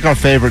 We're going to pick our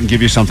favorite and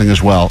give you something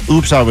as well.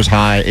 Oops, I was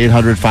high.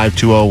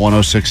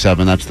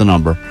 800-520-1067. That's the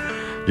number.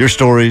 Your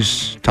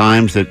stories,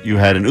 times that you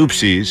had an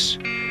oopsies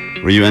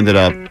where you ended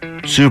up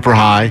super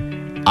high,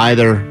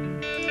 either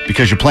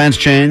because your plans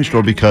changed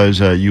or because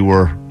you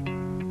were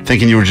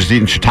thinking you were just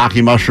eating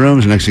shiitake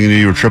mushrooms, and next thing you knew,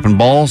 you were tripping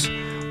balls.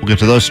 We'll get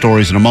to those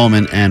stories in a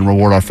moment and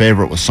reward our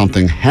favorite with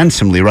something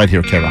handsomely right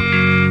here, K-Rock.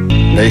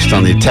 Based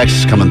on the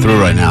texts coming through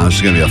right now, this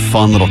is going to be a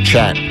fun little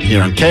chat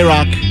here on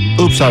K-Rock.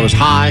 Oops, I was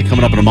high.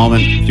 Coming up in a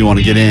moment. If you want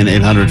to get in,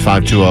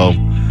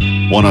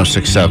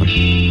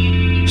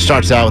 800-520-1067.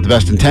 Starts out with the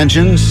best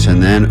intentions,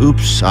 and then,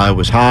 oops, I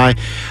was high.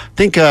 I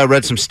think I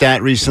read some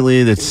stat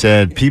recently that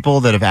said people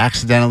that have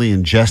accidentally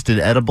ingested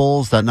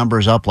edibles, that number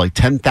is up like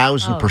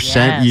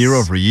 10,000% year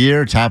over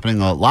year. It's happening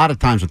a lot of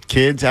times with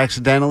kids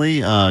accidentally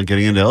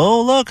getting into,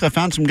 oh, look, I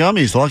found some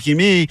gummies, lucky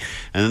me.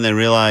 And then they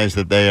realize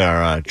that they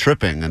are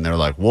tripping, and they're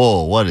like,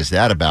 whoa, what is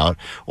that about?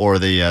 Or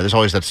there's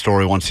always that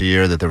story once a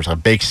year that there was a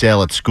bake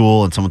sale at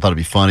school, and someone thought it'd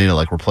be funny to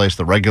like replace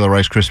the regular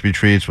Rice Krispie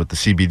treats with the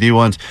CBD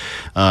ones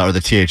or the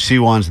THC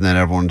ones, and then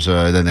everyone's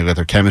then they've got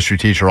their chemistry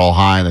teacher all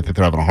high, and they think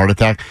they're having a heart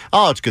attack.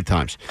 Oh, it's good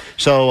times.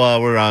 So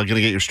we're going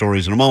to get your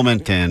stories in a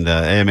moment, and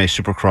AMA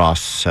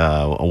Supercross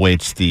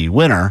awaits the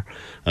winner,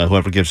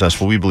 whoever gives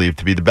us what we believe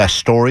to be the best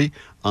story.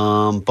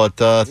 But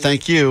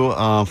thank you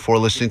for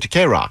listening to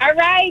K-Rock. All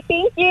right,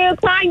 thank you.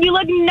 Klein, you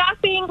look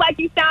nothing like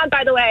you sound,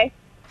 by the way.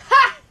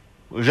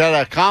 Was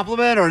that a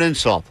compliment or an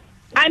insult?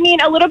 I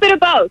mean, a little bit of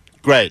both.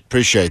 Great,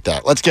 appreciate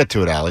that. Let's get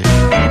to it, Allie.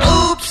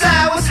 Oops,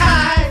 I was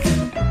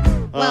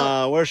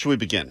high. Where should we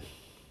begin?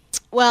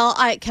 Well,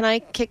 can I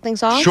kick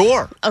things off?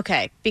 Sure.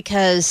 Okay,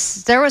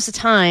 because there was a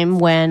time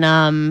when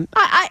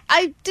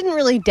I didn't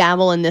really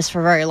dabble in this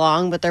for very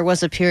long, but there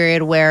was a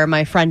period where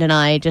my friend and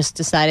I just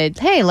decided,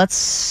 hey,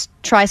 let's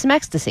try some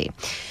ecstasy.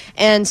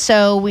 And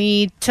so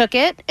we took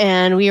it,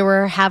 and we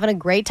were having a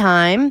great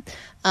time,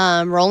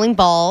 rolling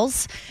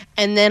balls.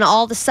 And then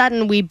all of a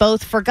sudden, we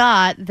both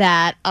forgot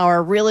that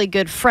our really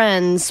good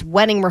friend's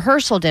wedding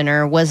rehearsal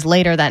dinner was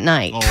later that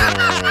night.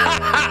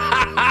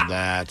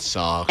 That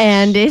sucks.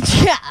 And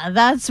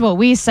that's what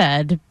we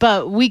said,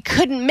 but we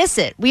couldn't miss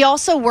it. We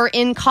also were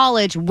in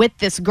college with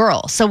this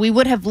girl, so we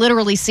would have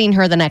literally seen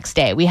her the next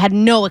day. We had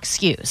no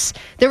excuse.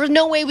 There was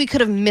no way we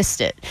could have missed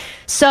it.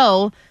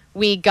 So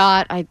we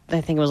got, I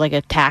think it was like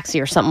a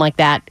taxi or something like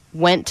that,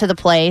 went to the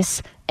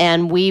place,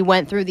 and we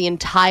went through the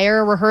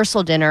entire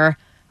rehearsal dinner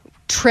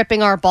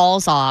tripping our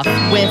balls off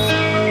with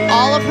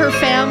all of her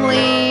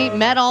family,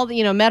 met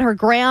her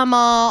grandma,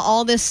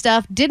 all this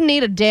stuff. Didn't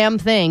eat a damn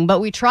thing,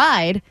 but we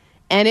tried.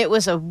 And it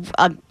was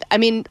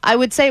I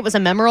would say it was a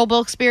memorable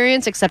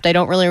experience, except I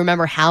don't really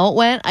remember how it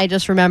went. I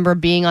just remember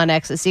being on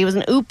ecstasy. It was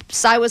an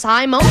oops, I was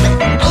high moment.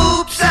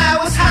 Oops, I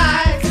was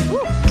high.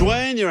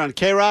 Dwayne, you're on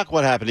K-Rock.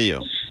 What happened to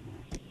you?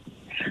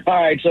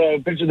 All right, so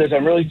picture this.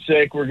 I'm really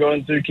sick. We're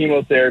going through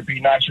chemotherapy.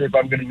 Not sure if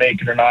I'm going to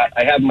make it or not.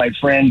 I have my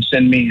friend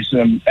send me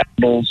some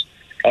edibles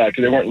because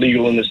they weren't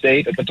legal in the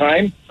state at the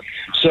time.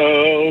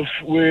 So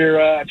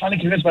we're trying to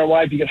convince my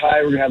wife to get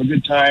high. We're going to have a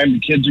good time. The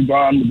kids are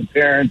gone with the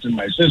parents and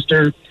my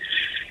sister.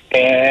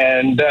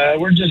 And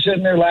we're just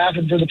sitting there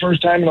laughing for the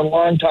first time in a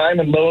long time.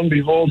 And lo and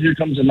behold, here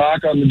comes a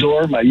knock on the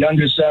door. My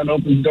youngest son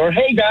opens the door.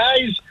 Hey,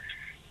 guys.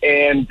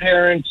 And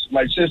parents,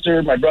 my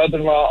sister, my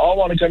brother-in-law, all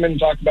want to come in and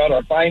talk about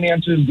our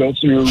finances, go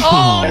through.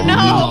 Oh,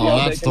 no.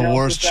 That's the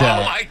worst chat.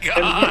 Oh, my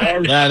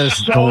God. That is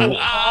so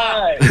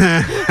high.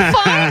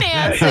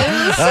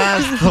 Finances.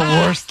 That's the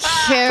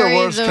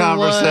worst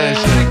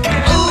conversation.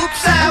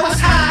 Oops, I was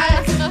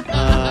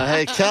high.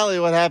 Hey, Kelly,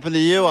 what happened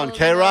to you on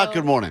K-Rock?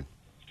 Good morning.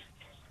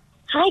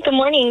 Hi, good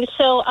morning.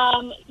 So,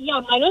 mine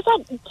was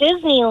at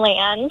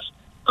Disneyland,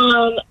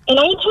 and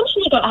I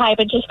intentionally got high,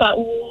 but just got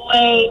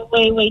way,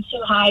 way, way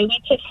too high.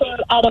 We took some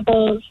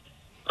edibles,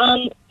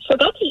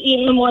 forgot to eat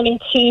in the morning,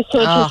 too,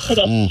 so it just hit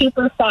us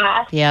super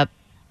fast. Yep.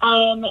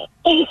 So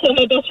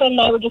my best friend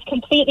and I were just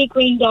completely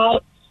greened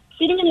out,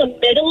 sitting in the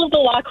middle of the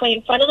walkway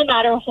in front of the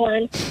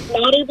Matterhorn,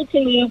 not able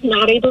to move,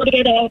 not able to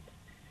get up.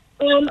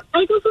 I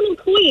was an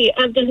employee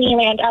of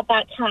Disneyland at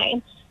that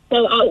time.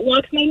 So out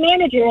walks my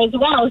manager as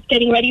well,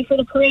 getting ready for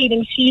the parade,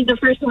 and she's the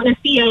first one to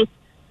see us.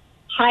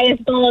 High as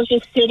balls,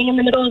 just sitting in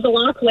the middle of the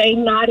walkway,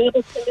 not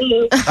able to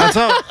move. That's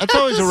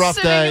always a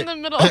rough day. Sitting in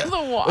the middle of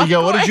the walkway. You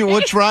go,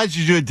 which rides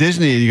did you do at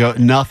Disney? You go,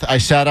 nothing. I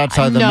sat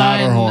outside the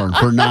Matterhorn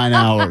for 9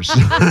 hours. Oops,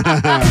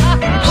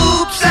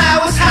 I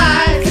was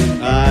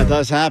high. It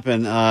does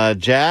happen.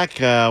 Jack,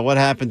 what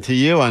happened to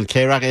you on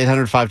K-Rock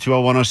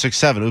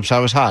 800-520-1067? Oops, I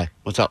was high.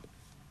 What's up?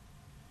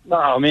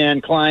 Oh,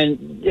 man,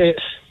 Klein,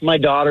 my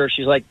daughter,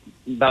 she's like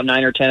about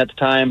 9 or 10 at the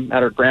time,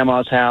 at her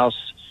grandma's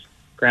house.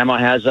 Grandma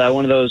has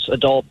one of those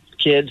adult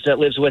kids that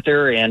lives with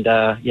her, and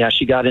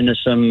she got into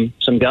some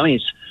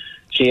gummies.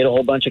 She ate a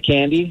whole bunch of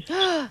candy,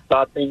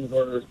 thought things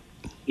were,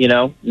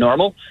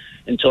 normal,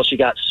 until she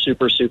got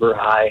super, super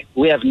high.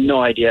 We have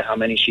no idea how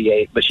many she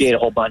ate, but she ate a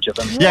whole bunch of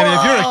them. Yeah, I mean,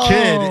 if you're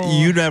a kid,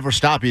 you never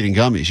stop eating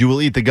gummies. You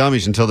will eat the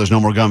gummies until there's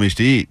no more gummies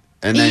to eat.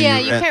 And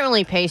then you can't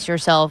really pace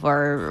yourself,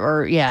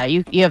 or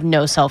you have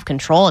no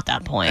self-control at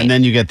that point. And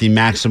then you get the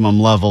maximum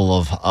level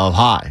of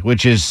high,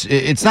 which is,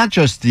 it's not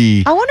just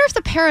the... I wonder if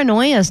the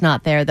paranoia is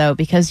not there, though,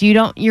 because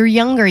you're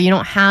younger, you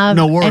don't have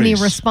any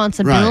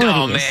responsibilities. Right.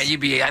 Oh, man,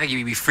 I think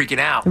you'd be freaking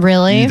out.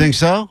 Really? You think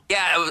so?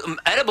 Yeah,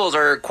 edibles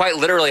are quite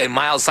literally a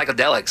mild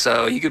psychedelic,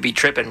 so you could be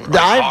tripping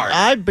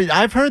hard.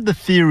 I've heard the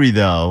theory,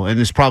 though, and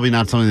it's probably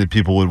not something that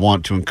people would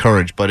want to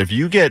encourage, but if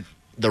you get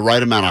the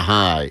right amount of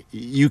high,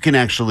 you can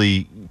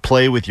actually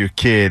play with your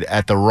kid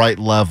at the right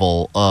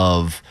level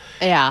of...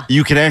 Yeah.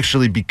 You can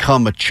actually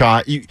become a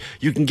child. You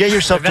can get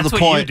yourself to the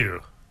point... That's what you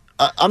do.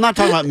 I'm not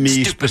talking about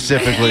me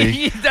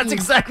specifically. That's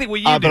exactly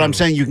what you do. But I'm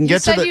saying you can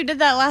get to the... You did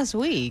that last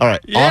week. All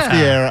right. Yeah. Off the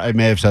air, I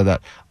may have said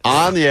that.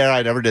 On the air,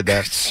 I never did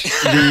that.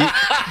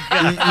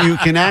 You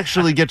can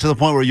actually get to the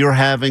point where you're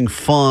having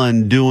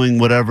fun doing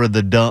whatever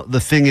the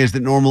thing is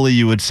that normally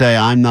you would say,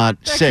 I'm not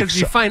sick. Because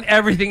you find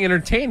everything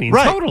entertaining.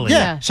 Right. Totally.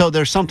 Yeah. So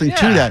there's something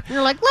to that.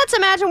 You're like, let's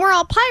imagine we're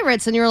all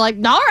pirates. And you're like,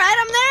 all right,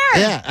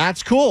 I'm there. Yeah,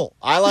 that's cool.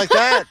 I like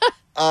that.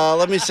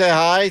 Let me say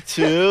hi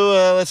to,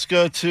 let's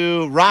go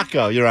to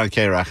Rocco. You're on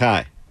K-Rock.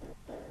 Hi.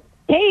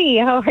 Hey,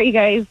 how are you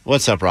guys?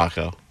 What's up,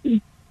 Rocco?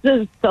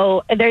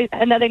 So there's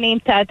another name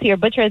to add to your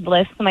butcher's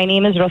list. My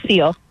name is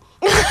Rocio.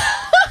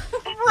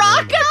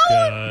 Rocco?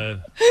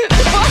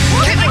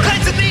 Hey, my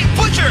client's a named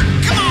Butcher.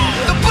 Come on,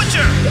 the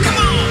Butcher. Come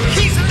on,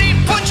 he's a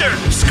named Butcher.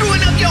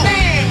 Screwing up your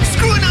name.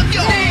 Screwing up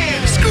your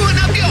name. Screwing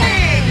up your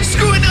name.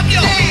 Screwing up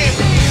your name.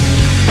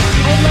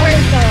 I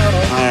learned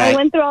though. All right. I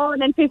went through all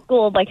an elementary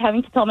school, like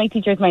having to tell my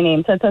teachers my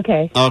name, so it's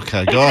okay.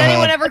 Okay, go Did ahead.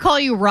 anyone ever call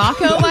you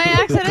Rocco by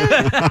accident?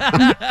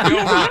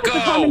 That's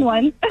a common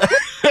one.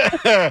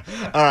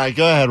 All right,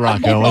 go ahead,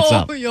 Rocco. What's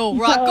up? Yo,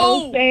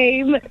 So,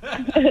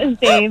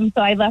 same.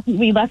 So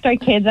we left our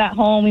kids at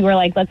home. We were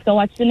like, let's go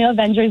watch the new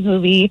Avengers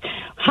movie.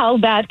 How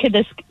bad could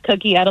this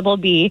cookie edible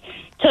be?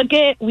 Took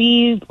it.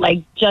 We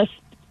just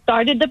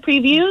started the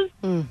previews.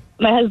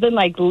 My husband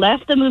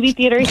left the movie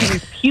theater. He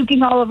was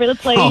puking all over the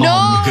place. Oh,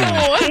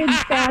 no!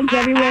 Kids, fans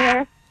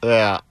everywhere.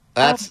 Yeah.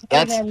 That's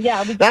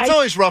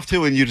always rough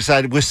too when you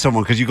decide with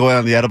someone because you go out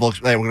on the edible.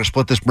 Hey, we're gonna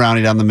split this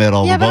brownie down the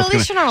middle. Yeah, we're but both at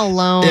least you're not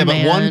alone. Yeah, but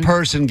man. one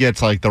person gets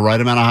the right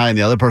amount of high, and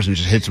the other person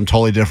just hits them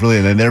totally differently,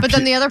 and then they're. But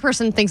then the other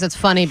person thinks it's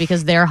funny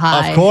because they're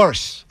high. Of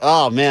course.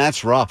 Oh man,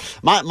 that's rough.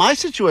 My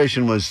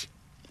situation was,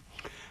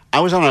 I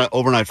was on an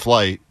overnight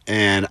flight,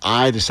 and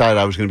I decided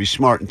I was going to be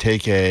smart and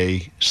take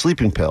a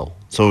sleeping pill,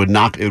 so it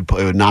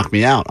would knock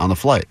me out on the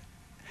flight,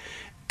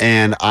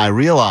 and I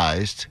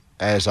realized.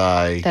 As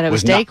I that it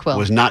was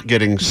was not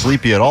getting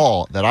sleepy at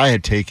all, that I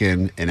had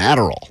taken an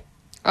Adderall.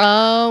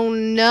 Oh,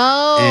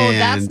 no. And-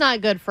 That's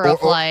not good for a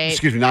flight.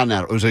 Excuse me, not an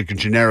Adderall. It was like a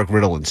generic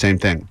Ritalin, same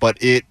thing. But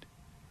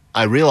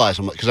I realized,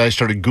 because I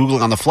started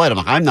Googling on the flight, I'm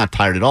like, I'm not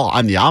tired at all.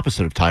 I'm the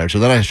opposite of tired. So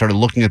then I started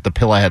looking at the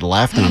pill I had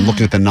left, and I'm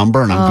looking at the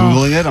number, and I'm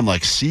Googling it. I'm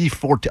like,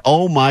 C14.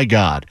 Oh, my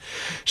God.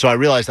 So I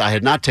realized I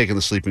had not taken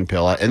the sleeping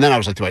pill. And then I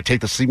was like, do I take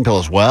the sleeping pill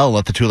as well and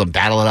let the two of them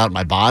battle it out in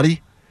my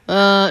body?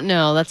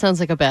 No, that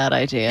sounds like a bad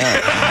idea.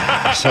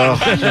 So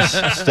just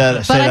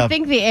stayed But I up.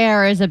 think the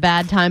air is a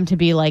bad time to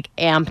be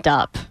amped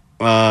up.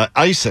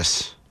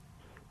 ISIS.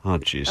 Oh,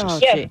 Jesus. Oh,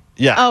 Yeah. gee.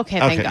 Yeah. Okay,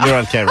 thank God. You're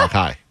on K-Rock.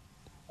 Hi.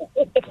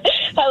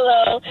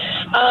 Hello.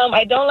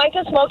 I don't like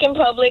to smoke in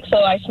public, so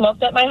I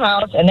smoked at my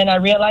house, and then I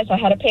realized I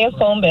had to pay a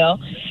phone bill,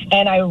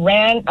 and I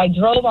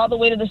drove all the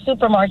way to the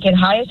supermarket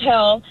high as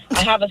hell.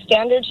 I have a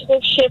standard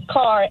shift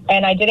car,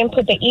 and I didn't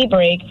put the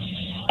e-brake,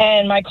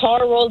 and my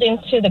car rolled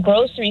into the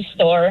grocery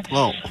store.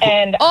 Oh.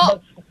 And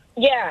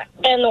yeah,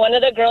 and one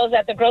of the girls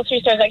at the grocery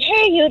store is like,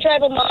 hey, you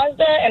drive a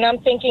Mazda? And I'm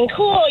thinking,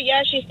 cool,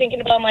 yeah, she's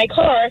thinking about my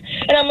car.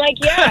 And I'm like,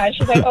 yeah. And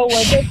she's like, oh,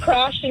 well, just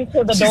crashed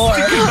into the door.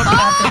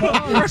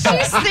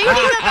 She's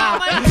thinking about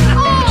my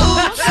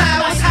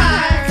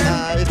car.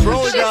 It's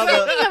rolling She's down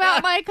thinking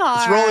about my car.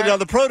 It's rolling down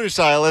the produce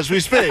aisle as we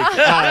speak.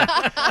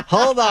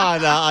 Hold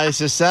on,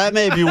 ISIS. That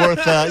may be worth.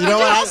 You know Did you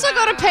what? also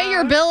go to pay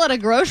your bill at a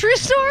grocery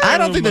store? I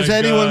don't think there's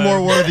anyone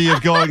more worthy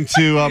of going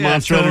to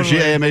Monster Energy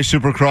AMA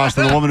Supercross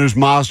than the woman whose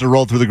Mazda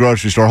rolled through the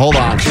grocery store. Hold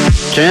on.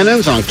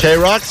 Cannons on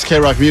K-Rock. It's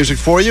K-Rock music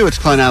for you. It's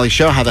Klein Alley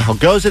Show. How the hell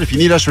goes it? If you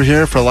need us, we're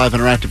here for a live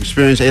interactive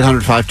experience.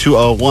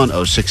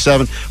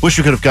 800-520-1067. Wish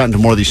we could have gotten to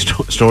more of these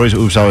stories.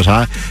 Oops, I was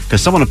high.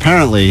 Because someone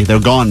apparently, they're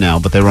gone now,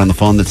 but they were on the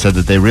phone that said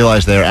that they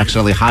realized they were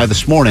accidentally high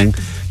this morning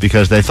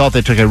because they thought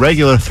they took a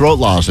regular throat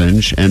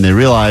lozenge and they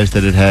realized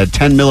that it had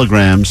 10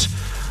 milligrams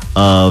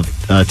of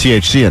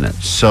THC in it.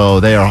 So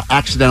they are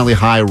accidentally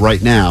high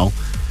right now,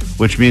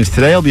 which means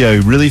today will be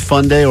a really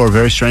fun day or a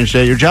very strange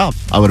day at your job,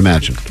 I would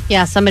imagine.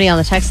 Yeah, somebody on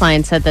the text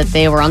line said that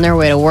they were on their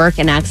way to work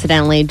and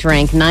accidentally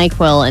drank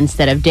NyQuil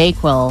instead of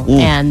DayQuil,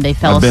 and they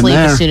fell I've been asleep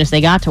there. as soon as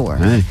they got to work.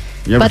 Hey,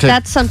 you ever But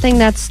that's something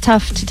that's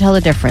tough to tell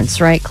the difference,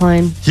 right,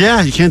 Klein?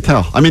 Yeah, you can't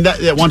tell. I mean,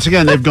 once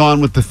again, they've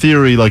gone with the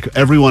theory,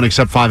 everyone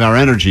except 5 Hour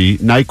Energy,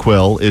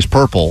 NyQuil is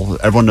purple.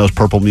 Everyone knows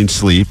purple means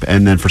sleep.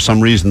 And then for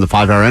some reason, the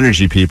 5 Hour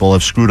Energy people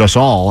have screwed us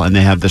all, and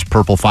they have this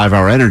purple 5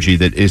 Hour Energy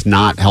that is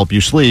not help you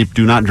sleep.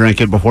 Do not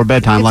drink it before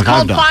bedtime like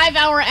I've It's called done. 5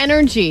 Hour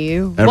Energy.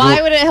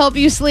 Why would it help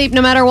you sleep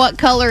no matter what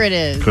color it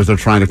is? Because they're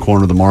trying to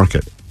corner the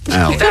market.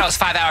 Al. You thought it was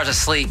 5 hours of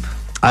sleep.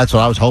 That's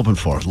what I was hoping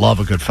for. Love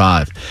a good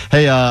 5.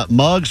 Hey,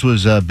 Muggs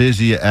was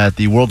busy at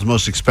the world's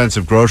most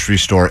expensive grocery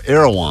store,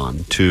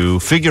 Erewhon, to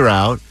figure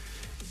out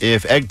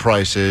if egg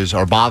prices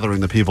are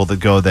bothering the people that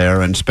go there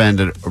and spend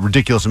a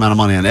ridiculous amount of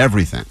money on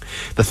everything.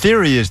 The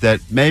theory is that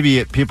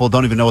maybe people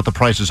don't even know what the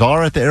prices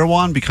are at the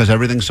Erewhon because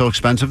everything's so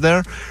expensive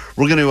there.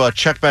 We're going to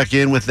check back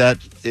in with that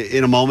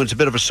in a moment. It's a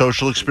bit of a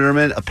social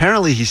experiment.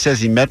 Apparently, he says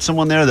he met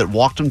someone there that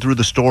walked him through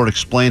the store and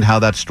explained how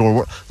that store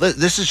works.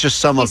 This is just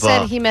some He of...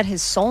 said he met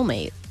his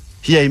soulmate.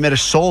 Yeah, he met a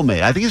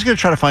soulmate. I think he's going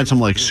to try to find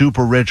some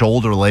super rich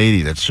older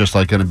lady that's just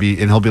going to be,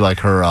 and he'll be like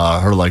her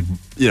Oh,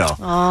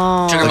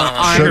 Sugar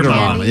mama. sugar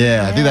mama.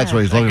 Yeah, I think that's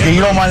what he's looking for. Hey,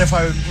 you don't mind if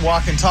I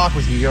walk and talk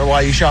with you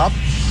while you shop?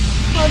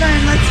 Hold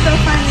on, let's go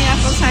find the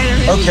apple cider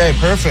vinegar. Okay,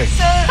 perfect.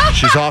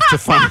 She's off to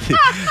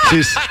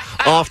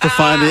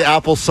find the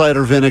apple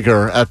cider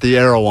vinegar at the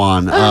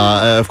Erewhon.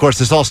 Of course,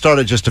 this all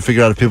started just to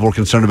figure out if people were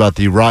concerned about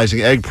the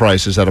rising egg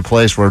prices at a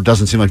place where it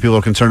doesn't seem like people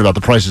are concerned about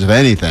the prices of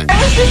anything. I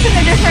was just in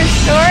a different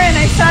store and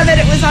I saw that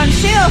it was on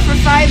sale for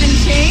 5 and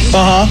change.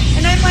 Uh-huh.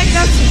 And I'm like,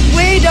 that's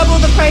way double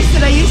the price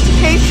that I used to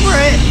pay for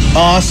it.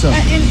 Awesome.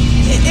 And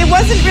it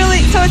wasn't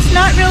really, so it's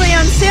not really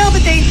on sale, but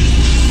they,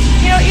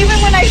 even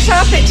when I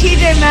shop at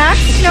TJ Maxx,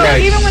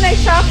 Right. even when I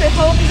shop at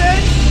Home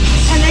Goods,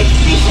 and they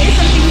say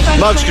something's on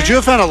Muggs, clearance. could you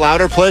have found a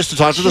louder place to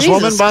talk to this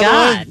Jesus woman, by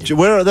God. the way?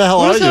 Where the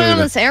hell Who's are you? going on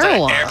even? this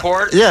Erewhon?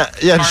 Airport? Yeah.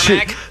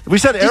 Tarmac? We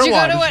said Did you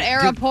go to an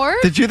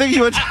airport? Did you think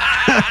you would?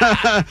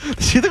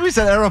 Did you think we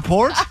said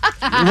airport?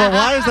 Well,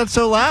 why is that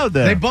so loud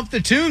there? They bump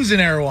the tunes in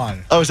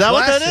Erewhon. Oh, is that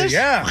what that Classic, is?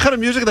 Yeah. What kind of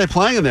music are they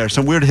playing in there?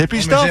 Some weird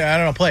hippie stuff? I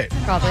don't know. Play it.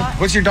 Probably.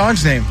 What's your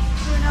dog's name?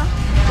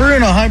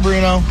 Bruno. Hi,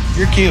 Bruno.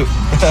 You're cute.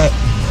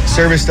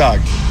 Service dog.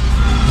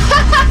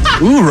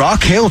 Ooh, raw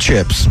kale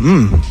chips.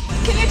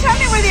 Can you tell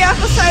me where the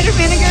apple cider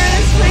vinegar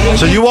is, please?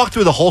 So you walked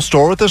through the whole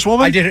store with this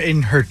woman? I did it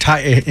in her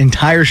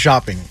entire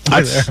shopping.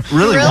 That's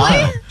really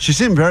wild. She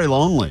seemed very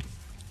lonely.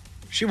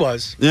 She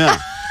was. Yeah.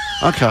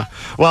 Okay.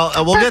 Well,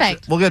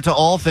 Perfect. we'll get to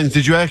all things.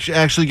 Did you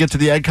actually get to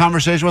the egg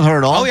conversation with her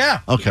at all? Oh, yeah.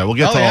 Okay, we'll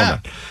get to all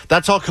that.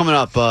 That's all coming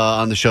up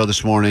on the show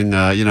this morning.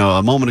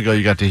 A moment ago,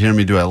 you got to hear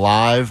me do a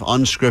live,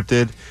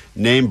 unscripted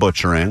name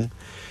butchering.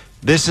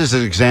 This is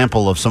an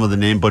example of some of the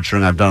name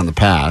butchering I've done in the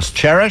past.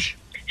 Cherish?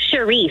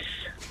 Charisse.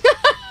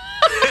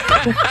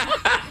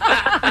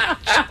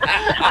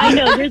 I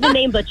know, you're the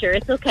name butcher.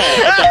 It's okay.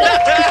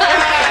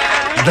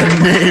 The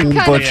name What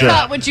kind butcher. of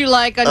cut would you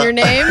like on your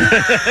name?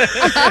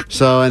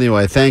 So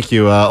anyway, thank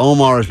you.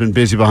 Omar has been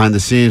busy behind the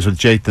scenes with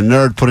Jake the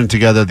Nerd, putting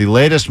together the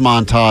latest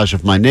montage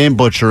of my name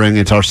butchering.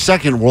 It's our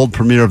second world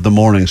premiere of the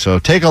morning, so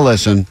take a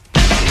listen.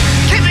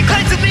 Kevin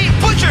Klein's the name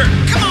butcher.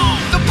 Come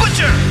on, the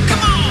butcher. Come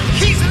on,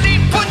 he's the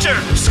name butcher.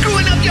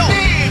 Screwing up your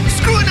name.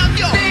 Screwing up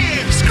your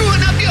name.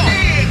 Screwing up your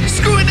name.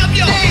 Screwing up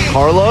your name.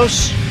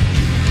 Carlos?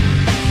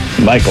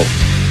 Michael.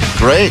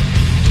 Great.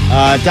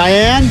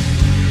 Diane?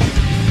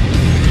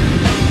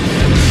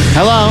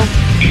 Hello?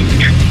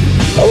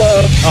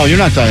 Hello. Oh, you're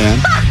not Diane.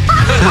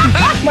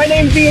 My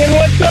name's Ian.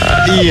 What's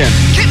up? Ian.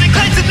 Kevin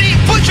Klein's the name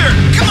butcher.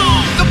 Come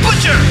on, the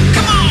butcher.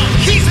 Come on,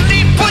 he's the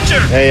name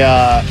butcher. Hey,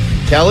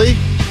 Kelsey?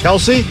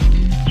 Chelsea.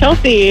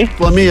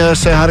 Let me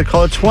say hi to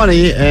caller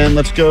 20, and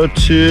let's go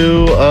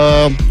to,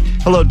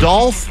 hello,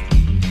 Dolph?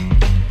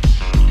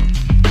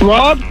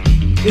 Rob?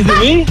 Is it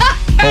me?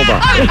 Hold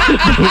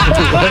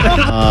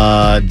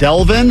on.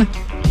 Delvin?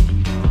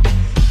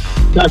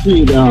 That's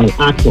me,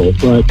 Axel,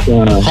 but...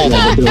 Hold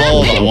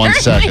on 1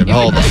 second.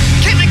 Hold on.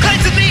 Kevin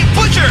Klein's the name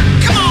butcher.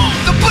 Come on,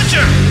 the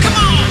butcher. Come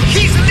on,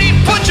 he's the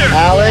name butcher.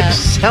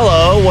 Alex,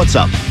 hello, what's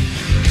up?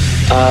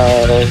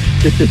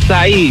 This is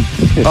Saeed.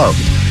 Oh,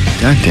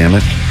 God damn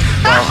it.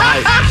 Well,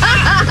 hi.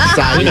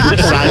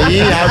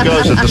 Saeed, how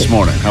goes it this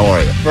morning? How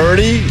are you?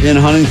 Birdie in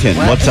Huntington,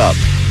 what's up?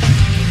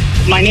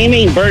 My name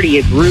ain't Birdie,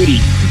 it's Rudy.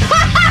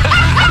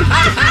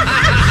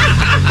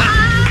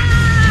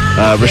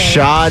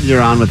 Rashad,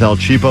 you're on with El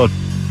Cheapo.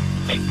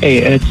 Hey,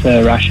 it's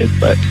Rashid,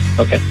 but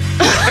okay.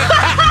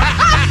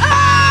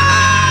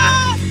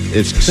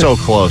 It's so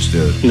close,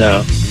 dude.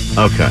 No.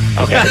 Okay.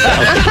 Okay.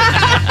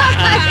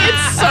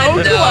 It's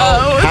so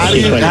close.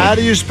 How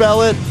do you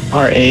spell it?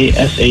 Rashid.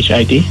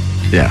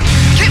 Yeah.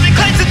 Kevin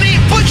Klein's the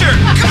name butcher.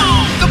 Come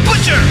on, the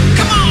butcher.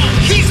 Come on,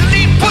 he's the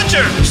name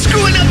butcher.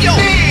 Screwing up your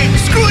name.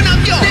 Screwing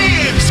up your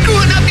name.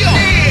 Screwing up your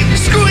name.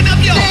 Screwing up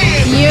your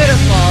name.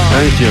 Beautiful.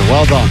 Thank you.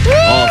 Well done.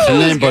 Awesome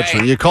name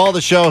butchering. You call the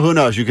show, who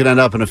knows? You could end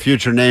up in a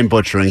future name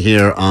butchering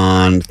here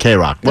on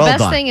K-Rock. The Well best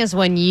done. thing is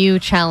when you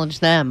challenge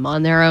them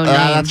on their own name.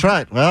 That's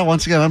right. Well,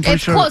 once again, I'm pretty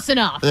It's sure. close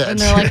enough. Yeah. And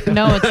they're like,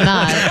 no, it's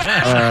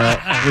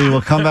not. We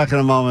will come back in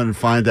a moment and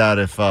find out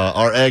if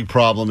our egg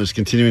problem is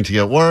continuing to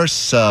get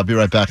worse. Be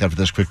right back after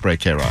this quick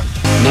break, K-Rock.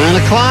 9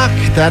 o'clock.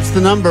 That's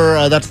the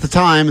number. That's the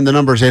time. And the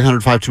number is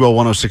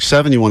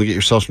 800-520-1067. You want to get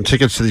yourself some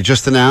tickets to the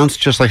just announced,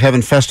 Just Like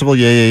Heaven Festival,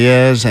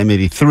 Yeahs,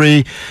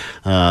 M83,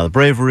 the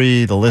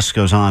Bravery. The list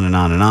goes on and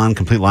on and on.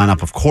 Complete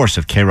lineup, of course,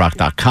 at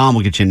krock.com.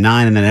 We'll get you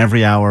 9, and then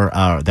every hour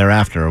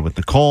thereafter with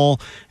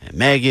Nicole and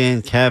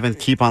Megan, Kevin.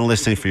 Keep on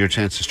listening for your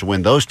chances to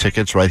win those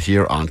tickets right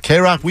here on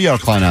K-Rock. We are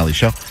Klein Alley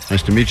Show.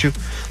 Nice to meet you.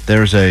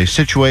 There's a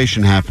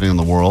situation happening in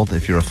the world.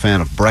 If you're a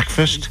fan of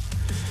breakfast,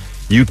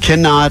 you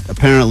cannot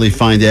apparently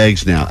find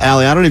eggs now.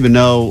 Allie, I don't even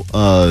know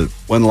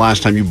when the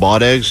last time you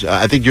bought eggs.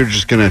 I think you're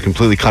just going to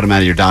completely cut them out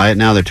of your diet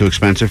now. They're too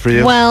expensive for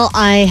you. Well,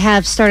 I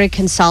have started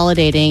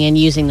consolidating and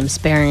using them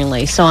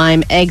sparingly. So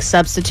I'm egg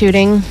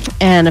substituting,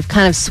 and I've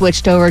kind of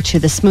switched over to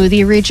the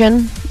smoothie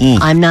region.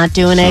 I'm not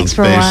doing eggs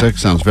for a while. Basic.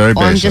 Sounds very Or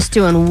basic. I'm just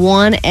doing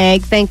one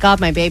egg. Thank God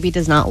my baby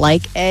does not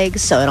like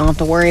eggs, so I don't have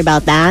to worry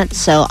about that.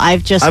 So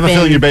I've just I have a been...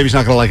 feeling your baby's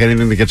not going to like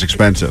anything that gets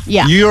expensive.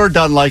 Yeah. You're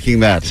done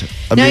liking that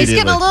immediately. No, he's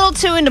getting a little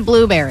too into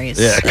blueberries.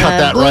 Yeah, cut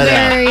that right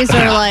out. Blueberries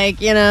are like,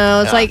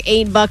 it's like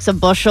 $8 a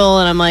bushel,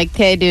 and I'm like,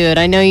 hey, dude,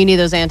 I know you need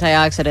those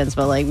antioxidants,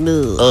 but like,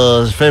 ugh.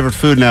 His favorite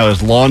food now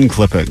is lawn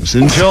clippings.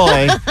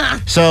 Enjoy.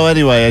 So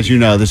anyway, as you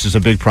know, this is a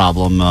big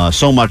problem.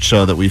 So much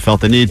so that we felt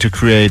the need to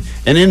create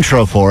an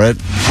intro for it.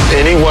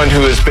 Anyone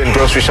who has been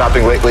grocery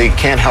shopping lately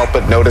can't help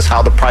but notice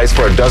how the price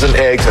for a dozen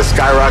eggs has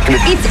skyrocketed.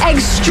 It's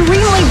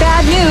extremely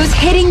bad news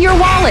hitting your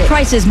wallet.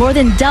 Prices more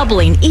than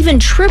doubling, even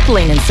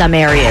tripling in some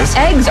areas.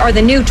 Eggs are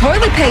the new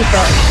toilet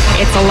paper.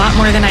 It's a lot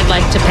more than I'd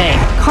like to pay.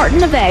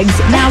 Carton of eggs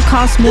now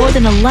costs more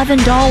than $11.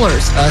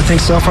 I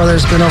think so far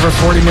there's been over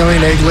 40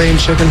 million egg-laying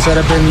chickens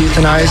that have been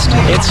euthanized.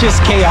 It's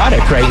just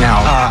chaotic right now.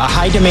 A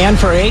high demand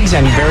for eggs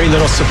and very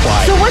little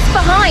supply. So what's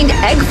behind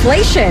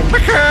eggflation?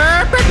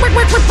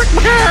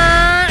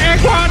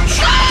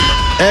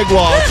 Egg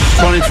Watch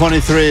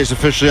 2023 is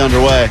officially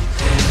underway.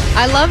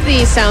 I love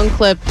the sound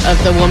clip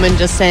of the woman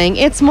just saying,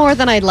 "It's more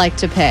than I'd like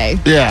to pay."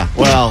 Yeah,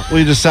 well,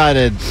 we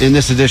decided in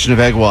this edition of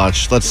Egg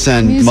Watch, let's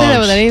send Can you say that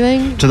Muggs with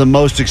anything? to the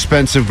most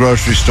expensive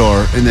grocery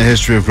store in the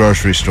history of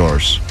grocery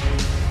stores,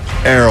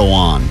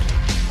 Erewhon.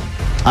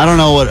 I don't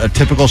know what a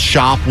typical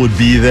shop would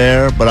be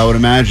there, but I would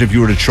imagine if you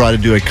were to try to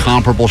do a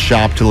comparable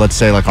shop to, let's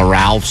say, like a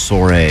Ralph's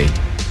or a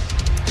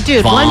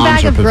Dude, one Vons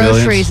bag or of Pavilions.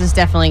 groceries is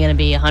definitely going to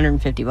be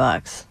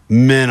 $150.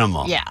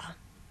 Minimum. Yeah.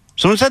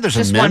 Someone said there's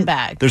Just one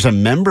bag. There's a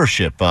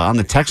membership on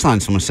the text line.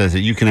 Someone says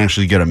that you can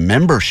actually get a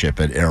membership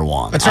at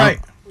Erewhon. That's right.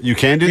 You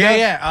can do that?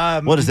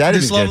 Yeah. What does that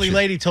This even get lovely you?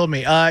 lady told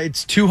me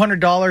it's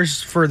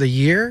 $200 for the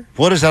year.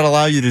 What does that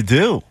allow you to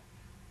do?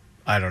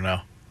 I don't know.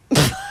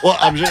 Well,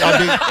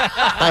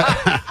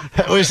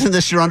 isn't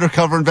this your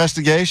undercover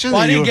investigation?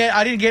 Well, I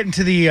didn't get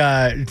into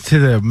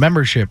the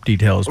membership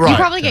details. You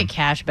probably get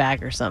cash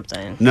back or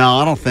something. No,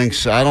 I don't think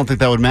so. I don't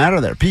think that would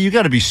matter there. Pete, you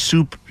got to be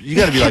You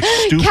got to be like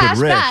stupid Cash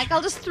rich. back.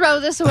 I'll just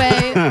throw this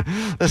away.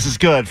 This is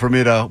good for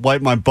me to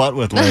wipe my butt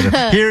with later.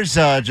 Here's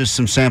just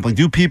some sampling.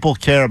 Do people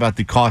care about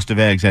the cost of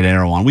eggs at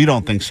Erewhon? We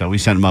don't think so. We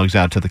sent Muggs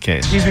out to the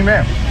case. Excuse me,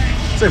 ma'am.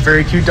 It's a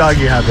very cute dog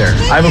you have there.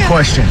 I have a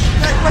question.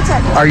 What's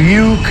that? Are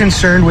you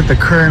concerned with the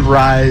current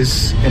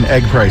rise in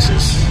egg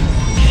prices?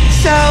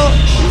 So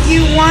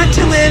you want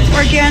to live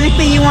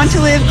organically, you want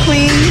to live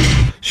clean.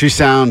 She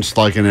sounds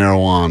like an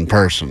Erewhon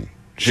person.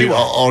 She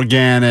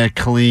organic,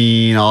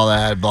 clean, all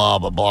that, blah,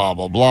 blah, blah,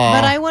 blah, blah.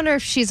 But I wonder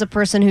if she's a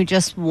person who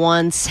just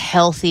wants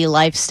healthy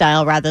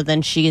lifestyle rather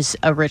than she's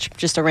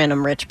just a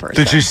random rich person.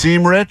 Did she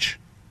seem rich?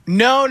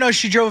 No,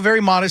 she drove a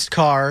very modest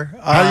car.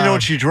 How do you know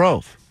what she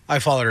drove? I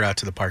followed her out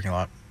to the parking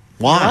lot.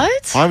 Why?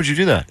 What? Why would you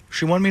do that?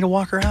 She wanted me to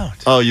walk her out.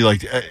 Oh, you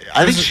like?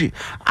 I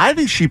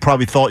think she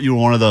probably thought you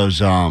were one of those.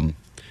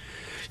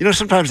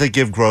 Sometimes they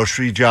give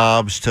grocery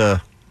jobs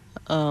to.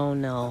 Oh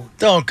no!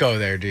 Don't go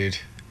there, dude.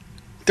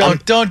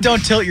 Don't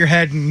tilt your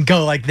head and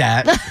go like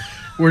that,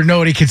 where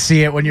nobody can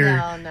see it when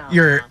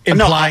you're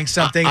implying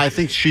something. I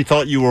think she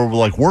thought you were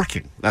like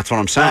working. That's what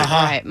I'm saying.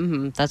 All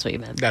right, that's what you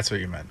meant. That's what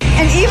you meant.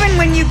 And even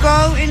when you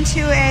go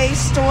into a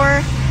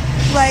store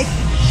like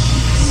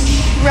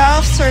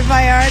Ralph's or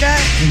Vallarta,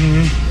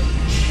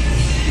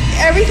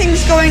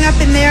 everything's going up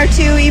in there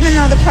too, even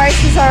though the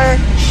prices are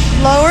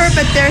lower,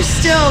 but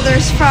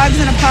there's frogs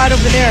in a pot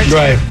over there too.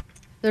 Right.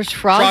 There's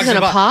frogs in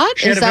a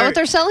pot? Is that what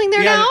they're selling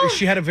there now?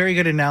 She had a very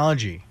good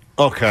analogy.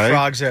 Okay.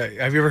 Frogs.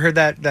 Have you ever heard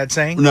that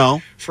saying?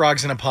 No.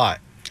 Frogs in a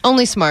pot.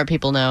 Only smart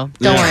people know.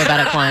 Don't worry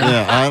about it, Klein.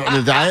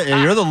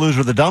 Yeah, you're the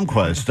loser of the dumb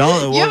quiz.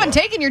 You haven't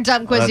taken your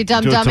dumb quiz, you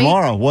dumb do it dummy.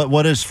 tomorrow.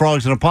 What is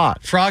frogs in a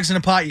pot? Frogs in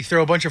a pot. You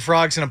throw a bunch of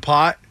frogs in a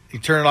pot. You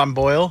turn it on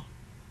boil.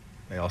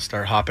 They all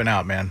start hopping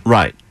out, man.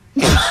 Right.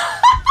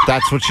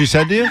 That's what she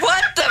said to you?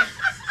 What the?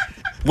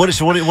 What is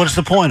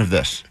the point of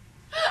this?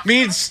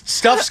 Means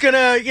stuff's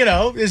gonna,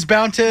 is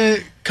bound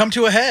to come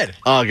to a head.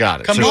 Oh,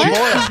 got it. Come to a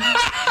boil.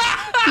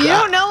 You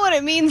don't know what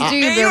it means, do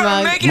you,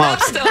 Mug?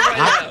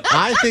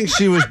 I think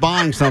she was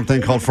buying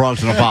something called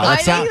frogs in a pot. I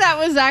think that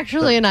was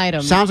actually an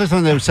item. Sounds like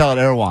something they would sell at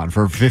Erewhon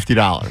for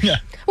 $50. Yeah.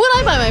 When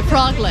I buy my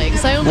frog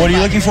legs, I only What are you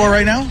buy looking for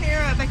right now?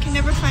 Carob. I can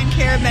never find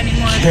carob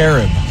anymore.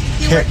 Carob.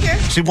 You work here?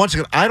 See, once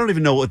again, I don't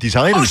even know what these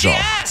items She are.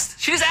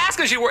 asked. She just asked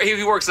if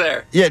he works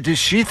there. Yeah,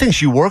 she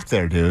thinks you work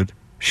there, dude.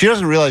 She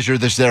doesn't realize you're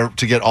just there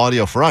to get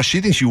audio for us.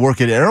 She thinks you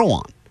work at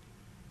Erewhon.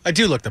 I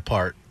do look the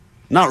part.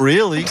 Not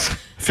really. I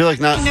feel like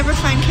I not. can never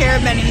find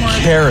carob anymore.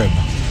 Carob.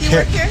 You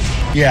work here?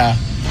 Yeah.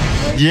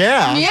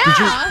 Yeah.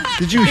 Yeah.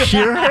 Did you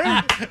hear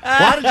her?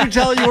 Why did you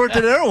tell her you worked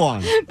at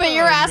Erewhon? But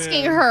you're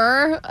asking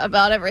her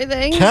about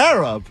everything.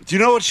 Carob. Do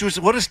you know what she was?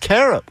 What is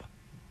carob?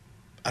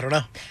 I don't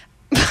know.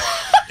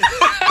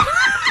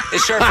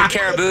 It's short for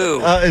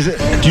caribou. Is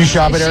it? Do you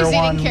shop at She's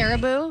Erewhon? eating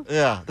caribou.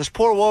 Yeah. This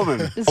poor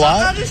woman.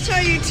 I'll just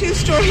tell you two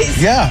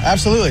stories. Yeah,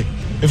 absolutely.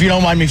 If you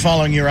don't mind me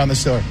following you around the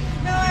store.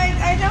 No,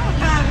 I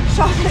don't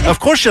shop at Of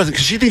course she doesn't,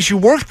 because she thinks you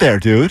work there,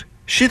 dude.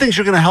 She thinks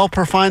you're going to help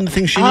her find the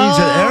things she needs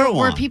at Erewhon.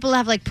 Where people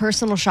have like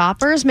personal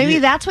shoppers. Maybe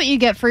that's what you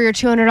get for your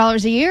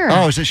 $200 a year.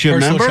 Oh, is she a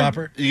Personal member?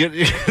 shopper. You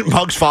get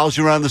Muggs follows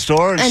you around the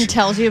store And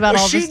tells you about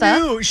all the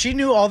stuff. She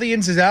knew all the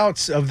ins and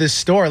outs of this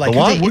store. Like The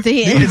what?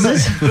 The ins.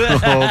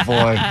 Oh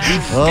boy.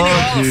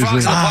 Oh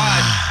Jesus.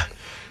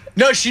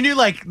 No, she knew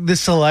like the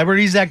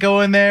celebrities that go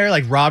in there.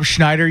 Like Rob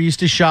Schneider used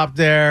to shop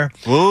there.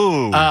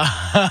 Ooh.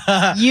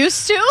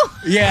 Used to?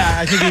 Yeah,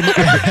 I think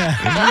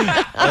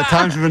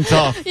Times have been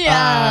tough.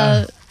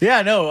 Yeah.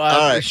 Yeah, no.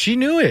 right. She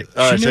knew it.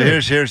 All right, She so knew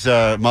here's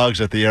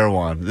Muggs at the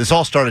Erewhon. This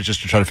all started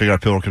just to try to figure out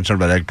if people were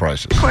concerned about egg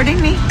prices.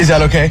 Recording me? Is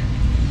that okay?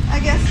 I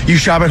guess. You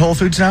shop at Whole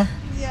Foods now?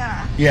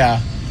 Yeah.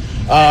 Yeah.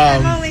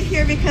 I'm only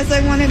here because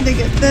I wanted to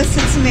get this.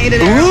 It's made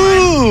at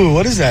Erewhon. Ooh,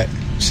 what is that?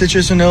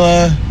 Citrus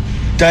vanilla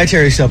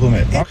dietary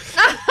supplement.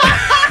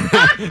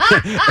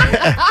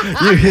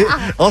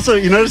 Also,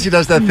 you notice he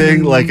does that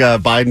thing like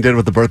Biden did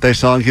with the birthday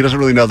song. He doesn't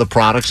really know the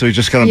product, so he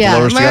just kind of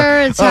blurs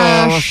together.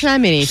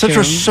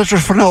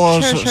 Citrus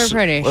vanilla. Citrus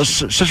vanilla.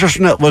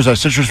 What was that?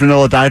 Citrus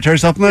vanilla dietary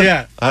supplement?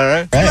 Yeah. All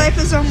right.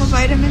 Liposomal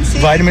vitamin C.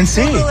 Vitamin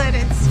C. Google it.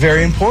 It's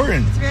very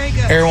important. It's very good.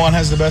 Erewhon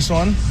has the best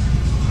one?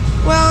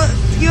 Well,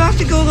 you have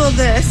to Google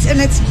this, and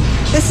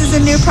this is a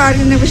new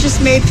product, and it was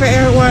just made for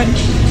Erewhon.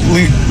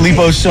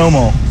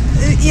 Liposomal.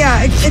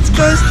 Yeah,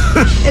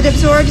 it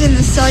absorbs in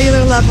the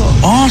cellular level.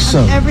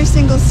 Awesome. And every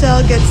single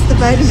cell gets the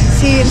vitamin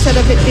C instead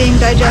of it being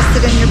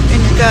digested in your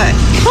gut.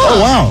 Oh,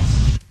 wow.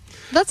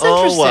 That's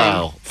interesting. Oh,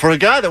 wow. For a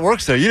guy that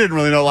works there, you didn't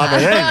really know a lot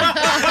about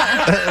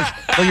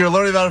it. Well, you were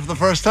learning about it for the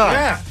first time.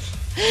 Yeah.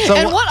 So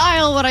And what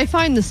aisle would I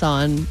find this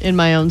on in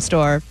my own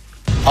store?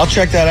 I'll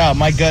check that out.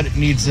 My gut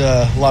needs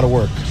a lot of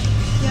work.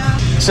 Yeah.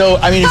 So,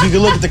 I mean, if you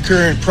could look at the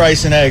current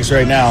price in eggs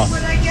right now.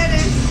 What I get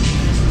is,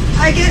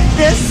 I get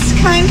this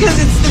kind because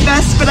it's the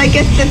best, but I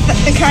get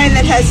the kind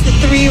that has the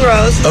 3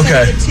 rows instead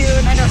Okay. of the 2,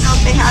 and I don't know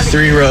if they have it.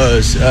 3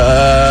 rows.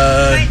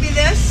 Might be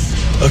this.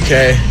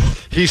 Okay.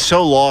 He's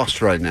so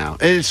lost right now.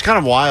 It's kind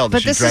of wild that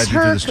But she this dragged is you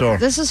to her. the store.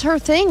 This is her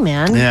thing,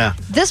 man. Yeah.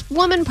 This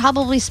woman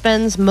probably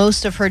spends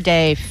most of her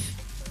day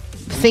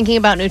thinking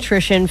about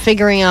nutrition,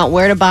 figuring out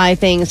where to buy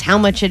things, how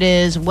much it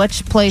is,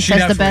 which place She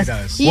has the definitely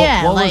best. does.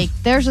 Yeah, What was- like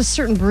there's a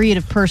certain breed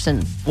of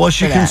person. Was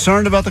she for that.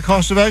 concerned about the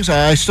cost of eggs?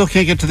 I still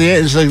can't get to the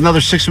end. It's like another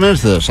 6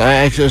 minutes to this.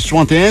 I just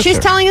want the answer. She's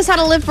telling us how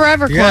to live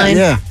forever, Klein.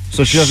 Yeah.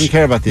 So she doesn't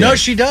care about the No,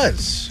 eggs. she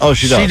does. Oh,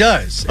 she does? She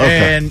does.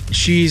 Okay. And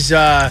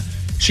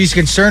she's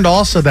concerned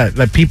also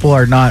that people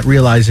are not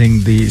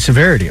realizing the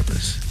severity of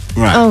this.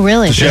 Right. Oh,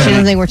 really? Does So she she have doesn't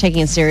an- think we're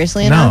taking it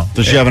seriously No. enough?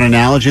 Does she have an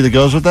analogy that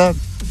goes with that?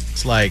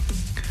 It's like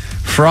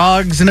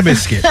frogs and a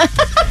biscuit.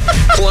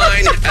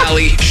 Klein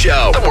Alley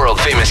Show. The world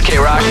famous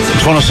K-Rock.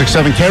 It's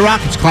 106.7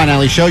 K-Rock. It's Klein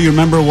Alley Show. You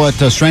remember what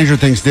Stranger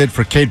Things did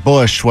for Kate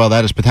Bush? Well,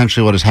 that is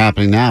potentially what is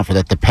happening now for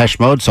that Depeche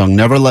Mode song,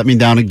 Never Let Me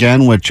Down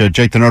Again, which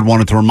Jake the Nerd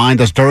wanted to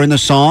remind us during the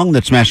song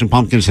that Smashing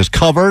Pumpkins has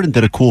covered and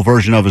did a cool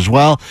version of as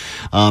well,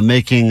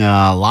 making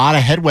a lot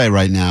of headway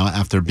right now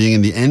after being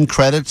in the end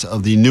credits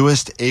of the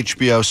newest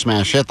HBO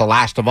smash hit, The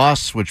Last of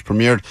Us, which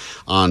premiered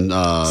on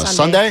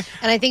Sunday.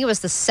 And I think it was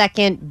the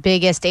second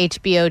biggest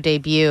HBO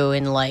debut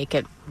in like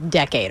a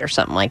decade or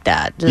something like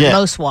that. The Yeah.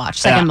 most watched,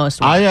 second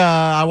most watched.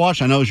 I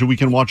watched. I know it was your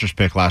weekend watchers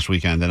pick last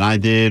weekend, and I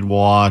did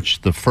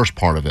watch the first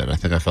part of it. I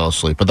think I fell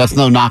asleep, but that's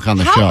no knock on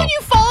the How show. can you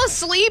fall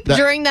asleep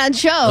during that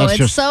show? that's It's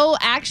just- so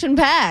action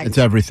packed. It's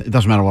everything. It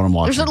doesn't matter what I'm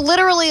watching. There's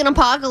literally an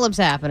apocalypse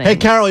happening. Hey,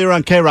 Carol, you're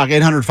on K-Rock,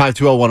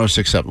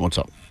 800-520-1067. What's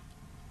up?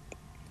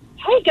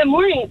 Hi, good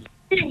morning.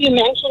 You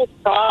mentioned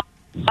frog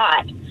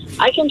pot.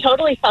 I can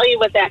totally tell you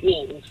what that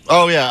means.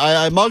 Oh,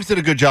 yeah. Muggs did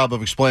a good job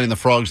of explaining the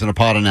frogs in a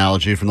pot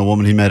analogy from the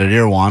woman he met at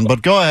Irwan.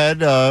 But go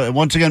ahead.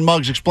 Once again,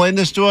 Muggs, explain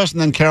this to us,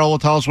 and then Carol will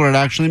tell us what it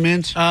actually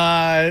means.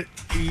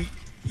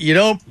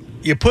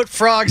 You put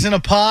frogs in a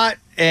pot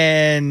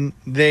and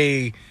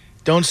they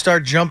don't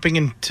start jumping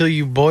until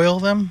you boil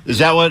them? Is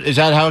that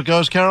how it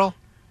goes, Carol?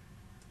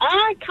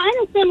 Kind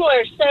of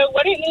similar. So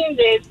what it means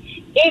is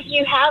if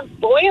you have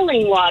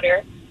boiling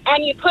water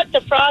and you put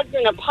the frogs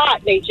in a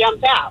pot, they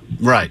jump out.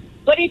 Right.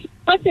 But if you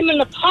put them in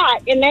the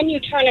pot and then you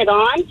turn it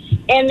on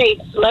and they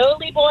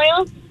slowly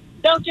boil,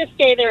 they'll just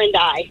stay there and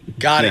die.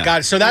 Got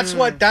it. So that's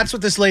what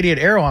this lady at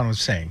Erewhon was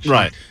saying.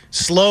 Right.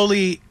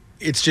 Slowly,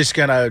 it's just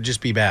gonna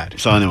be bad.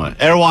 So anyway,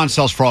 Erewhon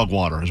sells frog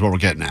water is what we're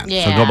getting at.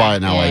 So go buy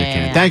it now while you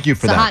can. Thank you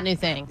for It's that. a hot new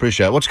thing.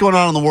 Appreciate it. What's going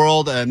on in the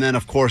world? And then,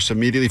 of course,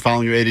 immediately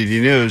following your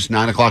ADD News,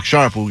 9 o'clock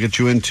sharp, we'll get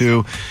you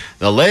into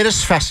the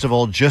latest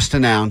festival just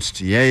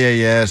announced.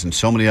 Yeahs and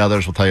so many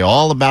others. We'll tell you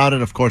all about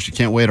it. Of course, you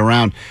can't wait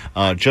around.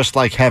 Just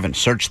Like Heaven.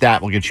 Search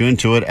that. We'll get you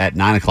into it at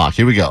 9 o'clock.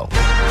 Here we go.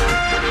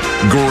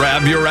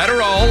 Grab your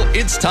Adderall.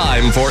 It's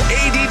time for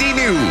ADD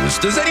News.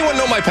 Does anyone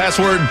know my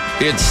password?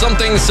 It's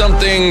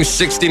something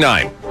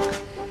 69.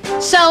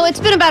 So it's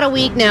been about a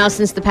week now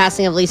since the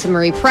passing of Lisa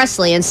Marie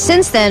Presley, and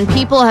since then,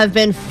 people have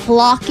been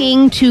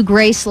flocking to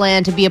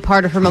Graceland to be a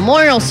part of her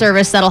memorial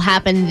service that'll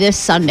happen this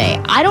Sunday.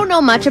 I don't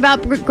know much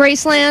about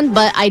Graceland,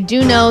 but I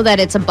do know that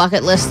it's a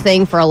bucket list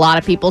thing for a lot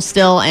of people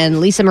still, and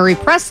Lisa Marie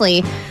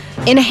Presley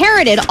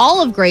inherited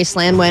all of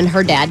Graceland when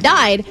her dad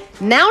died.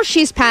 Now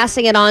she's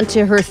passing it on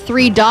to her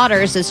 3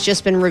 daughters. It's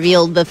just been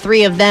revealed the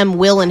 3 of them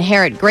will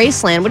inherit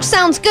Graceland, which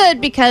sounds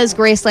good because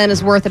Graceland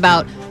is worth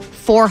about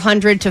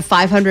 $400 to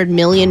 $500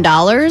 million.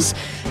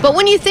 But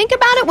when you think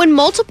about it, when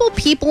multiple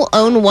people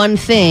own one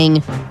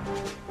thing,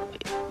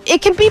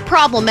 it can be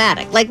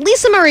problematic. Like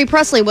Lisa Marie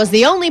Presley was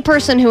the only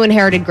person who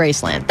inherited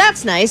Graceland.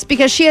 That's nice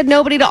because she had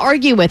nobody to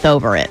argue with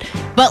over it.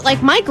 But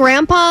like my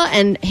grandpa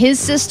and his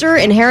sister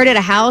inherited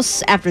a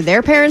house after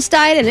their parents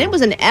died, and it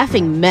was an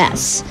effing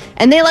mess.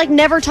 And they like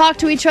never talked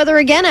to each other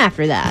again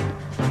after that.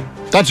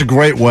 That's a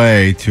great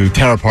way to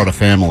tear apart a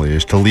family,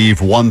 is to leave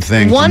one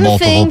thing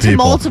to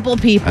multiple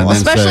people. And then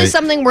especially say,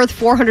 something worth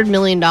 $400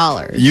 million.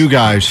 you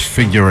guys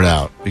figure it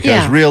out.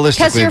 Because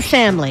realistically, because you're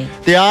family.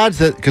 The odds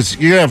that, because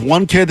you're going to have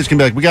one kid that's going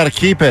to be like, we got to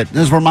keep it.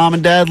 This is where mom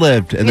and dad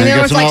lived. And then then you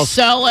got it's someone like,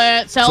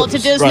 else. sell it to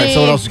Disney. Right,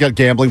 someone else has got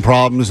gambling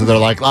problems, and they're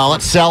like, oh,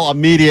 let's sell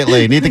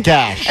immediately. Need the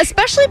cash.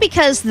 Especially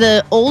because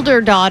the older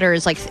daughter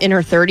is like in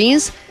her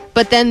 30s,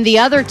 but then the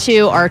other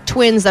 2 are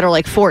twins that are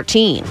like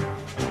 14.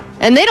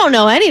 And they don't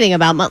know anything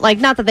about, like,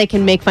 not that they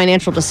can make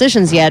financial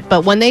decisions yet,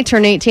 but when they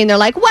turn 18, they're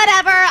like,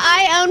 whatever,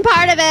 I own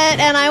part of it,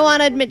 and I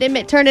want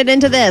to turn it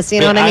into this. You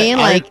know what I mean?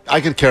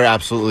 I could care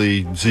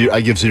absolutely zero.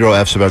 I give zero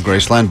Fs about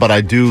Graceland, but I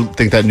do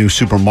think that new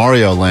Super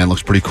Mario Land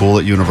looks pretty cool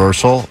at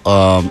Universal.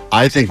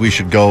 I think we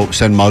should go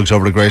send Muggs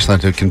over to Graceland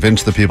to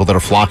convince the people that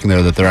are flocking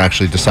there that they're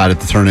actually decided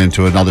to turn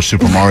into another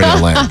Super Mario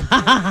Land.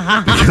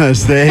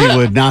 Because they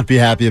would not be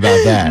happy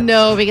about that.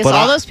 No, because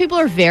all those people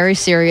are very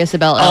serious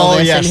about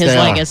Elvis and his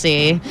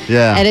legacy.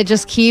 Yeah. And it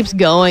just keeps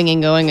going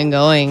and going and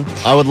going.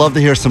 I would love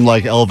to hear some,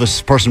 like,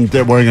 Elvis person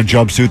there wearing a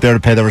jumpsuit there to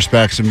pay their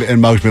respects, and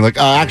Muggs being like,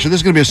 actually, this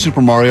is going to be a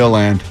Super Mario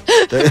Land.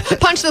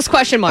 Punch this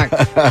question mark.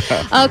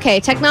 Okay,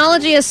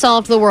 technology has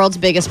solved the world's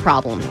biggest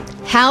problem.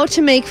 How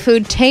to make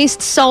food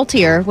taste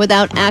saltier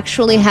without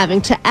actually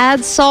having to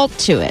add salt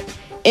to it.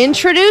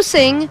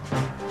 Introducing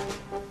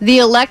the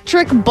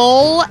electric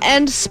bowl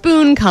and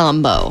spoon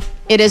combo.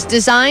 It is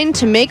designed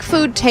to make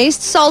food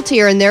taste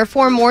saltier and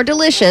therefore more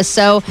delicious.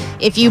 So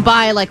if you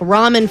buy like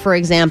ramen, for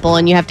example,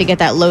 and you have to get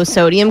that low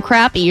sodium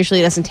crap, it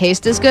usually doesn't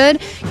taste as good.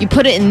 You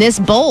put it in this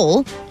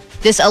bowl,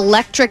 this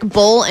electric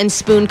bowl and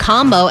spoon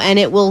combo, and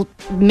it will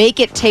make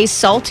it taste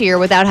saltier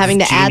without having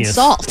to add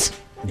salt.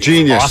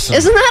 Genius. Awesome.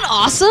 Isn't that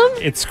awesome?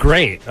 It's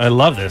great. I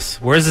love this.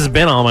 Where's this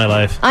been all my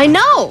life? I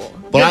know.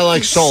 But I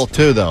like salt,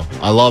 too, though.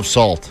 I love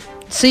salt.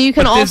 So you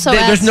can also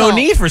add there's no salt.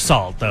 need for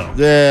salt, though.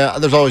 Yeah,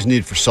 there's always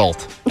need for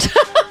salt.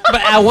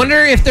 But I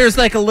wonder if there's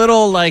like a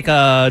little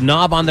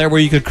knob on there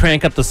where you could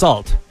crank up the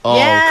salt. Oh,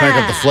 crank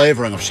up the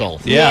flavoring of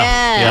salt.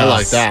 Yeah. I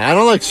like that. I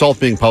don't like salt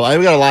being public.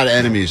 We got a lot of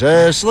enemies.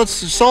 So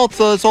let's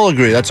all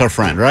agree. That's our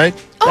friend, right?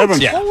 Oh,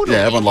 everyone, totally.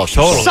 Yeah, everyone loves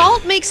salt.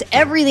 Salt makes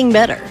everything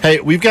better. Hey,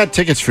 we've got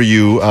tickets for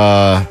you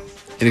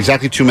in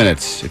exactly 2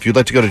 minutes. If you'd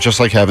like to go to Just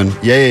Like Heaven,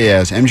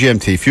 Yeahs,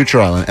 MGMT, Future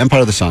Island, Empire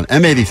of the Sun,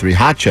 M83,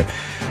 Hot Chip,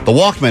 the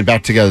Walkmen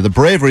back together, the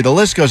Bravery, the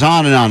list goes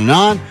on and on and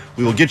on.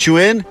 We will get you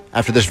in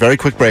after this very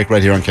quick break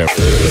right here on K-Rock.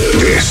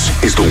 This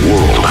is the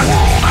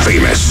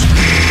world-famous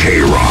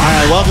K-Rock. All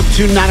right, welcome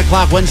to 9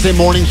 o'clock Wednesday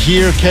morning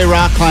here,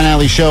 K-Rock, Klein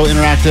Alley Show,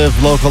 interactive,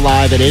 local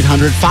live at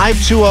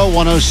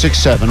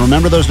 800-520-1067.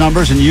 Remember those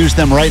numbers and use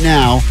them right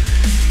now.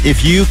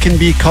 If you can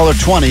be caller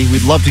 20,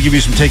 we'd love to give you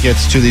some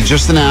tickets to the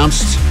just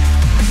announced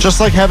Just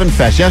Like Heaven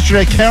Fest.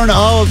 Yesterday, Karen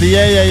O of the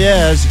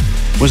Yeahs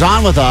was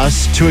on with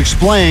us to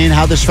explain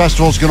how this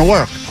festival is going to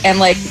work. And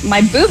like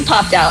my boob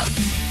popped out.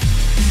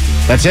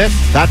 That's it?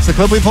 That's the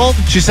clip we pulled?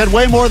 She said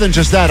way more than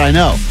just that, I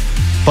know.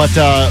 But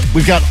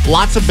we've got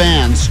lots of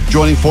bands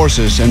joining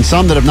forces and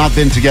some that have not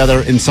been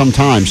together in some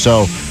time.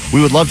 So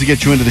we would love to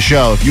get you into the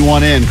show. If you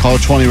want in, call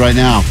 20 right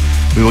now.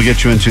 We will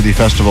get you into the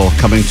festival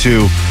coming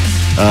to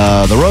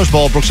the Rose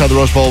Bowl, Brookside the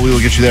Rose Bowl. We will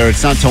get you there.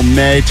 It's not until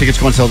May. Tickets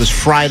go on sale this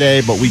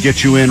Friday, but we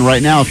get you in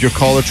right now if you're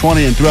caller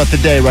 20 and throughout the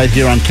day right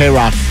here on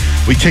K-Rock.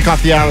 We kick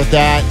off the hour with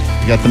that.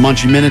 We got the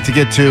Munchie Minute to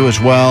get to as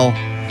well.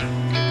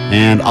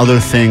 And other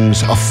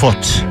things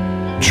afoot.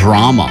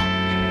 Drama.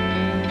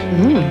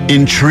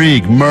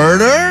 Intrigue.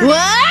 Murder?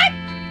 What?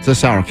 It's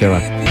this hour on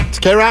K-Rock. It's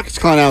K-Rock. It's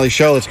Klein Alley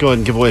Show. Let's go ahead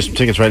and give away some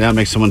tickets right now.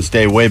 Make someone's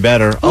day way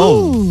better.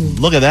 Oh,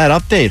 look at that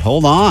update.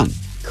 Hold on.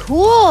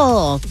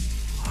 Cool.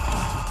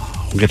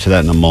 We'll get to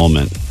that in a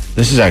moment.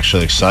 This is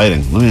actually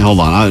exciting. Let me hold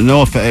on. I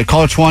know if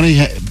caller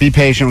 20, be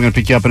patient. We're going to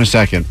pick you up in a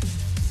second.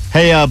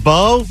 Hey,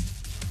 Bo?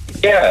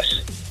 Yes.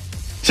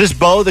 Is this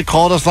Bo that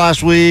called us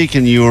last week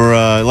and you were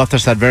left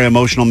us that very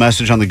emotional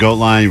message on the GOAT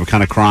line? You were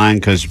kind of crying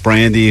because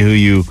Brandy, who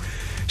you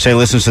say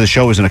listens to the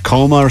show, was in a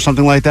coma or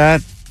something like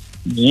that?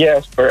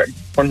 Yes, for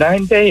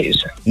 9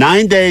 days.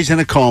 9 days in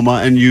a coma,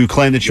 and you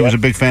claimed that she was a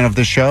big fan of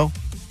this show?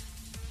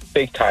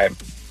 Big time.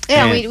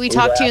 Yeah, we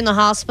talked to you in the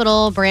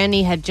hospital.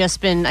 Brandy had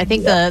just been. I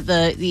think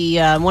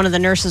the one of the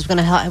nurses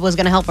was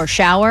gonna help her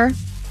shower.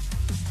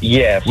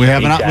 Yes. We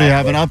have an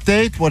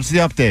update. What's the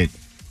update?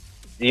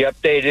 The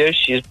update is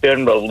she's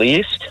been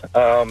released.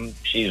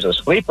 She's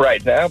asleep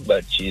right now,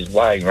 but she's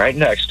lying right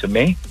next to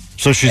me.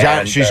 So she's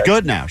out. She's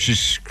good now.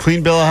 She's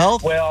clean bill of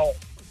health. Well,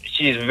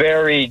 she's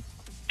very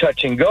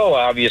touch and go.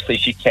 Obviously,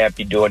 she can't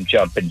be doing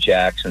jumping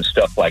jacks and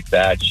stuff like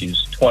that.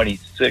 She's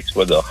 26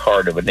 with the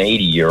heart of an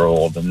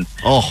 80-year-old, and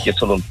it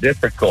gets a little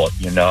difficult,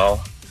 you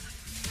know.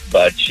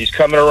 But she's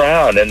coming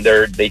around, and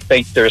they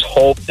think there's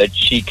hope that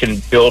she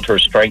can build her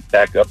strength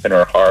back up in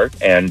her heart,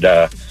 and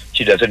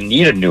she doesn't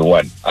need a new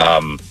one.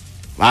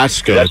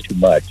 That's good. That's too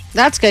much.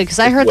 That's good because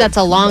I heard that's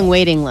a long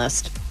waiting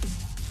list.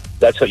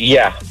 That's what.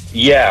 Yeah,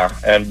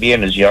 and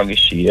being as young as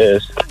she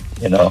is,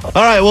 you know. All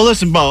right. Well,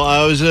 listen,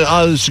 Bo. It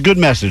was a good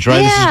message,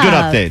 right? Yeah. This is a good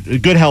update. A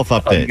good health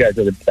update. You guys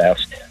are the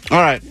best. All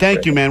right.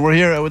 Thank you, man. We're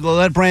here. We'll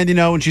let Brandy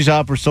know when she's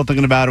up. We're still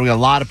thinking about her. We got a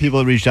lot of people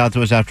that reached out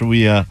to us after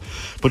we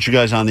put you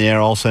guys on the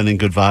air, all sending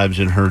good vibes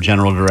in her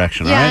general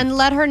direction. Yeah, all right? and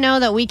let her know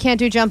that we can't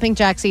do jumping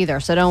jacks either,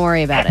 so don't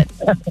worry about it.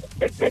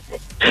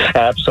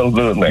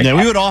 Absolutely. Yeah,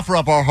 we would offer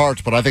up our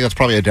hearts, but I think that's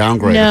probably a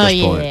downgrade at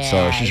this point.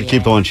 So she should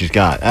keep the one she's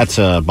got. That's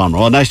a bummer.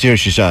 Well, nice to hear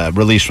she's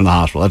released from the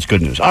hospital. That's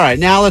good news. All right,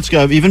 now let's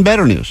go. Even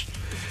better news.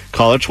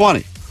 Caller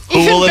 20. Who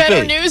will it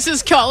better be? news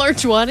is caller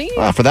 20.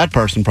 For that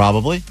person,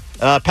 probably.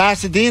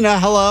 Pasadena,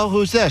 hello.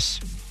 Who's this?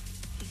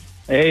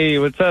 Hey,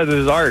 what's up? This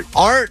is Art.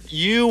 Art,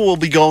 you will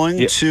be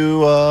going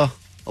to a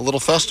little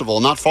festival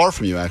not far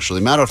from you,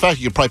 actually. Matter of fact,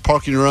 you could probably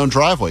park in your own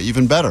driveway,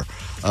 even better,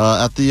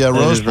 at the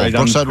Rose Bowl, right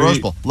down the Brookside Rose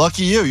street. Bowl.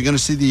 Lucky you. You're going to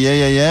see the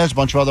AAS, a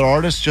bunch of other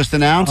artists just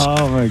announced.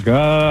 Oh, my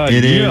God.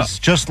 It yeah. is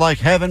Just Like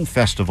Heaven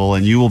Festival,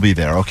 and you will be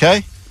there,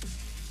 okay?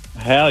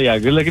 Hell yeah.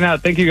 Good looking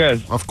out. Thank you,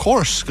 guys. Of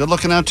course. Good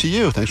looking out to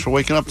you. Thanks for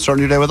waking up and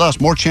starting your day with us.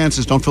 More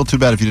chances. Don't feel too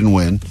bad if you didn't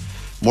win.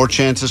 More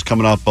chances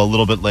coming up a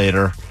little bit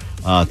later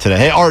today.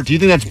 Hey, Art, do you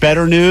think that's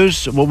better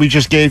news, what we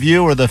just gave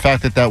you, or the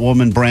fact that that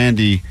woman,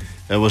 Brandy,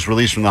 was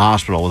released from the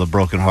hospital with a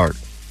broken heart?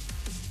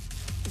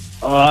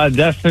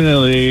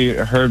 Definitely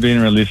her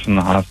being released from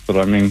the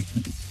hospital. I mean,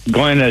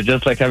 going to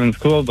Just Like Heaven's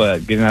cool,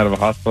 but getting out of a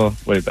hospital,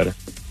 way better.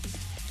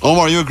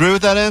 Omar, you agree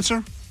with that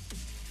answer?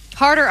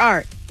 Heart or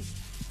art?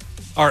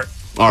 Art.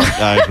 Art,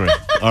 I agree.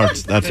 Art,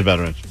 that's a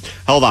better answer.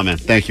 Hold on, man.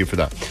 Thank you for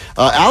that.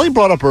 Allie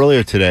brought up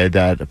earlier today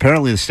that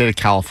apparently the state of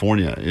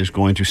California is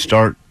going to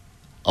start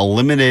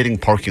eliminating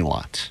parking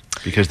lots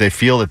because they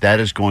feel that that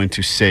is going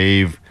to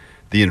save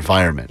the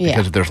environment. Yeah.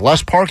 Because if there's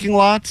less parking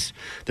lots,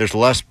 there's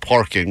less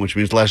parking, which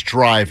means less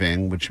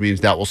driving, which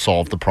means that will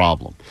solve the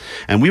problem.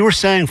 And we were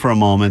saying for a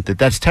moment that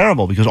that's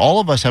terrible because all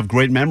of us have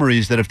great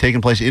memories that have taken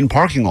place in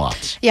parking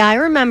lots. Yeah, I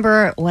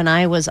remember when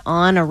I was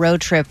on a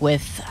road trip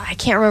with, I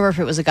can't remember if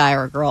it was a guy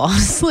or a girl,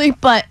 honestly,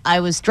 but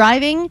I was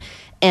driving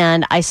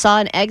and I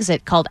saw an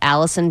exit called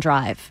Allison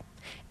Drive.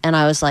 And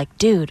I was like,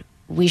 dude,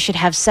 we should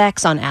have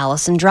sex on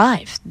Allison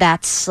Drive.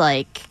 That's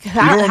like, You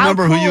don't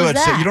remember how who you cool had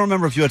is sex? that? You don't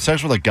remember if you had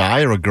sex with a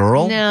guy or a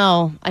girl?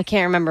 No, I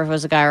can't remember if it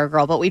was a guy or a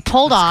girl, but we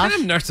pulled off.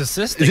 Kind of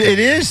narcissistic. It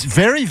is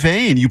very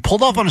vain. You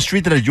pulled off on a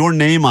street that had your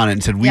name on it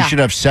and said, we Yeah. should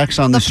have sex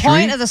on the street. The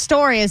point of the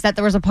story is that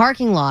there was a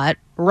parking lot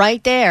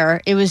right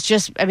there. It was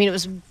just, I mean, it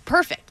was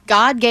perfect.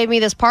 God gave me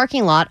this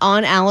parking lot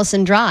on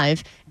Allison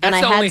Drive, and That's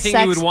I the had only thing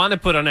sex. you would want to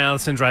put on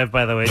Allison Drive,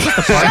 by the way. Just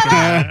the parking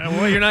lot.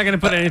 Well, you're not going to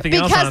put anything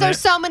else because on there's it.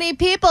 so many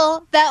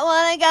people that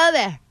want to go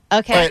there.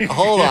 Okay. Wait,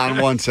 hold on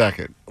 1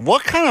 second.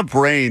 What kind of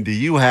brain do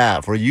you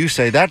have where you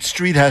say, that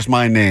street has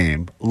my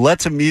name,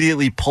 let's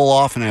immediately pull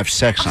off and have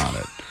sex on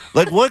it?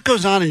 Like, what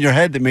goes on in your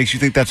head that makes you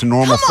think that's a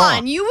normal Come thought?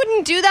 on, you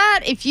wouldn't do that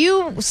if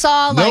you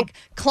saw like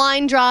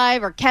Klein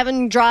Drive or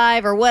Kevin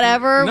Drive or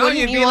whatever. No, Wouldn't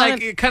you'd you be wanna-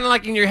 like, kind of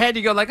like in your head,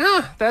 you go like,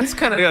 that's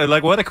kind of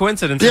like, what a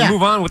coincidence. And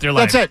move on with your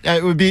life. That's it.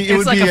 It would be. It It's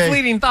would like be a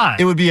fleeting thought.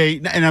 It would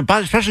be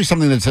especially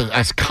something that's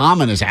as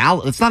common as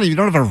Al. It's not even. You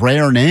don't have a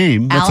rare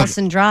name. That's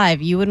Allison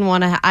Drive. You wouldn't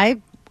want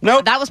to.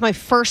 Nope. That was my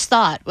first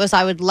thought. Was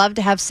I would love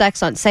to have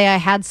sex on. Say I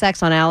had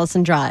sex on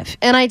Allison Drive,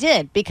 and I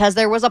did because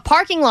there was a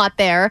parking lot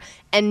there,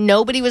 and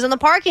nobody was in the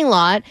parking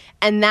lot,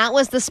 and that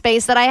was the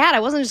space that I had.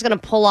 I wasn't just going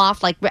to pull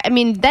off like. I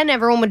mean, then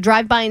everyone would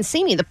drive by and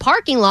see me. The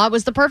parking lot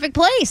was the perfect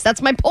place.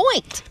 That's my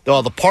point.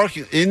 well, the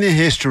parking in the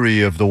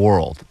history of the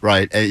world,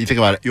 right? And you think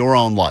about it, your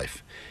own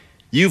life.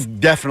 You've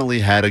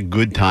definitely had a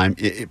good time.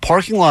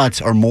 Parking lots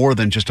are more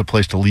than just a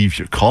place to leave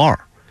your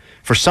car.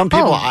 For some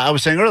people, I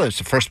was saying earlier, it's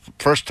the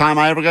first time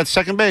I ever got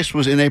second base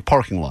was in a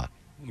parking lot.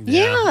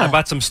 Yeah. I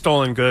bought some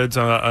stolen goods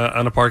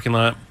on a parking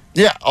lot.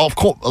 Yeah, of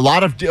course. A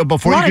lot of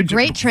before A lot you of could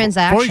great Before you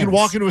transactions. could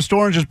walk into a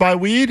store and just buy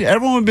weed,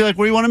 everyone would be like,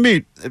 "Where do you want to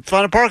meet?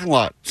 Find a parking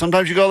lot."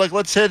 Sometimes you go like,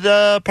 "Let's hit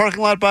a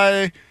parking lot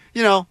by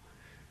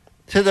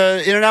to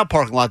the In-N-Out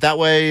parking lot. That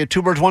way,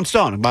 two birds, one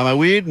stone. Buy my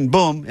weed and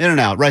boom,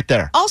 In-N-Out right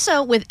there."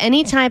 Also, with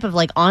any type of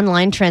like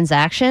online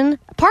transaction,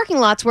 parking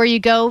lots where you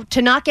go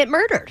to not get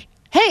murdered.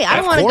 Hey, I don't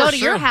Of want to go course, to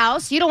your sure.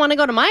 house. You don't want to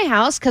go to my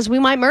house because we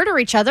might murder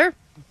each other.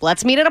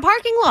 Let's meet at a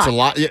parking lot.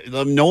 It's a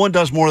lot. No one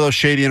does more of those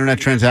shady internet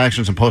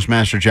transactions than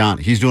Postmaster John.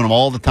 He's doing them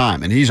all the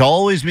time, and he's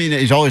always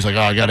like, "Oh,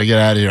 I got to get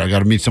out of here. I got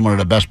to meet someone at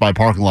a Best Buy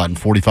parking lot in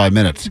 45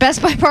 minutes."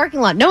 Best Buy parking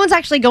lot. No one's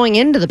actually going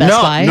into the Best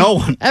No, Buy. no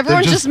one.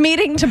 Everyone's They're just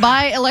meeting to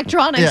buy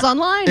electronics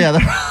online. Yeah,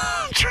 they're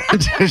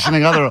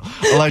transitioning other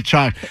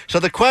electronics. So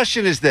the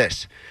question is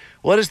this: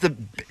 What's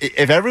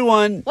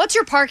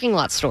your parking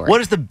lot story?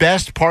 What is the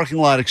best parking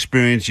lot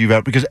experience you've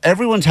ever? Because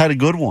everyone's had a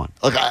good one.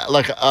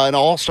 And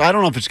also, I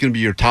don't know if it's going to be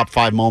your top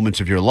 5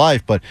 moments of your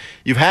life, but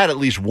you've had at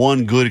least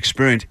one good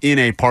experience in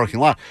a parking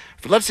lot.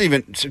 It's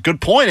a good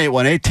point.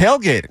 818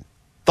 tailgating.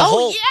 The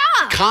whole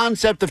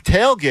concept of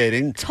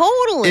tailgating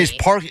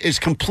is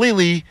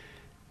completely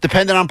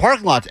dependent on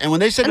parking lots. And when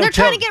they said And they're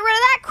trying to get rid of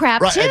that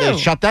crap right, too. and they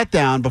shut that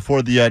down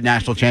before the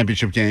national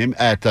championship game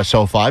at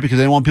SoFi because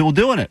they didn't want people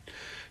doing it.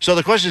 So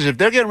the question is, if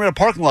they're getting rid of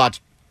parking lots,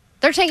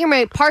 They're taking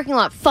my parking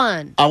lot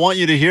fun. I want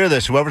you to hear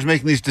this, whoever's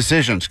making these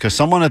decisions, because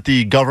someone at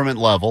the government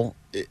level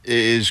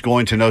is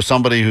going to know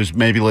somebody who's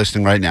maybe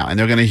listening right now, and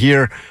they're going to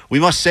hear, we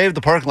must save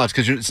the parking lots,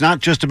 because it's not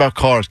just about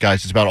cars,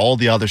 guys. It's about all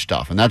the other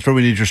stuff, and that's where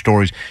we need your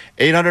stories.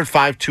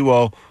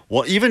 800-520,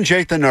 well, even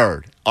Jake the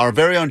Nerd, our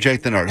very own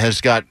Jake the Nerd, has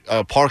got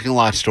a parking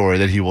lot story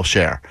that he will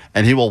share,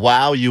 and he will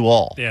wow you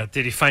all. Yeah,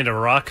 did he find a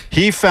rock?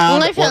 He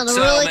found. Well, I found a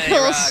really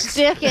cool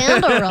stick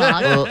and a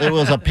rock. It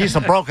was a piece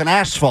of broken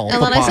asphalt.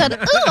 And then I said,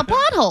 ooh, a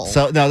pothole.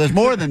 So, no, there's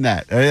more than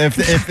that.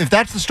 If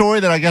that's the story,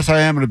 then I guess I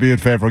am going to be in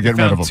favor of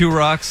getting rid of them. 2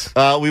 rocks.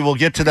 We will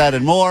get to that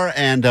and more,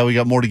 and we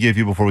got more to give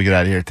you before we get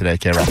out of here today,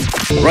 K-Rock.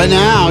 Right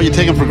now, you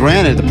take them for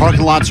granted. The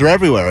parking lots are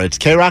everywhere. It's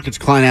K-Rock, it's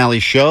Klein Alley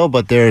Show,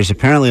 but there's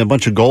apparently a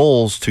bunch of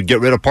goals to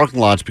get rid of parking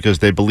lots because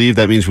they believe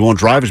that means we won't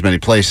drive as many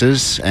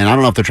places. And I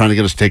don't know if they're trying to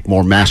get us to take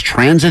more mass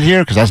transit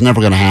here because that's never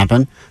going to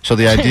happen. So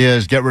the idea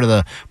is get rid of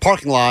the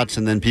parking lots,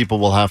 and then people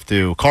will have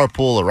to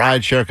carpool or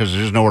ride share because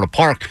there's nowhere to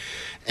park.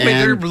 Wait,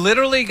 they're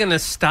literally going to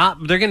stop.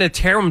 They're going to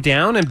tear them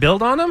down and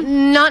build on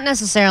them? Not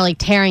necessarily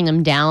tearing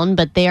them down,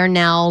 but they are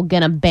now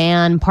going to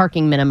ban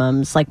parking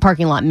minimums, like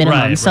parking lot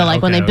minimums. So,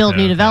 when they build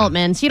new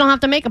developments, you don't have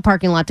to make a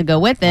parking lot to go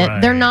with it.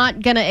 Right. They're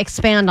not going to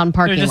expand on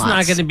parking lots. They're just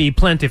not going to be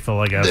plentiful,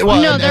 I guess.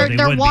 No,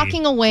 they're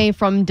walking away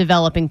from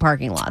developing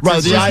parking lots. Right,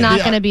 it's just not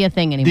going to be a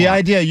thing anymore. The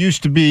idea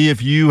used to be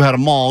if you had a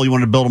mall, you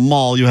wanted to build a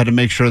mall, you had to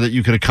make sure that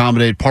you could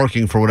accommodate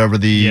parking for whatever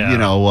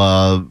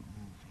the,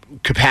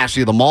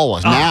 capacity of the mall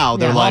was. Now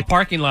they're mall like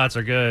parking lots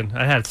are good.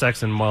 I had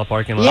sex in mall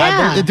parking lots.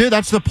 Yeah. Dude,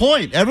 that's the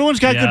point. Everyone's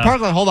got good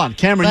parking lots. Hold on,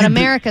 Cameron. But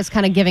America's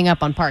kind of giving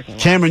up on parking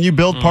lots. Cameron, you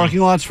build parking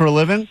lots for a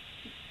living?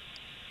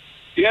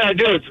 Yeah, I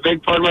do. It's a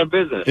big part of my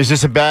business. Is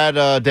this a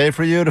bad day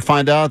for you to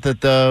find out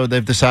that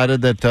they've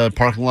decided that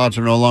parking lots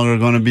are no longer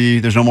going to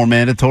be, there's no more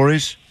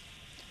mandatories?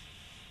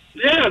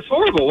 Yeah, it's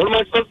horrible. What am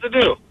I supposed to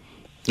do?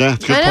 Yeah,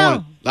 it's a good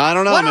point. I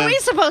don't know, What man. are we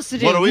supposed to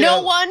do? What are we-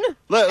 No one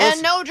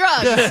and no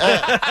drugs.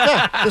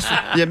 Listen,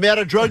 you met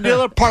a drug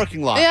dealer,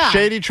 parking lot. Yeah.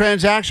 Shady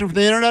transaction from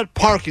the internet,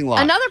 parking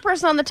lot. Another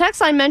person on the text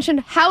line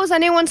mentioned, how is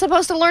anyone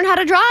supposed to learn how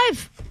to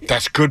drive?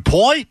 That's a good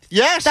point.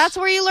 Yes. That's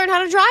where you learn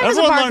how to drive as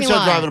a Everyone parking learns how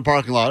lot. to drive in a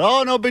parking lot.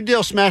 Oh, no big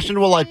deal. Smashed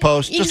into a light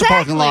post. Just a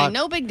parking lot.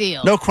 No big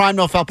deal. No crime,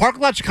 no foul.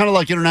 Parking lots are kind of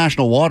like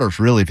international waters,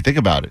 really, if you think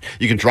about it.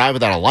 You can drive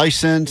without a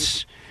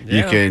license.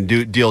 You can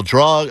deal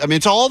drugs. I mean,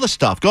 it's all the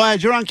stuff. Go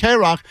ahead. You're on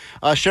K-Rock,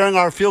 sharing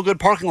our feel-good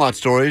parking lot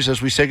stories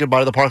as we say goodbye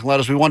to the parking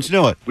lot as we once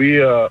knew it.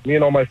 Me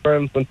and all my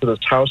friends went to this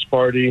house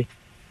party.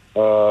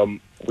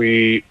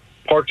 We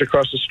parked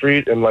across the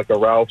street in like a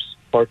Ralph's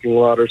parking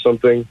lot or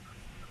something.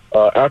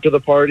 After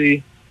the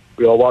party,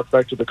 we all walked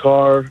back to the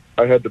car.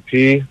 I had to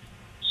pee,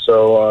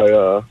 so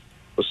I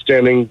was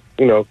standing,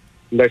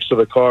 next to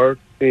the car,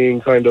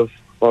 peeing kind of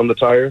on the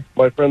tire.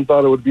 My friend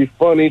thought it would be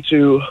funny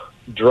to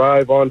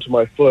drive onto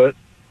my foot.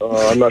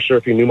 I'm not sure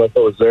if he knew my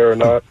foot was there or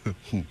not.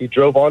 He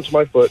drove onto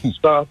my foot,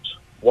 stopped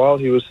while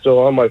he was still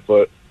on my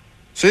foot.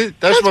 See,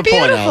 that's my point,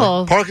 beautiful.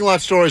 Alan. Parking lot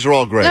stories are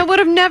all great. That would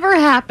have never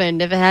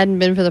happened if it hadn't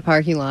been for the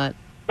parking lot.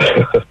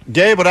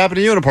 Gabe, what happened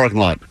to you in a parking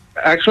lot?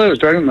 Actually, I was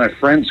driving my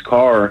friend's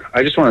car.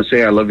 I just want to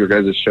say I love your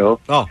guys' show.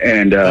 Oh,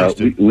 and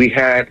we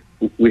had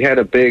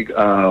a big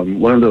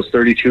one of those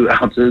 32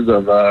 ounces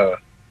of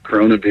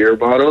Corona beer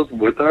bottles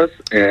with us,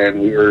 and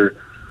we were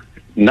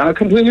not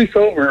completely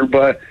sober,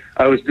 but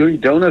I was doing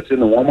donuts in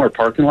the Walmart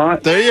parking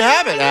lot. There you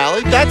have it,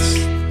 Allie.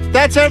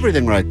 That's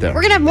everything right there.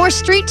 We're going to have more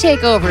street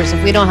takeovers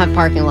if we don't have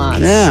parking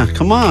lots. Yeah,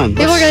 come on.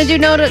 People are going to do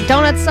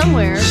donuts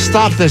somewhere.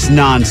 Stop this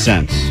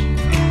nonsense.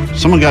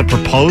 Someone got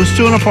proposed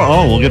to in a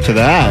we'll get to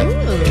that.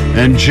 Ooh.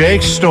 And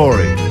Jake's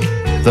story,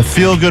 the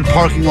feel-good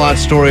parking lot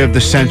story of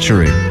the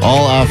century,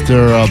 all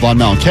after Blonde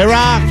Melon.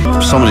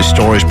 K-Rock. So many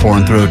stories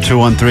pouring through.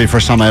 213,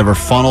 first time I ever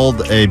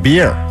funneled a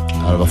beer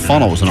out of a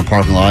funnel. It was in a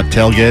parking lot,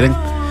 tailgating.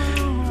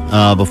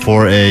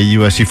 Before a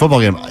USC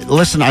football game.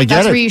 Listen, I get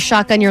That's it. where you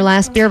shotgun your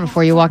last beer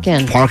before you walk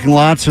in. Parking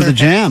lots are the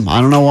jam. I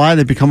don't know why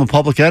they become a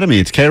public enemy.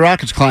 It's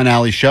K-Rock. It's Klein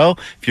Alley Show.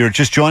 If you're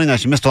just joining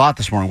us, you missed a lot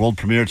this morning. World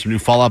premiered some new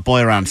Fall Out Boy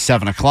around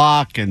 7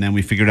 o'clock, and then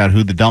we figured out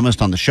who the dumbest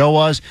on the show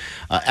was.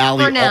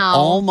 Alley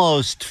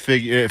almost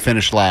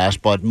finished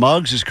last, but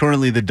Muggs is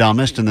currently the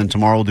dumbest, and then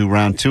tomorrow we'll do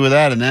round 2 of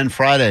that, and then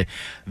Friday,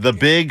 the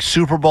big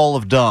Super Bowl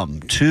of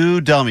dumb.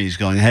 2 dummies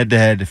going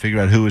head-to-head to figure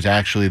out who is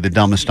actually the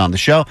dumbest on the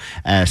show.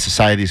 As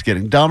society is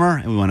getting dumber,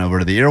 and we went over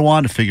to the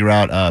Irwan to figure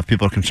out if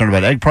people are concerned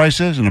about egg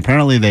prices, and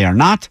apparently they are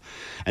not.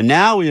 And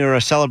now we are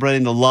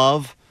celebrating the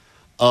love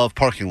of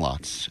parking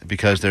lots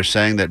because they're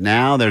saying that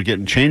now they're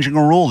changing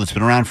a rule that's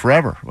been around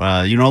forever.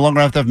 You no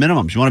longer have to have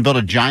minimums. You want to build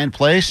a giant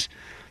place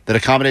that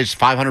accommodates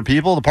 500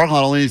 people, the parking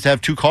lot only needs to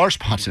have 2 car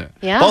spots in it.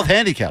 Yeah. Both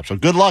handicapped, so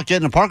good luck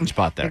getting a parking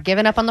spot there. They're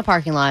giving up on the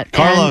parking lot.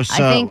 Carlos,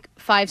 And I think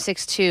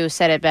 562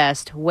 said it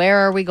best. Where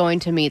are we going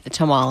to meet the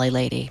tamale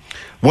lady?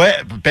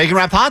 Where bacon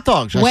wrapped hot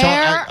dogs. I saw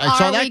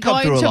are that we come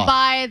going through a to lot.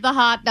 buy the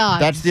hot dogs?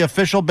 That's the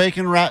official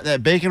bacon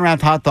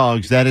wrapped hot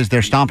dogs. That is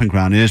their stomping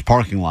ground. It is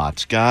parking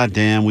lots. God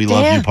damn, we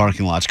love you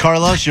parking lots.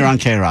 Carlos, you're on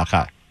K-Rock.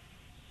 Hi.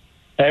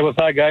 Hey, what's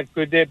up, guys?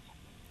 Good dips.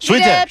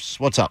 Sweet dips.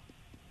 What's up?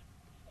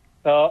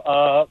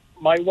 So,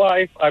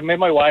 I met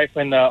my wife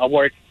in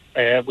work.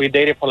 We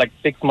dated for like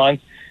 6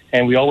 months,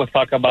 and we always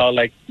talk about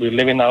like we're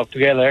living out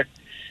together.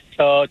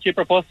 So she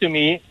proposed to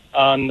me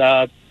on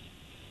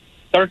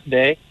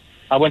Thursday.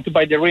 I went to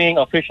buy the ring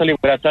officially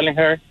without telling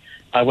her.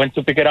 I went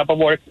to pick it up at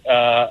work,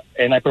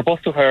 and I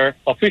proposed to her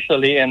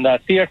officially in the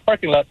Sears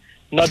parking lot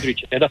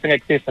Northridge. It doesn't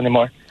exist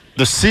anymore.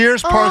 The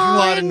Sears parking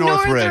lot in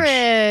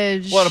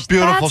Northridge. What a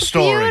beautiful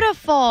story.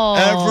 Beautiful.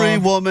 Every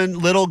woman,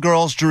 little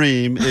girl's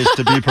dream is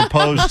to be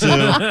proposed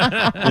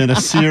to in a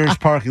Sears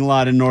parking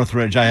lot in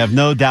Northridge. I have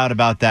no doubt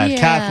about that. Yeah.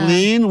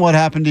 Kathleen, what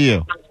happened to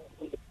you?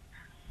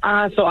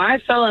 So I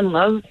fell in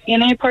love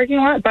in a parking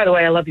lot. By the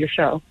way, I love your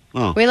show.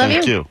 Oh, We love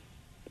thank you.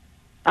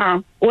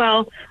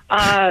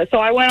 So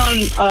I went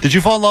on. Did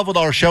you fall in love with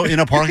our show in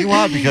a parking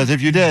lot? Because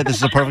if you did, this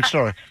is a perfect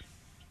story.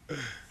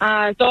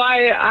 So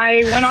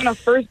I went on a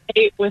first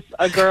date with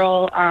a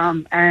girl,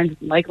 and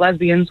like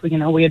lesbians,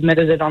 we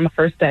admitted it on the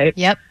first date.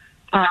 Yep.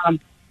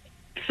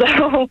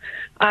 So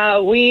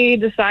we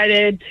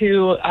decided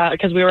to,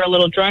 because we were a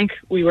little drunk,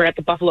 we were at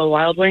the Buffalo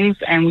Wild Wings,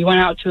 and we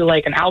went out to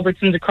like an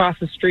Albertsons across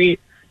the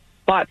street,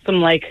 bought some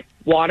like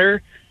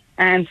water,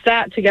 and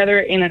sat together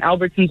in an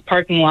Albertsons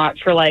parking lot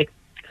for like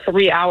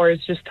 3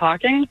 hours just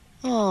talking.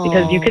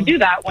 Because you could do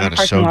that when That is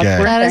parking so lots gay.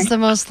 were a That is thing. the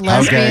most gay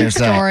lesbian is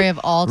that? story of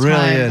all time.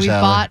 Really is, we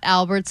Allie. bought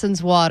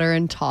Albertsons water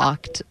and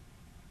talked.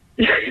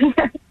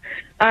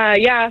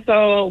 Yeah,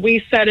 so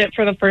we said it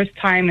for the first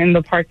time in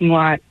the parking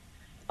lot.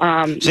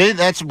 See,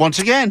 that's once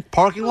again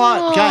parking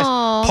lot, guys.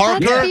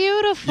 Parker, that's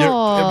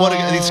beautiful.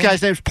 This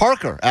guy's name's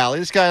Parker. Allie,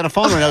 this guy on the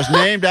phone right now was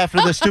named after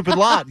the stupid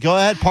lot. Go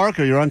ahead,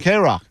 Parker. You're on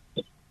K-Rock.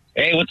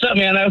 Hey, what's up,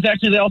 man? I was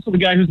actually also the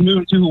guy who's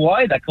moving to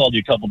Hawaii that called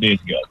you a couple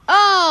days ago.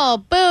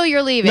 Oh, boo,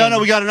 you're leaving. No,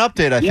 we got an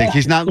update. I think Yeah.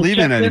 he's not So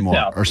leaving check this anymore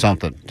out. or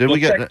something. Did So we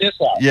get check this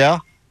out. Yeah.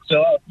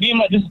 So this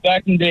is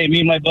back in the day. Me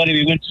and my buddy,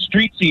 we went to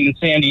street scene in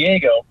San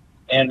Diego,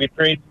 and we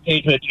paid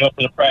for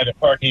the private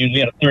parking. And we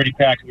had a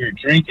 30-pack we were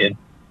drinking.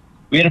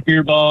 We had a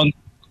beer bong,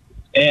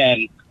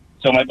 and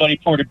so my buddy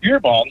poured a beer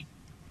bong.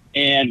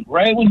 And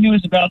right when he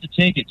was about to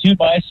take it, 2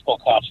 bicycle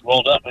cops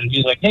rolled up, and he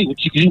was like, "Hey, what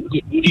you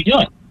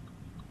doing?"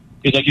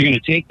 He's like, "You're going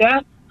to take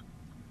that?"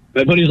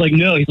 My buddy's like,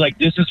 "No." He's like,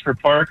 "This is for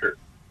Parker."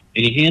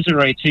 And he hands it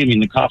right to me,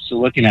 and the cops are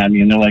looking at me,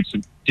 and they're like, "So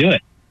do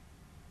it."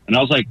 And I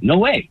was like, "No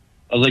way."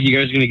 I was like, "You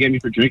guys are going to get me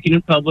for drinking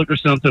in public or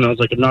something?" I was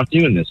like, "I'm not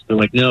doing this." They're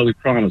like, "No, we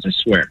promise, I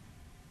swear."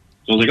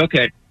 So I was like,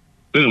 "Okay."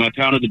 Boom, I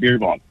pounded the beer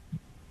bong.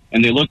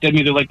 And they looked at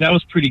me, they're like, "That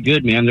was pretty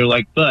good, man." They're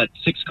like, "But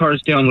 6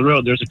 cars down the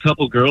road, there's a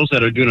couple girls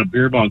that are doing a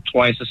beer bong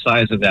twice the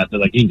size of that. They're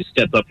like, you need to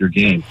step up your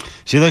game."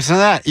 See, listen to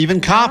that.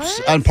 Even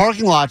cops on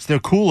parking lots, they're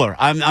cooler.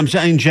 I'm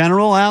saying in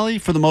general, Allie,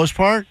 for the most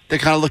part, they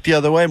kind of look the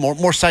other way.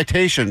 More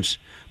citations,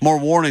 more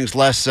warnings,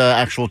 less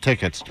actual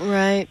tickets.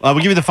 Right. We'll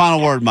give you the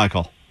final word,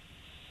 Michael.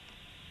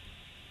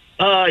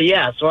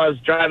 Yeah, so I was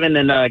driving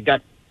and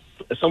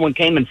someone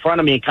came in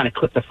front of me and kind of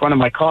clipped the front of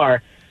my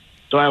car.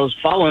 So I was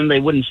following, they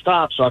wouldn't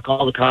stop, so I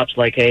called the cops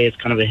like, "Hey, it's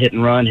kind of a hit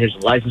and run, here's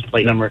the license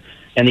plate number."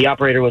 And the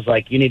operator was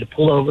like, "You need to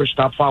pull over,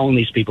 stop following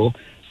these people,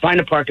 find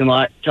a parking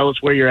lot, tell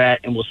us where you're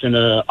at, and we'll send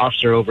an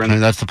officer over." And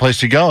that's the place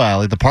to go,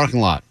 Allie, the parking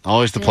lot.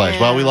 Always the place.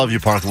 Well, we love you,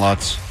 parking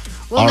lots.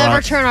 We'll All never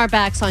right. turn our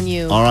backs on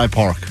you. All right,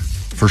 Park,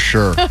 for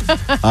sure.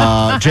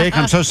 Jake,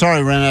 I'm so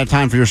sorry we ran out of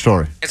time for your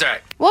story. It's all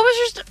right. What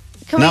was your...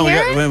 Can No, we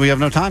hear it? we have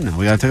no time now.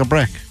 We got to take a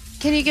break.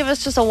 Can you give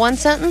us just a one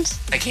sentence?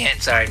 I can't,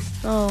 sorry.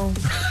 Oh.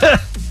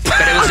 But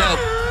it was dope.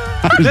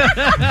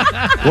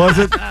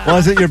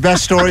 Was it your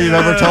best story you've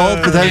ever told,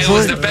 It potentially?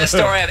 was the best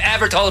story I've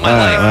ever told in my All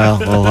life.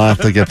 right, well, we'll have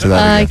to get to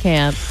that I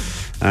again. can't.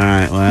 All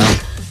right, well,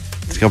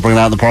 let's go bring it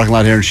out in the parking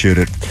lot here and shoot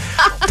it.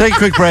 Take a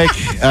quick break.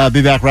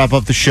 Be back, wrap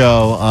up the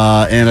show.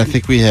 And I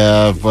think we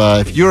have,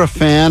 if you're a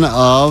fan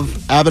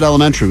of Abbott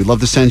Elementary, we'd love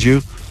to send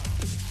you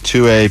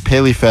to a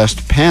Paley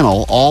Fest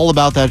panel all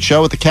about that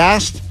show with the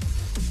cast.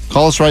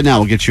 Call us right now.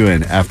 We'll get you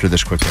in after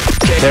this quick break.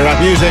 K-Rock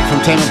music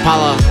from Tame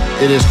Impala.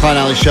 It is Klein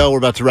Alley Show. We're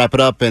about to wrap it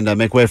up and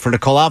make way for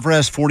Nicole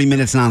Alvarez. 40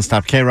 minutes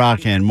nonstop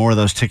K-Rock and more of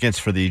those tickets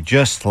for the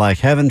Just Like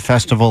Heaven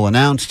Festival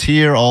announced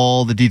here.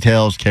 All the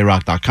details,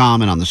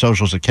 krock.com and on the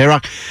socials at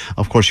K-Rock.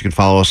 Of course, you can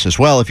follow us as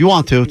well if you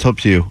want to. It's up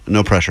to you.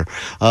 No pressure.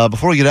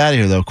 Before we get out of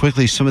here, though,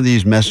 quickly, some of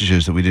these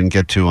messages that we didn't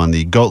get to on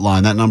the GOAT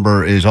line. That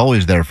number is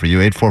always there for you,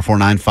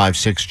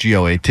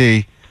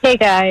 844-956-GOAT. Hey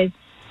guys.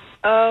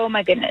 Oh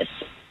my goodness.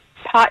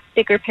 Pot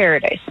sticker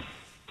paradise.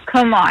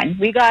 Come on.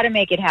 We got to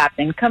make it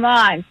happen. Come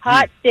on.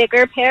 Pot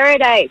sticker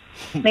paradise.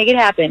 Make it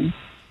happen.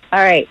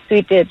 All right.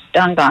 Sweet dibs.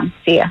 Done gone.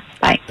 See ya.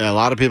 Bye. Yeah, a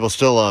lot of people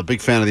still a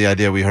big fan of the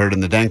idea we heard in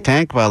the Dank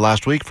Tank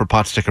last week for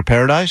Pot Sticker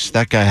Paradise.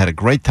 That guy had a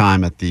great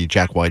time at the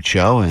Jack White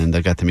show, and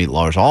they got to meet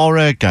Lars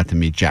Ulrich, got to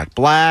meet Jack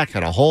Black,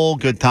 had a whole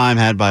good time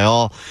had by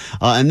all.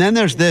 And then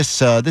there's this.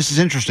 This is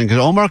interesting because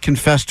Omar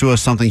confessed to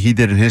us something he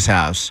did in his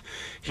house.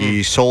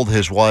 He sold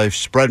his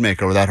wife's bread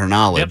maker without her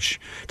knowledge.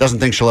 Doesn't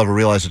think she'll ever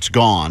realize it's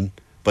gone,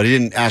 but he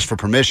didn't ask for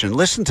permission.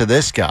 Listen to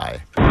this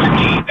guy.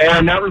 And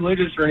I'm not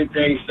religious or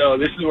anything, so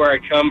this is where I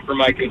come for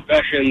my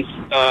confessions.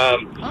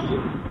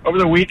 Over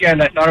the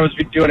weekend, I thought I was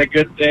doing a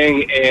good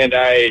thing, and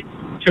I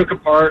took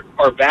apart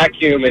our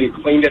vacuum and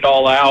cleaned it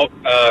all out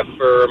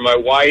for my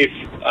wife,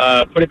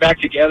 put it back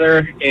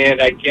together,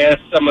 and I guess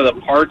some of the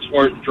parts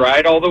weren't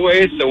dried all the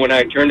way, so when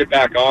I turned it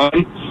back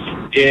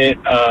on, it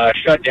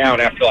shut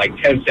down after like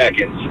 10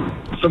 seconds.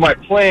 So my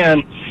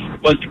plan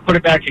was to put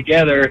it back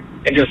together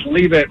and just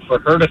leave it for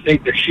her to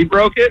think that she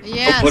broke it.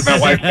 Yes. Hopefully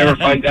my wife never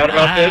finds out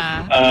about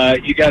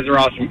this. You guys are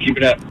awesome. Keep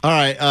it up. All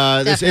right.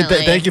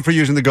 Thank you for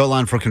using the GOAT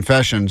line for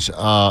confessions.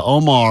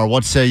 Omar,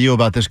 what say you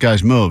about this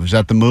guy's move? Is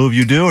that the move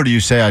you do, or do you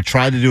say, I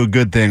tried to do a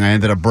good thing, I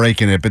ended up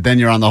breaking it, but then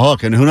you're on the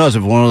hook? And who knows,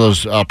 if one of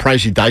those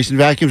pricey Dyson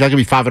vacuums, that could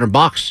be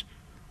 $500.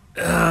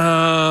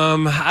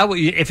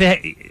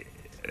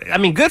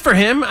 Good for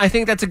him. I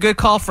think that's a good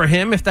call for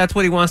him. If that's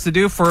what he wants to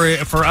do for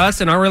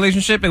us in our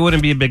relationship, it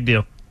wouldn't be a big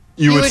deal.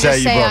 You would say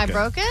just say I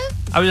broke it?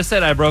 I would just say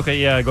I broke it.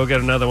 Yeah, go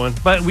get another one.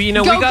 But we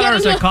got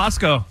ours at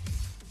Costco,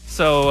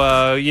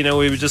 so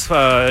we would just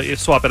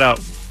swap it out.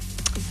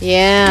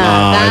 Yeah,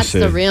 that's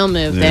the real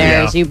move.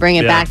 There is you bring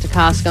it back to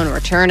Costco and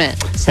return it.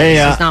 So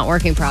it's not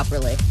working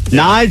properly.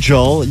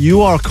 Nigel,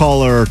 you are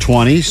caller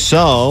 20.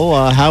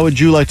 So, how would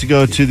you like to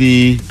go to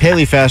the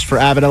Paley Fest for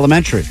Abbott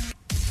Elementary?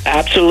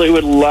 Absolutely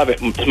would love it.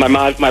 It's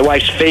my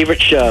wife's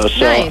favorite show, so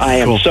Nice. I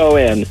am so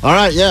in. All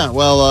right, yeah.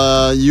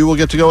 Well, you will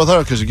get to go with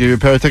her because we give you a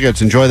pair of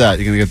tickets. Enjoy that.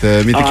 You're going to get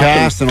to meet the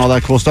cast and all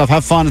that cool stuff.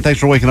 Have fun, and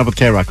thanks for waking up with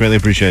K-Rock. Greatly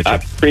appreciate you. I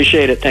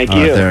appreciate it. Thank All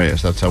you. right, there he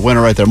is. That's a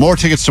winner right there. More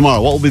tickets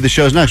tomorrow. What will be the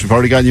shows next? We've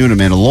already gotten you into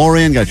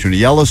Mandalorian, got you into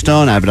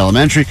Yellowstone, Abbott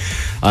Elementary.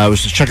 I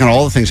was just checking out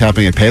all the things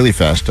happening at Paley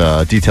Fest.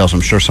 Details,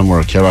 I'm sure,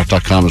 somewhere at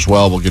KRock.com as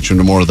well. We'll get you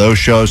into more of those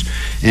shows.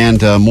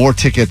 And more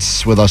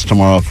tickets with us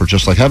tomorrow for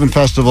Just Like Heaven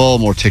Festival,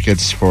 more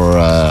tickets for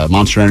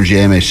Monster Energy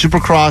AMA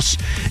Supercross,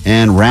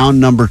 and round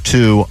number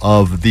 2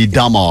 of the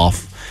Dumb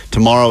Off.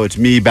 Tomorrow it's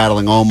me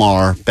battling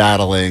Omar,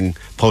 battling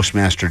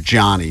Postmaster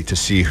Johnny to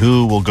see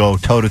who will go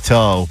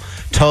toe-to-toe,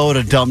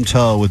 toe-to-dumb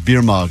toe with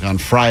Beer Mug on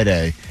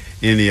Friday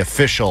in the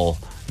official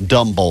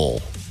Dumb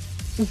Bowl.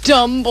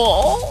 Dumb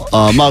bowl.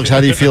 Muggs,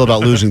 how do you feel about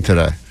losing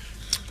today?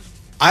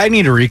 I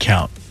need a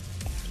recount.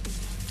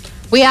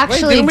 We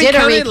actually did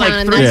a recount,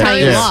 and that's how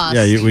you lost.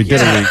 Yeah, we did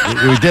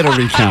a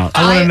recount.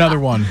 I want another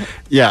one.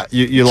 Yeah,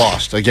 you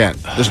lost again.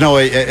 There's no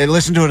way. And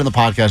listen to it in the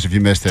podcast if you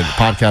missed it. The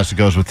podcast that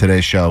goes with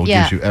today's show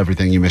gives you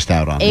everything you missed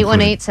out on.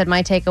 818 said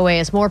my takeaway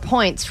is more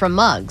points from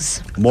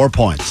Mugs. More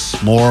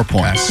points. More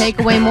points. Take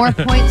away more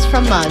points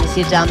from Mugs,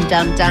 you dumb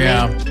dummy.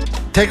 Yeah.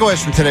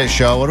 Takeaways from today's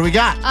show. What do we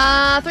got?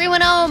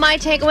 310, my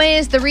takeaway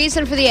is the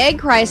reason for the egg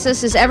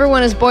crisis is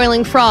everyone is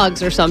boiling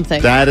frogs or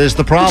something. That is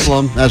the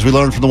problem, as we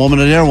learned from the woman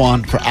in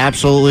Erewhon.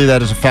 Absolutely,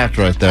 that is a fact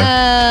right there.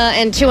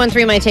 And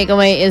 213, my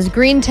takeaway is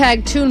Green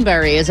Tag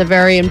Toonberry is a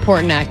very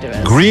important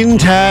activist. Green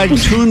Tag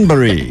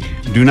Toonberry.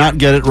 Do not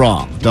get it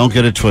wrong. Don't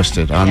get it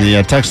twisted. On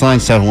the text line,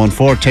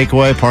 714,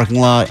 takeaway, parking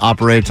lot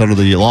operates under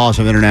the laws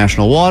of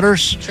international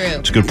waters. True.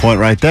 It's a good point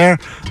right there.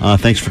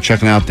 Thanks for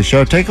checking out the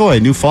show.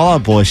 Takeaway, new Fall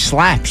Out Boy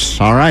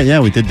slaps. All right, yeah,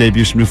 we did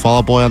debut some new Fall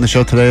Out Boy on the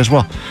show today as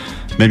well.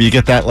 Maybe you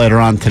get that later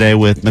on today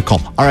with Nicole.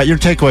 All right, your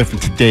takeaway from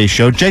today's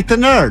show, Jake the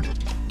Nerd.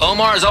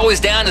 Omar is always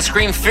down to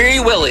scream Free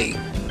Willy.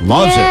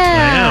 Loves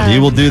it. He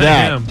will do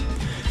that.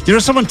 You know,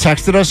 someone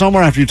texted us,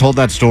 Omar, after you told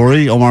that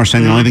story. Omar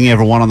saying the only thing he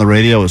ever won on the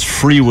radio was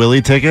Free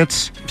Willy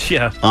tickets.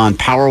 Yeah. On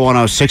Power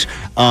 106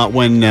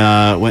 when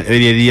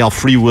he yelled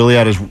Free Willy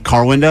out his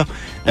car window.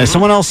 And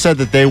someone else said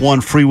that they won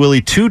Free Willy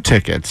 2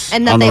 tickets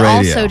And that on the they radio.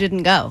 also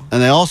didn't go.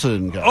 And they also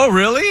didn't go. Oh,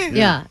 really?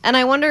 Yeah. And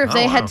I wonder if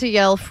they wow. had to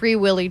yell Free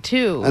Willy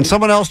too. And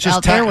someone else just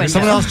out their window.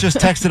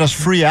 texted us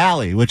Free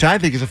Alley, which I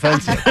think is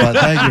offensive. But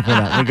thank you for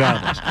that,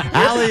 regardless.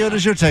 Allie, what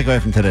is your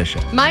takeaway from today's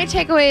show? My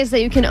takeaway is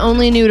that you can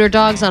only neuter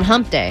dogs on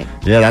hump day.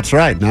 Yeah, that's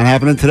right. Not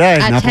happening today.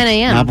 At Not 10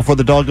 a.m. Not before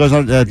the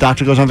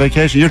doctor goes on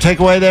vacation. Your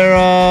takeaway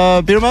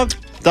there, Beer Mug?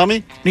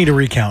 Dummy? Need a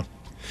recount.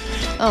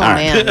 Oh,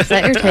 man. Is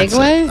that your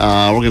takeaway?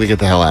 We're going to get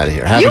the hell out of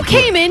here. You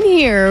came in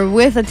here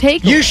with a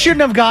takeaway. You shouldn't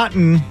have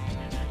gotten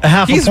a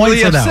half He's a point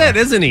really for that upset,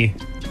 one. isn't he?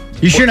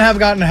 You shouldn't have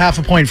gotten a half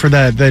a point for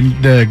the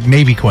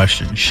Navy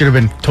question. Should have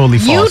been totally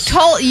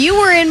false. You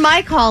were in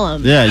my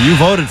column. Yeah, you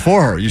voted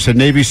for her. You said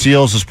Navy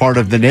SEALs is part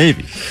of the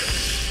Navy.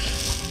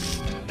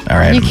 All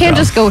right. You can't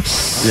just go.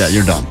 Yeah,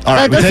 you're done. All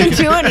right, That doesn't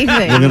do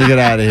anything. We're going to get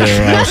out of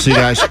here. I'll see you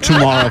guys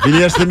tomorrow. If you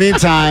need us in the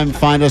meantime,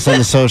 find us on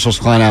the socials,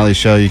 Klein Alley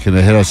Show. You can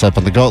hit us up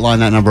on the GOAT line.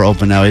 That number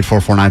open now,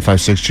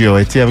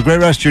 844-956-GOAT. Have a great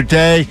rest of your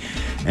day.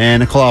 And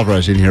Nicole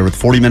Alvarez in here with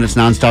 40 minutes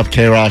nonstop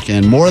K-Rock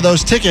and more of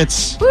those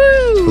tickets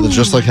for the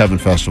Just Like Heaven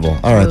Festival.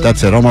 All right,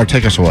 that's it. Omar,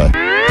 take us away.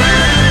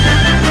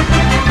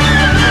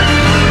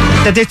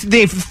 That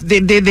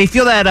they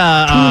feel that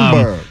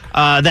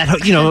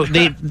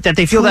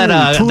they feel that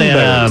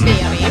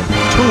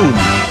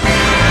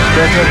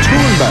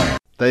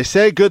They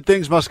say good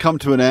things must come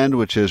to an end,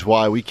 which is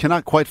why we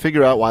cannot quite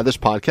figure out why this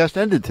podcast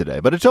ended today,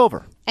 but it's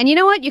over. And you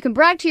know what? You can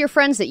brag to your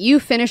friends that you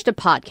finished a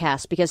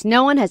podcast because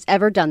no one has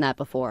ever done that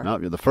before. No,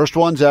 you're the first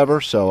ones ever,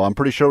 so I'm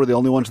pretty sure we're the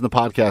only ones in the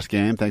podcast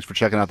game. Thanks for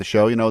checking out the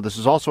show. You know, this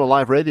is also a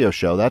live radio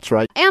show. That's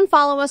right. And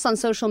follow us on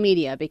social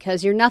media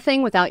because you're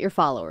nothing without your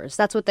followers.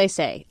 That's what they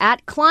say.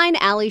 At Klein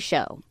Alley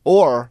Show.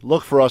 Or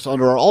look for us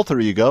under our alter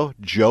ego,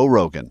 Joe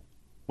Rogan.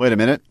 Wait a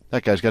minute.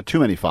 That guy's got too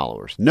many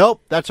followers.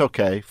 Nope, that's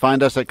okay.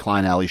 Find us at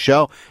Klein Alley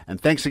Show. And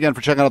thanks again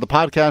for checking out the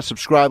podcast.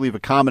 Subscribe, leave a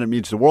comment. It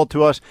means the world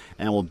to us.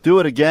 And we'll do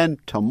it again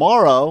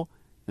tomorrow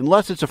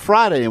Unless it's a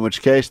Friday, in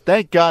which case,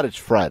 thank God it's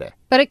Friday.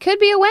 But it could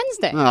be a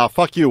Wednesday. Oh,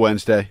 fuck you,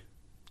 Wednesday.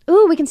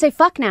 Ooh, we can say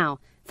fuck now.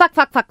 Fuck,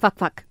 fuck, fuck, fuck,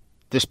 fuck.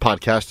 This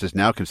podcast is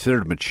now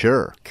considered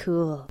mature.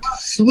 Cool.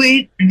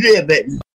 Sweet ribbon.